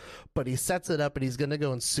thing, but he sets it up and he's gonna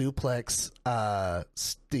go and suplex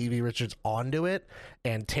Stevie Richards onto it,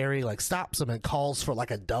 and Terry like stops him and calls for like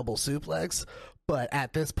a double suplex. But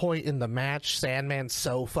at this point in the match, Sandman's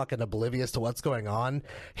so fucking oblivious to what's going on,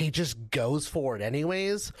 he just goes for it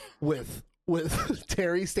anyways with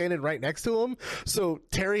Terry standing right next to him. So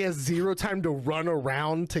Terry has zero time to run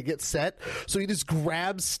around to get set, so he just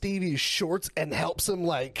grabs Stevie's shorts and helps him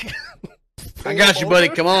like I got you, buddy.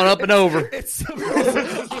 Come on up and over. It's the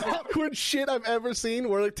most awkward shit I've ever seen,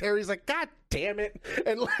 where like Terry's like, God damn it,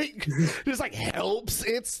 and like just like helps.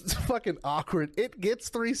 It's fucking awkward. It gets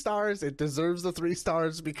 3 stars. It deserves the 3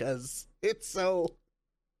 stars because it's so.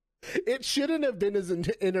 It shouldn't have been as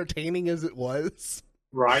entertaining as it was.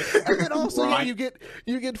 Right. And then also you get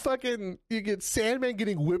Sandman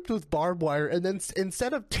getting whipped with barbed wire, and then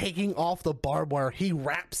instead of taking off the barbed wire, he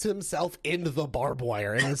wraps himself into the barbed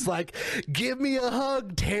wire, and it's like, give me a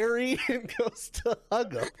hug, Terry, and goes to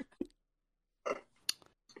hug him.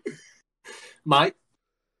 Mike?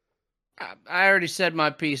 I already said my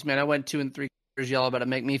piece, man. I went 2 3/4. Y'all about to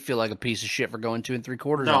make me feel like a piece of shit for going 2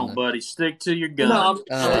 3/4. Don't, buddy. Stick to your gun. No,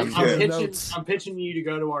 I'm pitching you to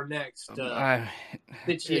go to our next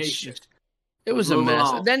situation. It was a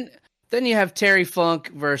mess. Then you have Terry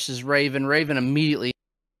Funk versus Raven. Raven immediately,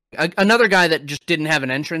 another guy that just didn't have an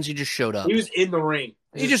entrance. He just showed up. He was in the ring.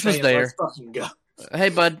 He just was there. Let's fucking go. Hey,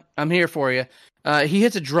 bud, I'm here for you. He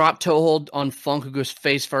hits a drop toe hold on Funk, who goes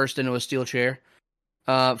face first into a steel chair.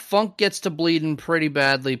 Funk gets to bleeding pretty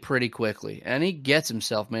badly pretty quickly, and he gets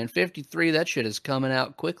himself, man. 53, that shit is coming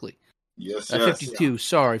out quickly. Yes, 52,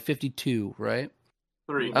 sorry, 52, right?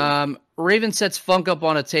 3. Raven sets Funk up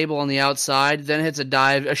on a table on the outside, then hits a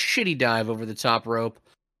shitty dive over the top rope,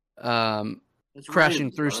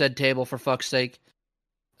 crashing through said table, for fuck's sake.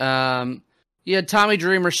 You had Tommy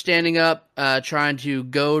Dreamer standing up, trying to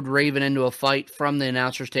goad Raven into a fight from the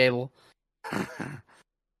announcer's table.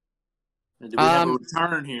 Do we have a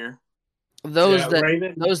return here? Those that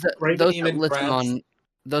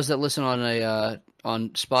listen on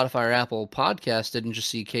Spotify or Apple Podcast didn't just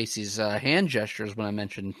see Casey's hand gestures when I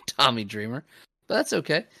mentioned Tommy Dreamer, but that's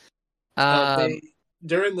okay.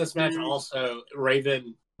 During this match, also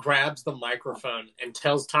Raven grabs the microphone and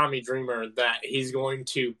tells Tommy Dreamer that he's going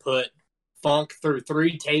to put Funk through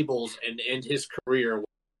 3 tables and end his career.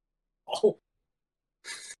 Oh.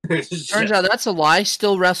 Turns out that's a lie.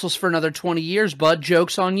 Still wrestles for another 20 years, bud.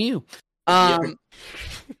 Joke's on you.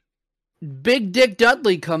 Big Dick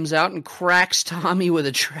Dudley comes out and cracks Tommy with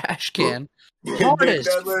a trash can. Hard as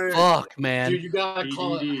fuck, man. Dude, you gotta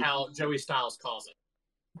call it how Joey Styles calls it.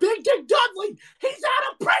 Big Dick Dudley, he's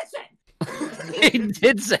out of prison! He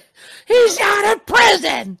did say, he's out of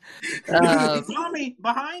prison! Tommy,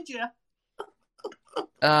 behind you.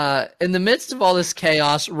 In the midst of all this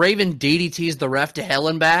chaos, Raven DDTs the ref to hell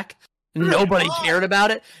and back. Nobody cared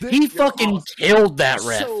about it. He fucking killed that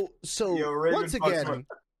ref. So once again,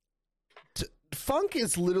 Funk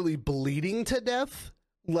is literally bleeding to death,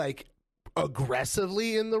 like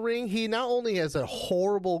aggressively in the ring. He not only has a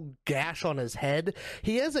horrible gash on his head,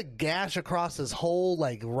 he has a gash across his whole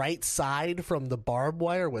like right side from the barbed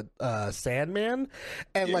wire with Sandman,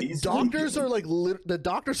 and doctors are like the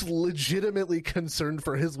doctors legitimately concerned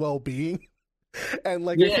for his well-being. And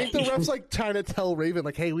I think the ref's like trying to tell Raven,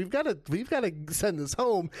 like, "Hey, we've got to send this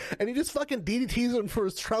home," and he just fucking DDTs him for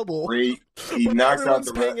his trouble. He knocks out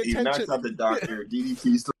the ref. He knocks out the doctor.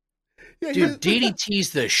 DDTs. Dude,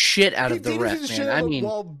 DDT's the shit out of the ref, man. I mean,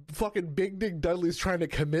 while fucking Big Dick Dudley's trying to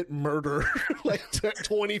commit murder, like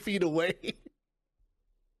 20 feet away.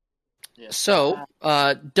 So,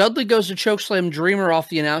 Dudley goes to chokeslam Dreamer off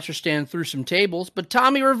the announcer stand through some tables, but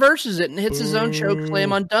Tommy reverses it and hits his own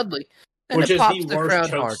chokeslam on Dudley. And it pops the crowd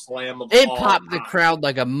hard. It popped the crowd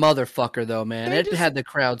like a motherfucker, though, man. It had the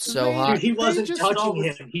crowd so hot. He wasn't touching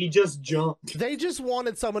him. He just jumped. They just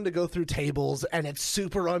wanted someone to go through tables, and it's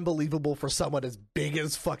super unbelievable for someone as big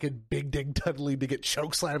as fucking Big Dick Dudley to get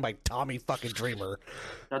chokeslammed by Tommy fucking Dreamer.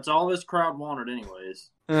 That's all this crowd wanted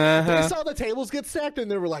anyways. They saw the tables get stacked, and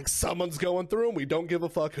they were like, someone's going through, and we don't give a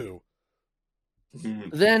fuck who.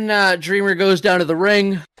 Then Dreamer goes down to the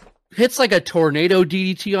ring. Hits like a tornado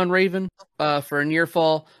DDT on Raven for a near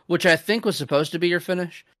fall, which I think was supposed to be your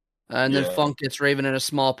finish. And then Funk gets Raven in a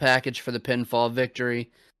small package for the pinfall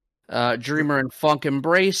victory. Dreamer and Funk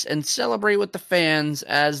embrace and celebrate with the fans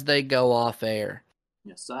as they go off air.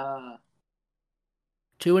 Yes, sir.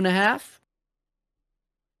 2.5?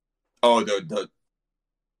 Oh, the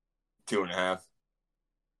 2.5.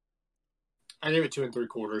 I gave it 2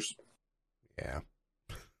 3/4. Yeah.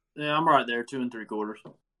 Yeah, I'm right there, 2 3/4.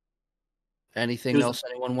 Anything else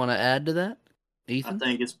anyone want to add to that, Ethan? I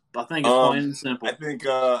think it's plain and simple. I think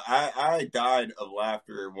I died of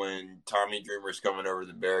laughter when Tommy Dreamer's coming over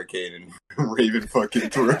the barricade and Raven fucking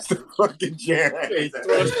throws the fucking chair.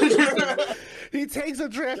 He takes a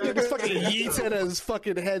draft and just fucking yeets it at his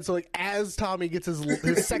fucking head. So as Tommy gets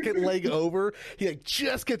his second leg over, he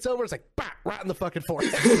just gets over. It's like bah, right in the fucking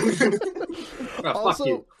forehead.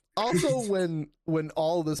 Also, when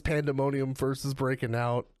all this pandemonium first is breaking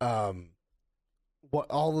out,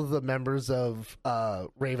 all of the members of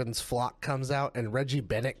Raven's flock comes out, and Reggie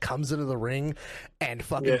Bennett comes into the ring and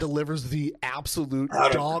fucking delivers the absolute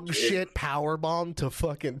dog shit powerbomb to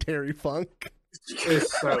fucking Terry Funk.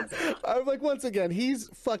 I'm like, once again, he's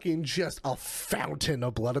fucking just a fountain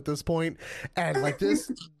of blood at this point, and like this,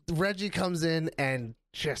 Reggie comes in and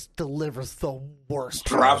just delivers the worst.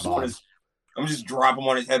 I'm just drop him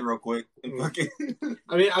on his head real quick.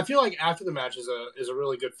 I mean, I feel like after the match is a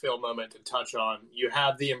really good film moment to touch on. You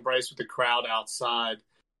have the embrace with the crowd outside.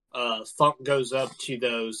 Funk goes up to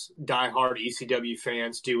those diehard ECW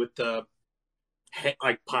fans, do with the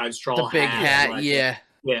pine straw the big hat, yeah.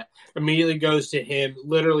 Immediately goes to him,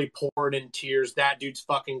 literally pouring in tears. That dude's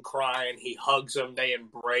fucking crying. He hugs him. They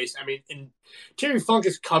embrace. I mean, and Terry Funk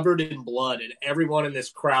is covered in blood, and everyone in this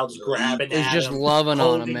crowd's grabbing is just loving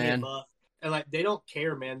on him, man. And they don't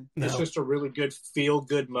care, man. No. It's just a really good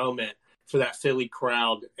feel-good moment for that Philly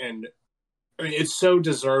crowd. And I mean, it's so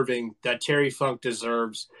deserving that Terry Funk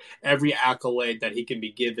deserves every accolade that he can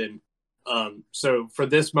be given. So for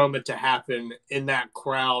this moment to happen in that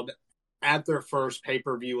crowd at their first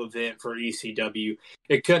pay-per-view event for ECW,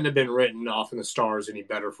 it couldn't have been written off in the stars any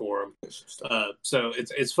better for him. So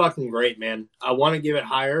it's fucking great, man. I want to give it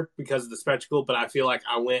higher because of the spectacle, but I feel like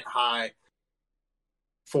I went high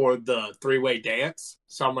for the three-way dance,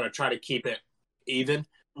 so I'm going to try to keep it even,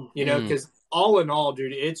 because all in all,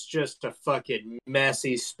 dude, it's just a fucking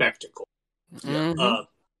messy spectacle.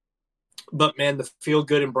 But man, the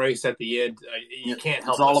feel-good embrace at the end, you can't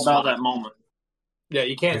help. It's all about that moment. Yeah,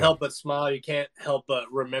 you can't help but smile. You can't help but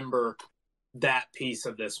remember that piece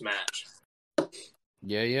of this match.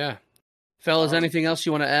 Yeah. Fellas, anything else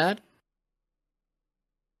you want to add?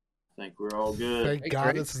 I think we're all good. Thank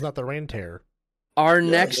God this is not the Rain Terror. Our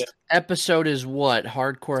next episode is what?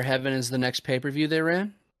 Hardcore Heaven is the next pay-per-view they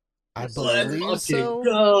ran? I believe so.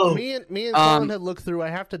 Go. Me and someone had looked through. I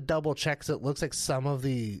have to double check. So it looks like some of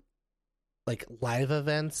the live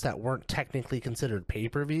events that weren't technically considered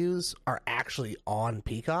pay-per-views are actually on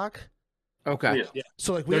Peacock. Okay. Yeah.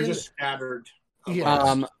 So they're just scattered.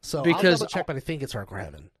 Yeah. So because I'll double check, but I think it's Hardcore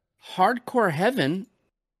Heaven. Hardcore Heaven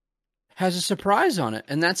has a surprise on it,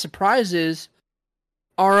 and that surprise is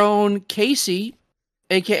our own Casey,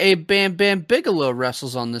 a.k.a. Bam Bam Bigelow,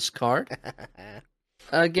 wrestles on this card.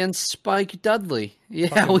 against Spike Dudley.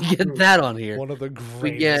 Yeah, we get that on here. One of the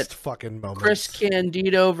greatest fucking moments. Chris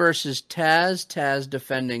Candido versus Taz. Taz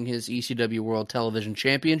defending his ECW World Television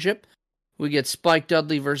Championship. We get Spike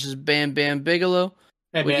Dudley versus Bam Bam Bigelow.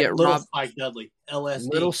 Hey, we get Little Spike Dudley,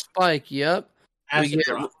 LSD. Little Spike, yep. Acid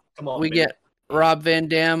drop. Come on, we get Rob Van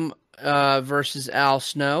Dam versus Al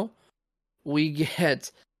Snow. We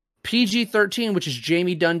get PG-13, which is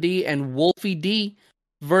Jamie Dundee and Wolfie D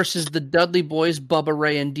versus the Dudley Boys, Bubba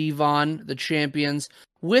Ray and Devon, the champions,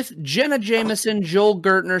 with Jenna Jameson, Joel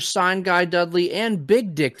Gertner, Sign Guy Dudley, and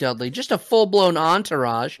Big Dick Dudley. Just a full-blown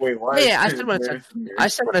entourage. Wait, why? Yeah, I said what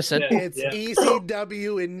I said. It's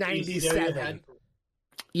ECW in 97.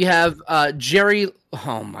 You have Jerry.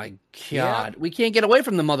 Oh my God, we can't get away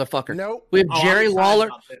from the motherfucker. Nope. We have Jerry Lawler.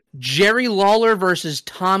 Jerry Lawler versus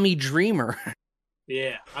Tommy Dreamer.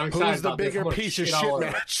 Yeah, I'm excited. Who's the bigger piece of shit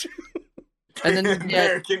match? And then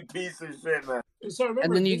American piece of shit match. So remember,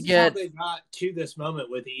 and then you this get is how they got to this moment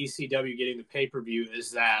with the ECW getting the pay-per-view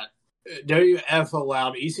is that WF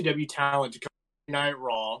allowed ECW talent to come to Night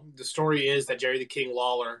Raw. The story is that Jerry the King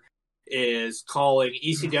Lawler is calling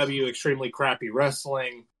ECW extremely crappy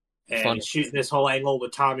wrestling and shooting this whole angle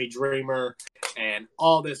with Tommy Dreamer and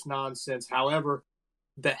all this nonsense. However,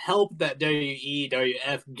 the help that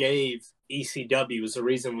WF gave ECW was the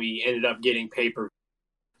reason we ended up getting pay-per-view.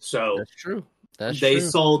 So that's true. They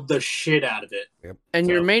sold the shit out of it. Yep. And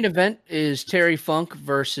your main event is Terry Funk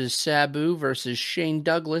versus Sabu versus Shane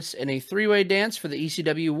Douglas in a three-way dance for the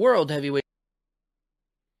ECW World Heavyweight.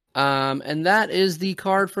 And that is the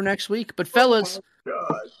card for next week. But fellas,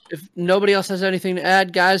 if nobody else has anything to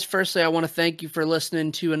add, guys, firstly, I want to thank you for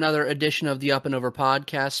listening to another edition of the Up and Over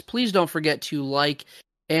podcast. Please don't forget to like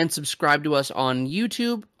and subscribe to us on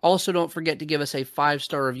YouTube. Also, don't forget to give us a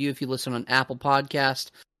 5-star review if you listen on Apple Podcast.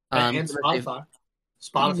 And Spotify.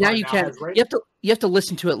 Spotify. Yeah, you can. You have to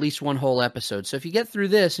listen to at least one whole episode. So if you get through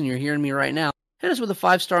this and you're hearing me right now, hit us with a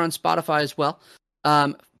 5-star on Spotify as well.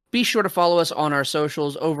 Be sure to follow us on our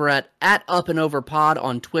socials over at Up and Over Pod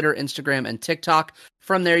on Twitter, Instagram, and TikTok.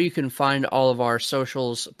 From there, you can find all of our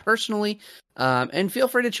socials personally. And feel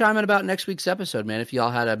free to chime in about next week's episode, man, if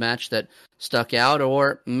y'all had a match that stuck out,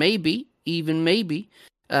 or maybe,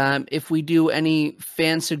 if we do any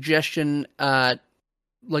fan suggestion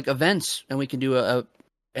like events, and we can do an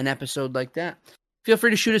episode like that. Feel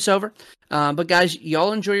free to shoot us over. But guys,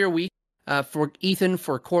 y'all enjoy your week. For Ethan,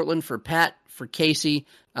 for Cortland, for Pat, for Casey,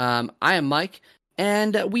 I am Mike,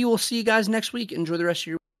 and we will see you guys next week. Enjoy the rest of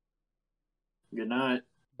your week. Good night.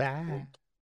 Bye.